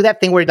of do that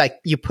thing where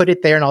you put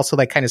it there and also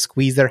kind of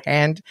squeeze their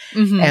hand,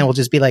 and we'll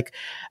just be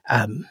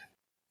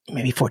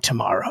maybe for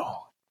tomorrow.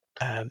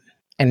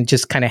 and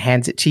just kind of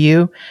hands it to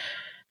you.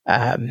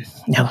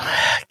 No,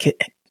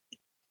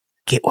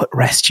 get what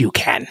rest you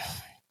can.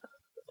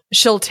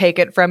 She'll take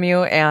it from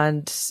you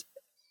and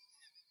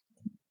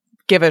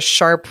give a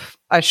sharp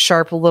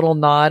little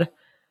nod.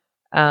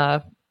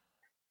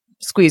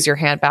 Squeeze your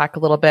hand back a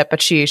little bit,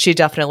 but she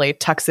definitely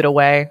tucks it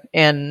away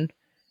in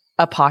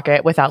a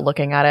pocket without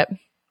looking at it.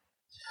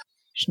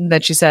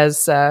 Then she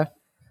says,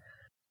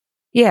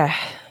 yeah,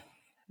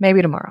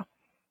 maybe tomorrow.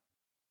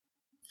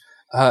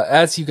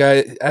 As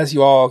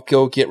you all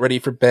go get ready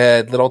for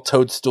bed, little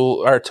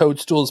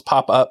toadstools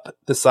pop up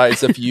the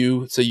size of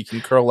you so you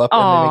can curl up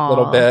and make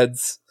little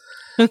beds.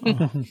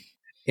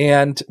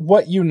 And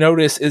what you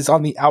notice is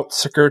on the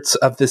outskirts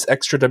of this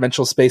extra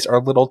dimensional space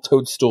are little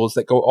toadstools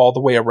that go all the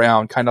way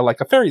around, kind of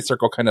like a fairy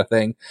circle kind of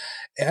thing.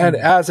 And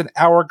as an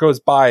hour goes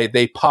by,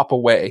 they pop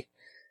away.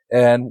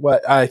 And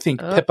what I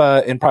think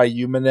Pippa and probably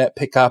you, Minette,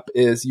 pick up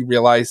is you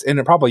realize,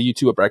 and probably you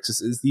too,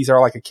 Abraxas, is these are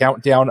like a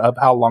countdown of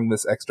how long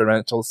this extra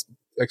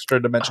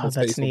dimensional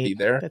space will be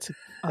there.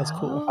 That's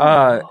cool.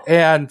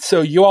 And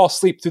so you all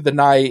sleep through the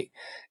night.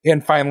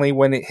 And finally,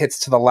 when it hits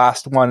to the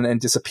last one and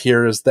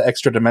disappears, the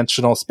extra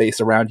dimensional space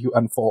around you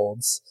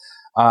unfolds.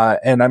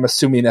 And I'm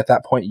assuming at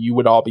that point you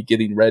would all be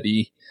getting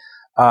ready.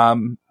 Are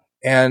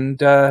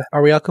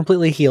we all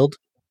completely healed?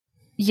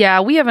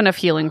 Yeah, we have enough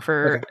healing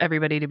for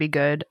everybody to be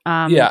good.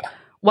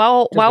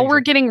 While we're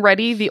getting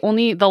ready,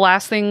 the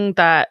last thing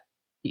that,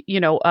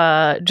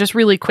 just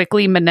really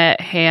quickly,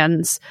 Minette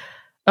hands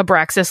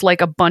Abraxas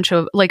like a bunch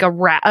of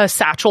a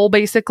satchel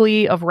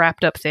basically of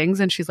wrapped up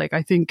things, and she's like,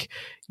 I think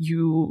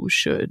you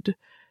should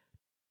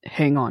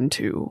hang on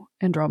to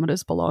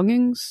Andromeda's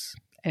belongings,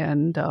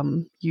 and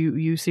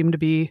you seem to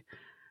be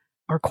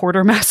our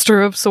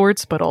quartermaster of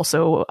sorts, but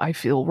also I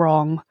feel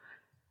wrong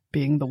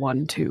being the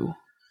one to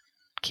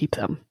keep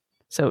them.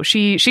 So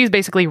she's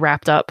basically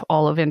wrapped up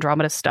all of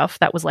Andromeda's stuff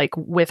that was like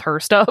with her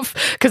stuff,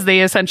 because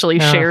they essentially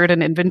shared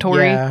an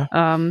inventory.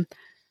 And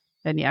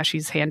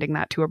she's handing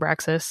that to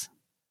Abraxas.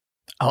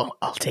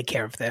 I'll take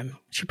care of them.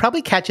 She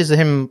probably catches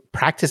him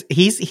practice.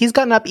 He's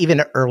gotten up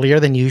even earlier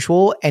than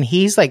usual, and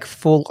he's like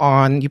full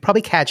on. You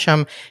probably catch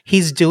him.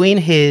 He's doing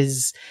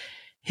his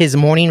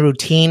morning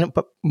routine,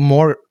 but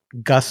more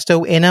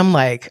gusto in him.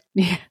 Like,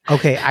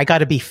 okay, I got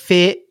to be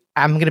fit.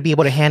 I'm going to be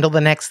able to handle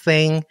the next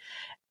thing,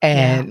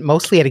 and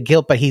mostly out of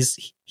guilt. But he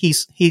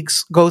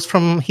goes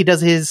from, he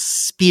does his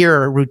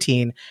spear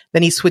routine,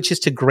 then he switches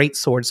to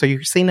greatsword. So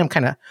you're seeing him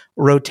kind of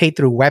rotate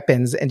through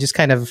weapons and just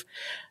kind of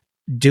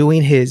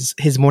doing his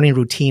morning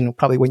routine,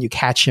 probably when you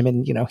catch him,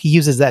 and he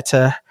uses that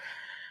to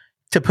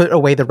put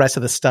away the rest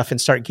of the stuff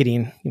and start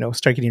getting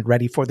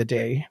ready for the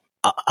day.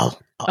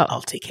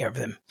 I'll take care of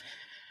them.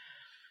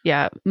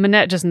 Yeah,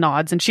 Minette just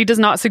nods, and she does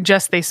not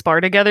suggest they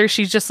spar together.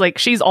 She's just like,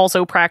 she's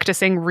also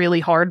practicing really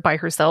hard by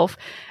herself.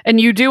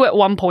 And you do at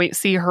one point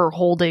see her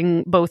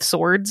holding both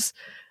swords,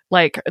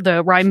 like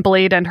the Rhyme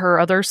Blade and her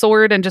other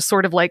sword, and just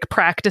sort of like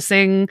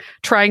practicing,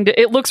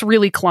 it looks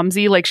really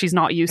clumsy, like she's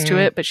not used to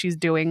it, but she's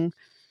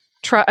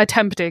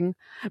attempting.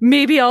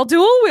 Maybe I'll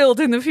dual wield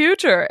in the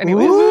future.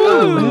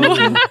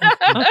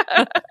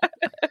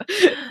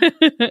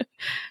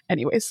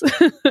 Anyways.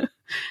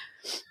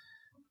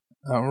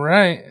 All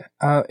right.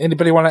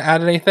 Anybody want to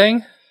add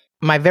anything?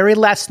 My very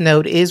last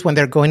note is when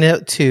they're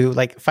going to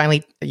like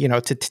finally,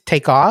 to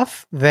take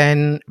off,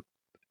 then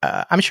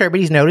I'm sure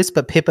everybody's noticed,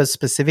 but Pippa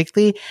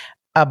specifically,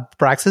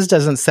 Abraxas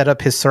doesn't set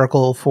up his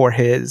circle for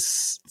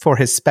his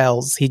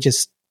spells. He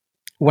just,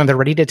 when they're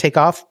ready to take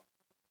off,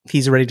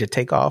 he's ready to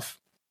take off.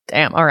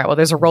 Damn. All right. Well,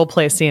 there's a role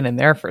play scene in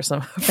there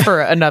for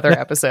another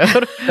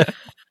episode.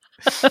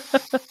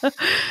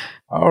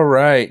 All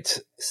right.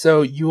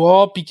 So you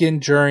all begin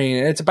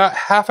journeying. It's about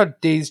half a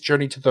day's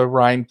journey to the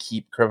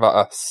Rhymekeep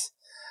crevasse.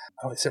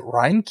 Oh, is it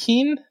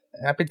Rhymekeen?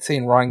 I've been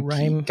saying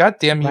Rhymekeen. God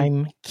damn you.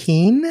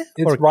 Rhymekeen?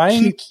 It's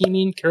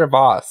Rhymekeen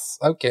crevasse.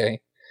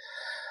 Okay.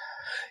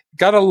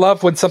 Gotta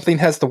love when something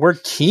has the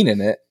word keen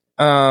in it.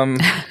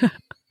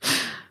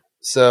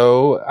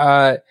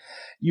 So,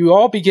 you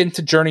all begin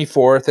to journey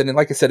forth, and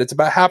like I said, it's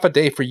about half a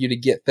day for you to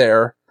get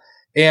there.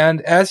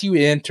 And as you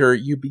enter,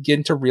 you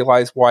begin to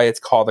realize why it's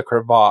called a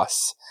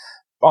crevasse.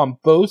 On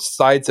both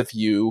sides of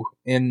you,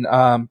 in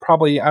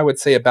probably I would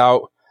say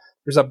about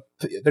there's a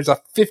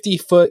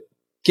 50-foot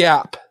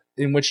gap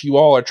in which you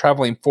all are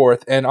traveling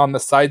forth, and on the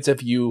sides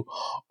of you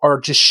are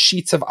just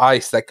sheets of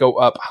ice that go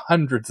up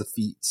hundreds of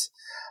feet.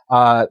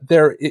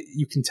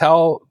 You can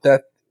tell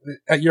that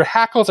your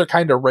hackles are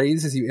kind of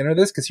raised as you enter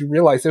this, because you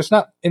realize there's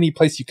not any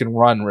place you can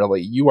run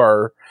really.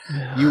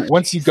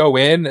 Once you go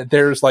in,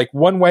 there's like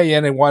one way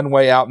in and one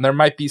way out, and there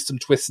might be some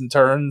twists and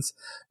turns,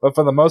 but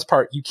for the most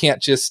part, you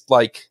can't just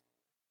like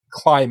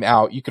climb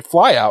out. You could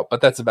fly out,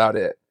 but that's about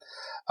it.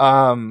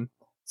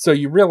 So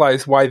you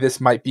realize why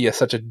this might be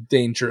such a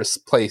dangerous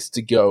place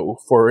to go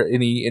for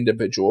any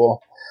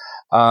individual.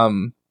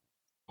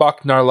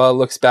 Baknarla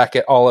looks back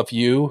at all of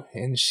you,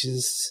 and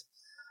she's,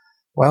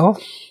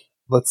 well,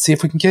 let's see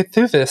if we can get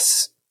through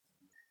this.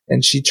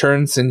 And she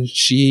turns and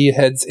she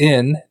heads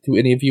in. Do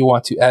any of you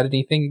want to add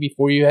anything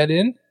before you head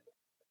in?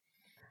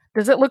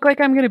 Does it look like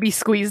I'm going to be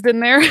squeezed in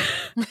there?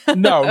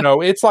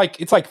 No, it's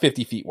like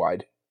 50 feet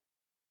wide.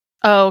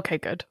 Oh, okay,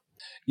 good.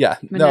 Yeah,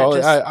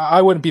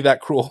 I wouldn't be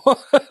that cruel.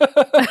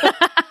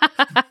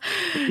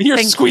 You're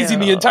squeezing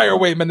the entire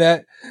way,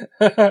 Manette.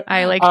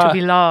 I like to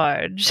be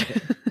large.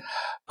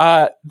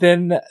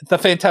 Then the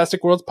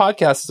Fantastic Worlds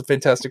podcast is a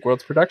Fantastic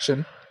Worlds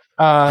production.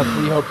 We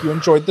hope you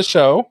enjoyed the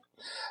show.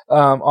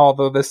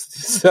 Although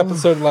this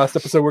episode and last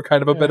episode were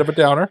kind of a bit of a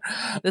downer.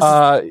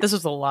 This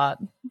was a lot.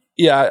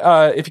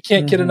 Yeah, if you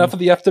can't get enough of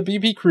the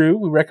FWB crew,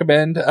 we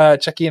recommend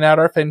checking out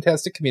our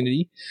fantastic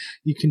community.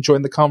 You can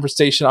join the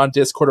conversation on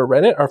Discord or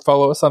Reddit, or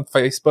follow us on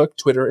Facebook,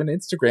 Twitter, and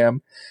Instagram.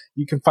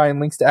 You can find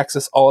links to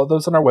access all of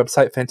those on our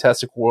website,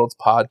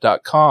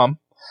 fantasticworldspod.com.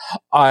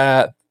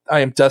 I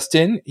am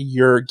Dustin,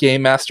 your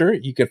game master.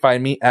 You can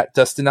find me at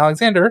Dustin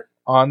Alexander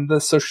on the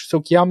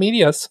social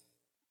medias.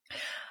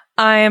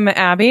 I'm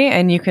Abby,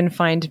 and you can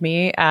find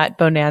me at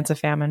Bonanza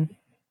Famine.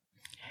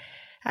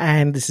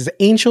 And this is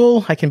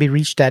Angel. I can be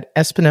reached at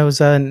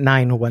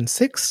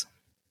Espinoza916.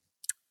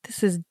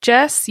 This is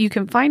Jess. You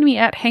can find me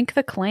at Hank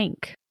the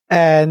Clank.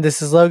 And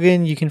this is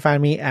Logan. You can find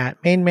me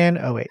at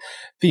Mainman08.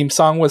 Theme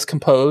song was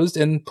composed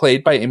and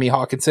played by Amy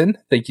Hawkinson.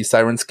 Thank you,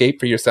 Sirenscape,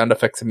 for your sound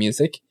effects and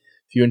music.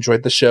 If you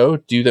enjoyed the show,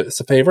 do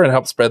us a favor and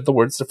help spread the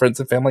words to friends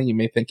and family you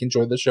may think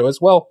enjoyed the show as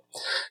well.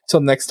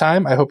 Till next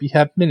time, I hope you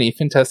have many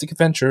fantastic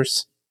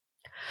adventures.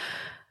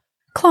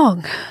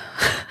 Clong.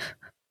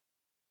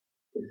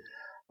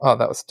 Oh,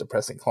 that was a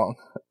depressing Clong.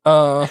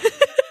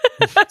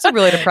 It's a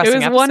really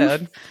depressing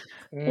episode.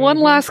 One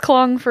last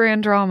Clong for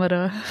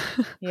Andromeda.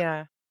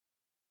 Yeah.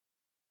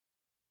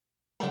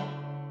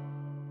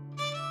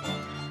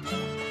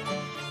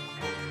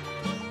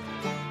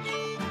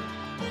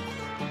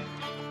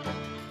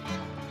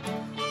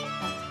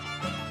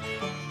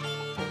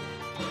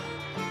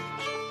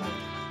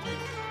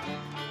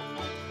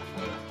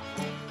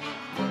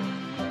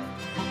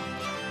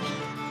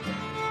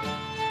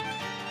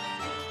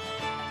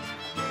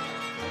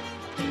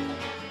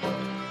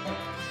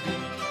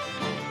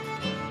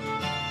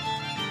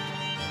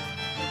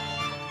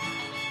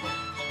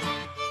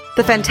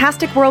 The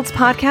Fantastic Worlds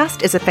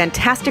podcast is a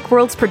Fantastic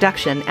Worlds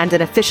production and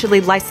an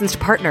officially licensed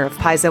partner of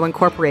Paizo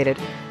Incorporated.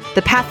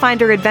 The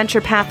Pathfinder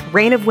Adventure Path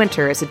Reign of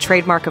Winter is a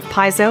trademark of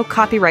Paizo,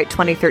 copyright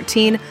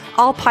 2013.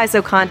 All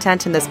Paizo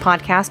content in this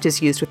podcast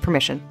is used with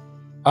permission.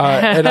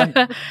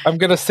 And I'm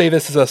going to say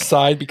this as a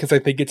side because I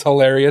think it's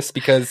hilarious,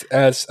 because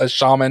as a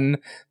shaman,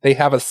 they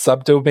have a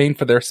subdomain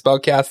for their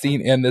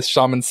spellcasting, and this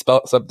shaman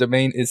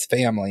subdomain is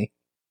family.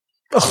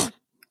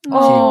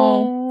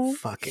 Oh.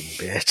 Fucking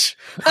bitch.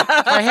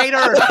 I hate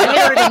her.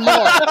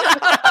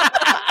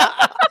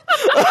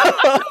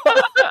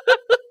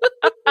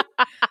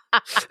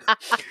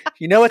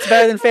 You know what's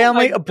better than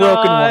family? A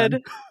broken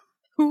one.